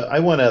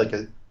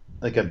want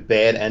like a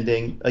bad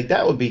ending. Like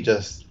that would be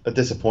just a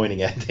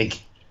disappointing ending.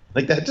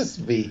 Like that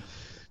just be.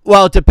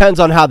 Well, it depends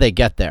on how they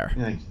get there.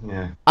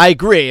 Yeah. I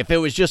agree. If it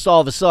was just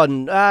all of a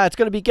sudden, it's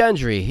going to be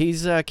Gendry.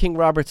 He's King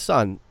Robert's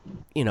son,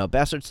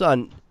 bastard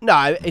son.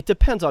 No, it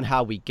depends on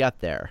how we get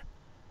there.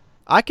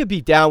 I could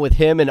be down with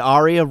him and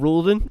Arya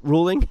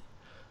ruling.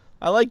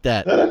 I like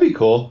that. That'd be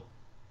cool.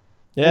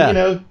 Yeah.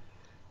 And,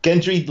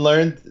 Gendry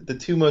learned the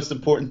two most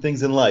important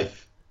things in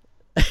life.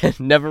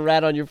 Never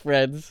rat on your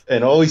friends.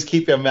 And always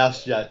keep your mouth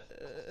shut.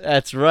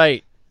 That's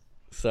right.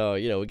 So,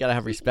 we got to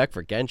have respect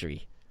for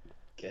Gendry.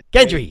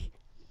 Gendry,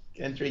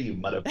 you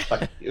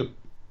motherfucker, you.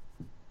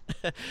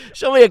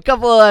 Show me a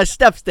couple of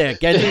steps there,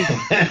 Gendry.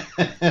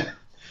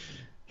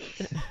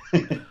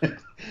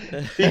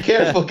 Be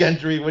careful,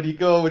 Gendry, when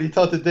you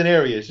talk to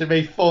Daenerys. You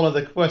may fall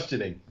under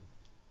questioning.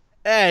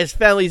 His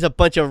family's a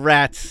bunch of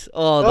rats.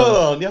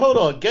 Oh, hold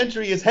on.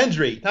 Gendry is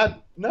Hendry,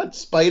 not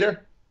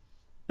Spider.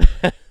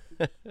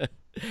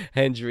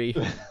 Hendry.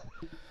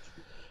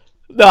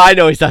 No, I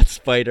know he's not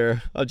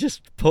Spider. I'm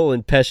just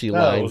pulling Pesci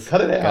lines.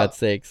 Cut it out. God's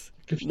sakes.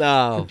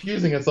 No.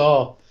 Confusing us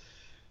all.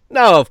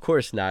 No, of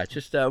course not.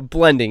 Just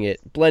blending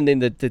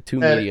the two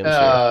mediums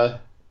here.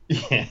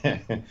 Yeah.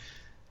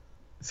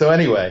 So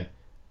anyway,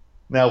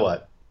 now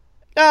what?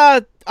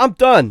 I'm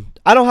done.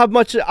 I don't have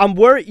much. I'm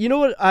worried. You know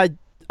what?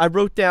 I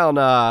wrote down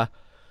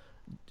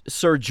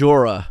Ser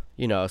Jorah.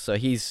 So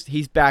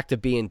he's back to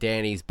being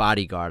Dany's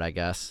bodyguard, I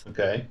guess.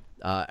 Okay.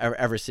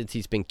 Ever since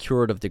he's been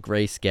cured of the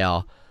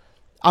grayscale.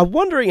 I'm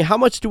wondering how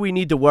much do we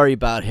need to worry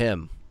about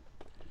him?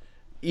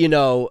 He's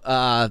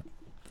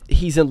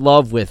in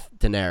love with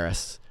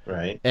Daenerys.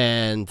 Right.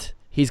 And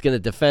he's going to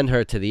defend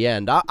her to the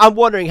end. I'm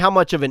wondering how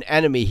much of an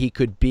enemy he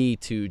could be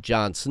to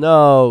Jon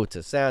Snow, to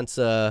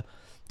Sansa,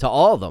 to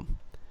all of them.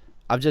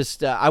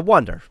 I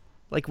wonder.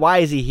 Like, why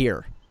is he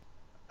here?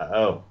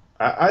 Oh.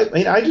 I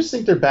mean, I just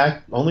think they're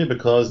back only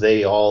because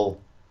they all,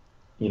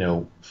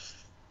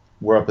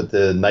 were up at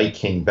the Night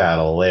King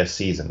battle last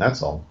season.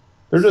 That's all.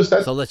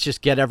 So let's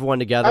just get everyone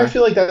together. I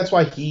feel like that's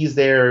why he's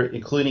there,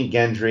 including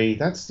Gendry.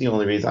 That's the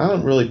only reason. I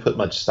don't really put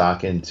much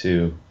stock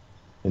into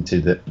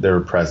their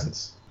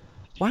presence.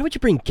 Why would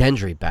you bring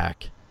Gendry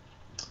back?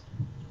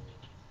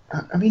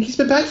 I mean, he's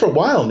been back for a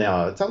while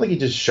now. It's not like he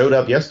just showed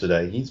up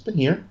yesterday. He's been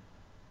here.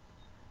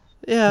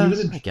 Yeah,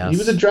 I guess. He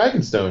was a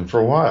Dragonstone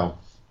for a while.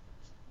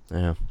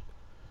 Yeah.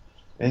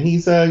 And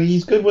he's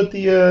good with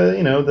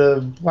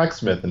the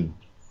blacksmith and.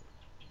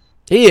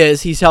 He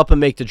is. He's helping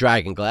make the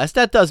dragon glass.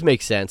 That does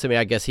make sense. I mean,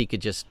 I guess he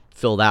could just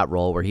fill that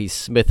role where he's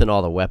smithing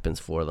all the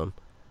weapons for them.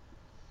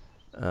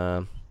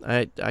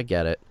 I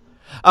get it.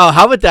 Oh,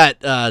 how about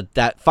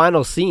that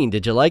final scene?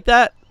 Did you like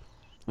that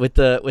with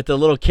the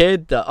little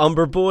kid, the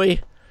Umber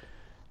boy,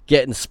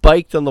 getting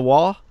spiked on the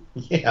wall?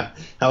 Yeah,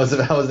 I was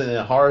in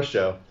a horror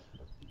show.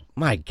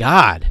 My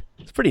God,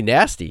 it's pretty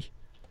nasty.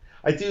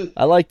 I do.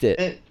 I liked it.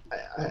 And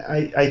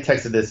I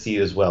texted this to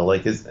you as well.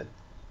 Like, as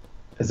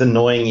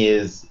annoying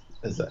as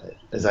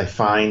I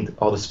find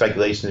all the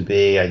speculation to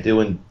be, I do,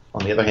 and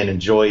on the other hand,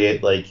 enjoy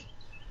it. Like,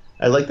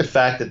 I like the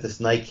fact that this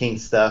Night King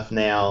stuff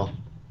now,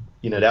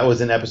 that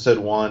was in episode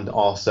 1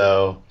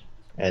 also,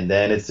 and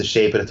then it's the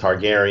shape of the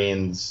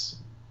Targaryens,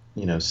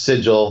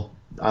 sigil.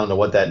 I don't know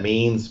what that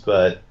means,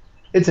 but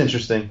it's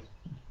interesting.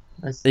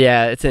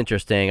 Yeah, it's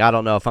interesting. I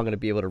don't know if I'm going to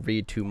be able to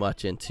read too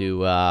much into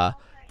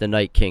the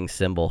Night King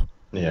symbol.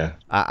 Yeah.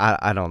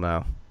 I don't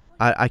know.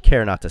 I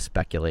care not to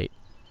speculate.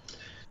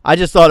 I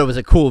just thought it was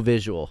a cool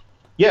visual.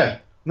 Yeah.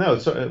 No,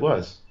 it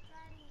was.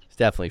 It's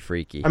definitely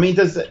freaky. I mean,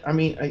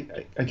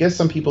 I guess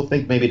some people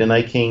think maybe the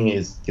Night King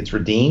gets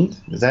redeemed.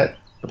 Is that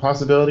a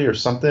possibility or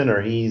something?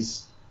 Or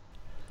he's...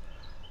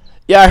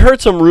 Yeah, I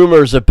heard some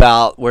rumors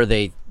about where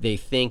they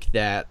think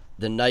that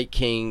the Night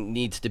King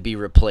needs to be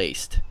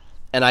replaced.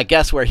 And I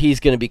guess where he's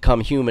going to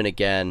become human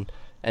again,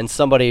 and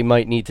somebody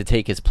might need to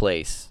take his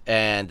place.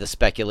 And the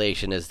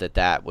speculation is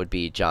that would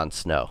be Jon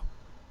Snow,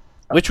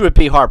 which would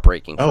be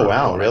heartbreaking for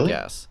everyone, really?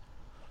 I guess.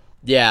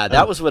 Yeah,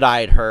 that was what I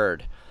had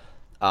heard.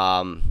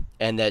 And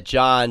that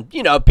Jon,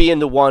 being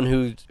the one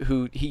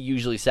who he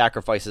usually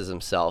sacrifices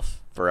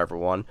himself for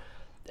everyone,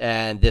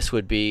 and this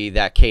would be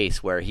that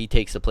case where he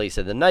takes the place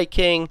of the Night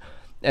King,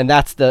 and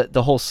that's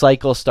the whole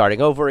cycle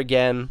starting over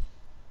again.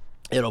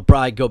 It'll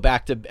probably go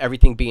back to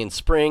everything being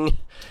spring.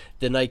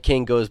 The Night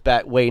King goes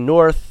back way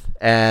north,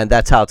 and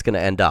that's how it's going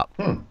to end up.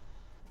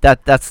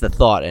 That's the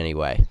thought,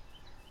 anyway.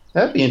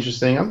 That'd be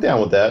interesting. I'm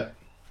down with that.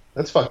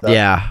 That's fucked up.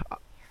 Yeah,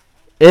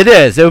 it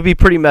is. It would be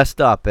pretty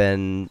messed up,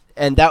 and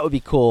that would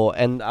be cool.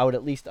 And I would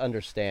at least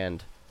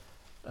understand.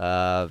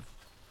 Like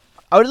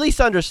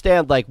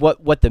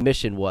what the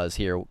mission was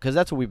here, because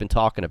that's what we've been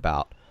talking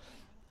about.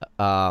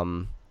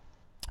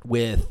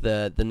 With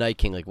the Night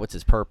King, like, what's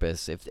his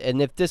purpose? If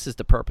this is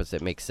the purpose,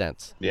 it makes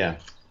sense. Yeah.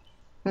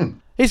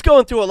 He's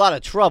going through a lot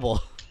of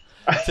trouble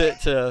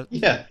to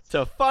yeah,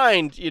 to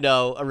find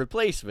a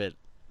replacement.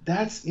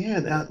 That's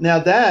now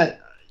that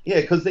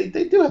because they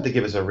do have to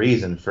give us a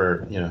reason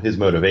for his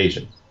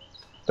motivation,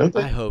 don't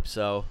they? I hope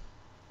so.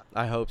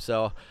 I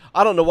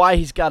don't know why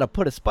he's got to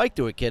put a spike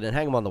to a kid and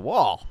hang him on the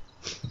wall.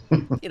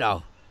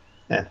 Yeah.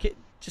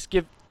 Just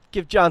give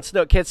Jon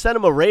Snow. Can't send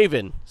him a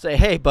raven. Say,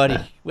 hey, buddy,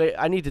 wait,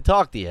 I need to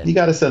talk to you. You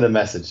got to send a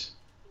message.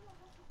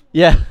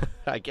 Yeah,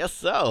 I guess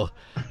so.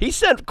 He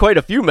sent quite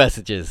a few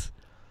messages.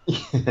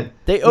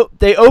 They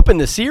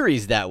opened the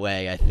series that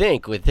way, I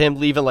think, with him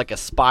leaving like a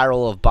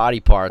spiral of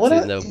body parts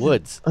in the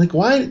woods. Like,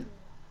 why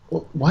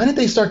did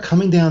they start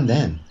coming down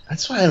then?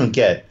 That's what I don't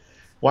get.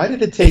 Why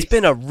did it take... It's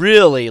been a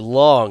really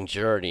long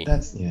journey.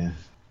 Yeah.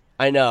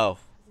 I know.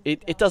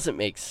 It doesn't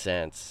make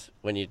sense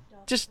when you...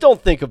 Just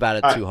don't think about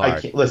it too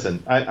hard.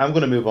 Listen, I'm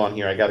going to move on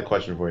here. I got a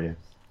question for you.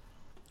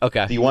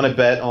 Okay. Do you want to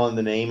bet on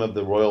the name of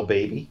the royal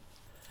baby?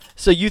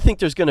 So you think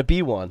there's going to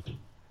be one?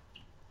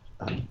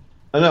 Oh,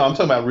 no, I'm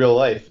talking about real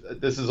life.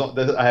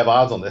 I have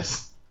odds on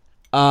this.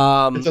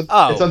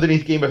 It's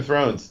underneath Game of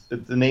Thrones.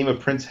 It's the name of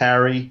Prince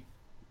Harry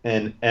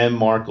and M.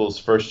 Markle's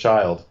first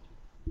child.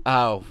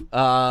 Oh.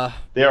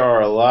 There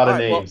are a lot of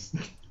names.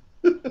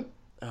 Well,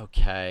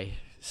 okay.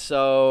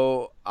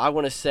 So I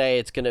want to say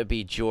it's going to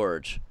be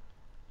George.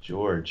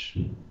 George.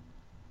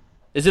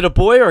 Is it a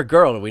boy or a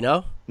girl? Do we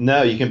know?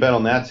 No, you can bet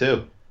on that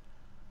too.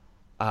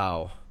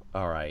 Oh,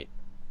 all right.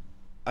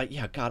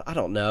 Yeah, God, I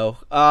don't know.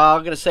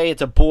 I'm gonna say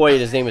it's a boy.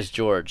 And his name is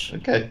George.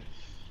 Okay.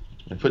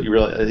 I put you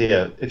really.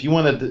 Yeah. If you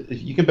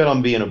can bet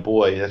on being a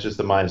boy. That's just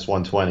the minus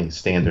 120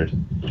 standard.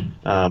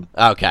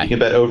 Okay. You can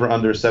bet over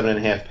under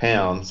 7.5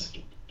 pounds.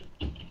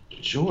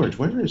 George,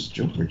 where is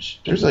George?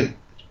 There's like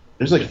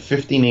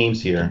 50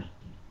 names here.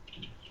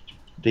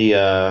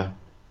 The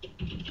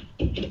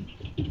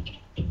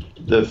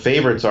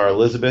favorites are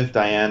Elizabeth,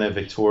 Diana,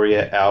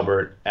 Victoria,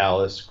 Albert,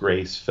 Alice,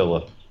 Grace,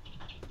 Philip.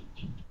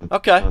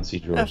 Okay. I don't see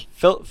George.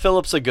 Yeah,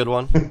 Philip's a good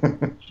one.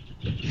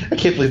 I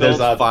can't believe there's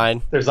odds.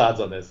 Fine. There's odds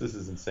on this. This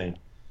is insane.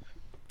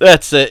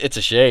 It's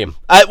a shame.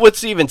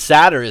 What's even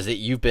sadder is that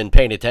you've been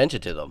paying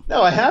attention to them.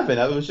 No, I haven't.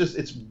 I was just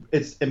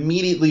it's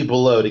immediately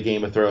below the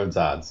Game of Thrones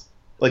odds.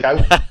 Like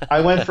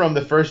I went from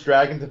the first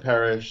dragon to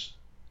perish,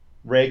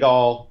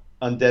 Rhaegal,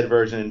 Undead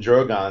Virgin, and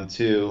Drogon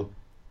to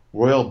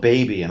Royal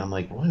Baby, and I'm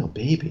like, Royal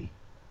Baby,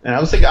 and I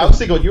was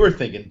thinking what you were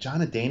thinking,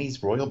 Jon and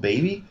Dany's Royal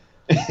Baby.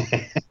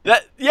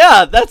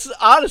 That's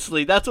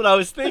honestly that's what I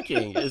was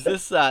thinking. Is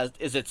this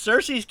is it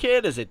Cersei's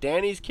kid? Is it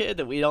Dany's kid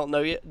that we don't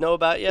know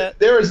about yet?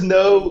 There is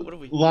no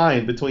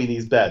line between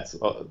these bets,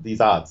 these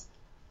odds.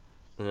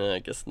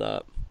 I guess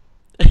not.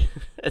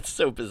 It's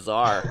so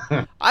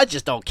bizarre. I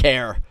just don't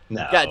care.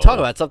 No. Yeah, talk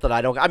about something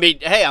I don't. I mean,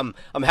 hey, I'm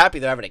happy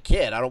they're having a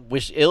kid. I don't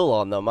wish ill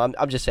on them.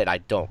 I'm just saying I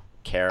don't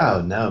care.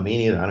 Oh no, me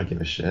neither. I don't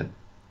give a shit.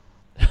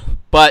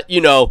 But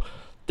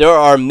there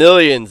are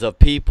millions of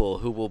people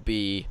who will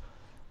be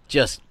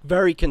just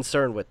very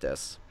concerned with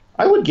this.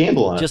 I would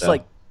gamble on it. Just though.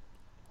 like,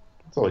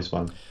 it's always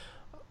fun.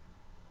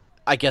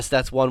 I guess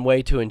that's one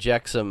way to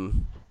inject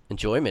some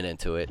enjoyment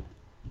into it.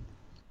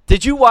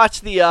 Did you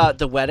watch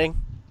the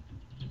wedding,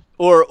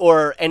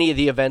 or any of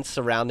the events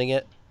surrounding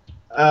it?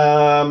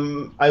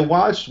 I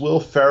watched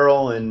Will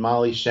Ferrell and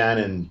Molly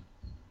Shannon,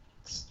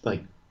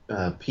 like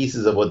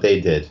pieces of what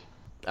they did.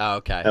 Oh,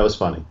 okay. That was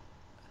funny.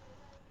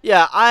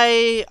 Yeah,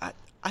 I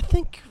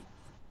think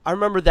I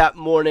remember that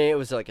morning. It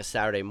was like a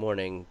Saturday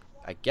morning,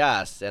 I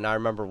guess, and I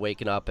remember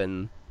waking up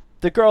and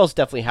the girls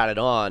definitely had it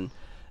on,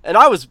 and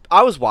I was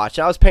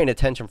watching. I was paying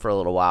attention for a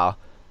little while.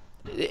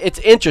 It's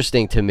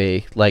interesting to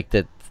me, like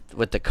that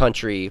with the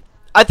country.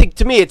 I think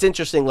to me it's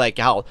interesting, like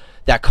how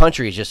that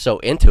country is just so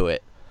into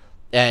it,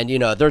 and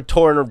they're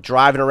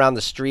driving around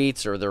the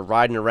streets, or they're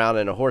riding around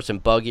in a horse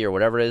and buggy, or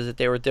whatever it is that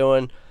they were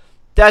doing.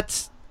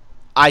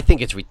 I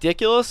think it's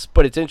ridiculous,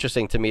 but it's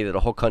interesting to me that a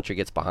whole country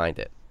gets behind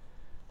it.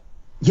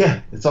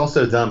 Yeah, it's all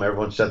so dumb.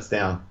 Everyone shuts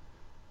down.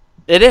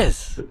 It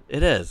is.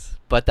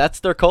 But that's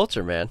their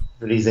culture, man.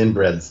 For these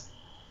inbreds.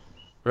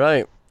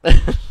 Right.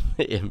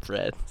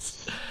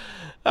 Inbreds.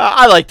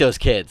 I like those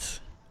kids.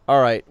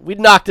 All right. We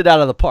knocked it out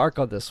of the park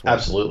on this one.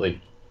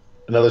 Absolutely.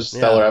 Another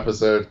stellar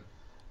episode.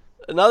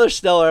 Another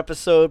stellar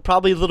episode.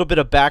 Probably a little bit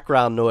of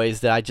background noise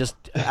that I just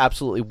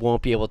absolutely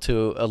won't be able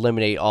to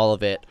eliminate all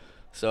of it.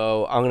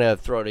 So I'm going to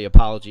throw the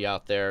apology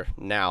out there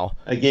now.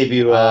 I gave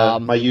you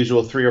my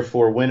usual 3 or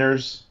 4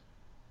 winners.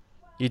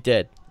 You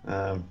did.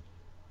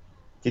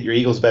 Get your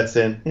Eagles bets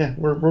in. Yeah,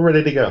 we're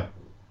ready to go.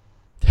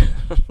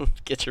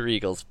 Get your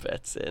Eagles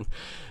bets in.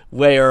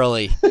 Way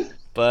early.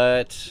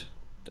 But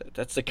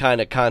that's the kind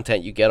of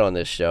content you get on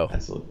this show.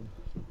 Absolutely.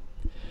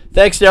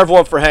 Thanks to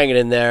everyone for hanging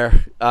in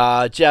there.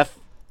 Jeff,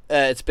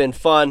 it's been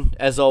fun,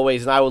 as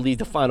always, and I will leave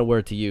the final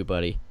word to you,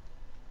 buddy.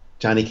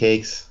 Johnny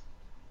Cakes,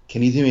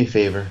 can you do me a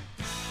favor?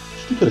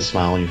 Can you put a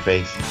smile on your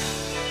face?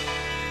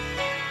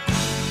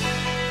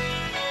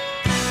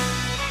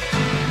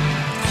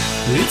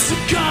 It's a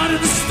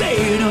garden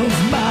state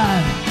of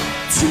mind.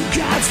 2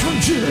 guys from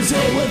Jersey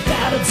with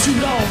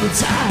attitude all the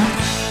time.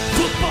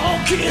 Football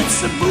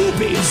kids and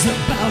movies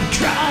about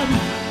crime.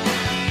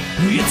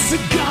 It's a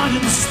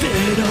garden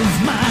state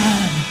of mind.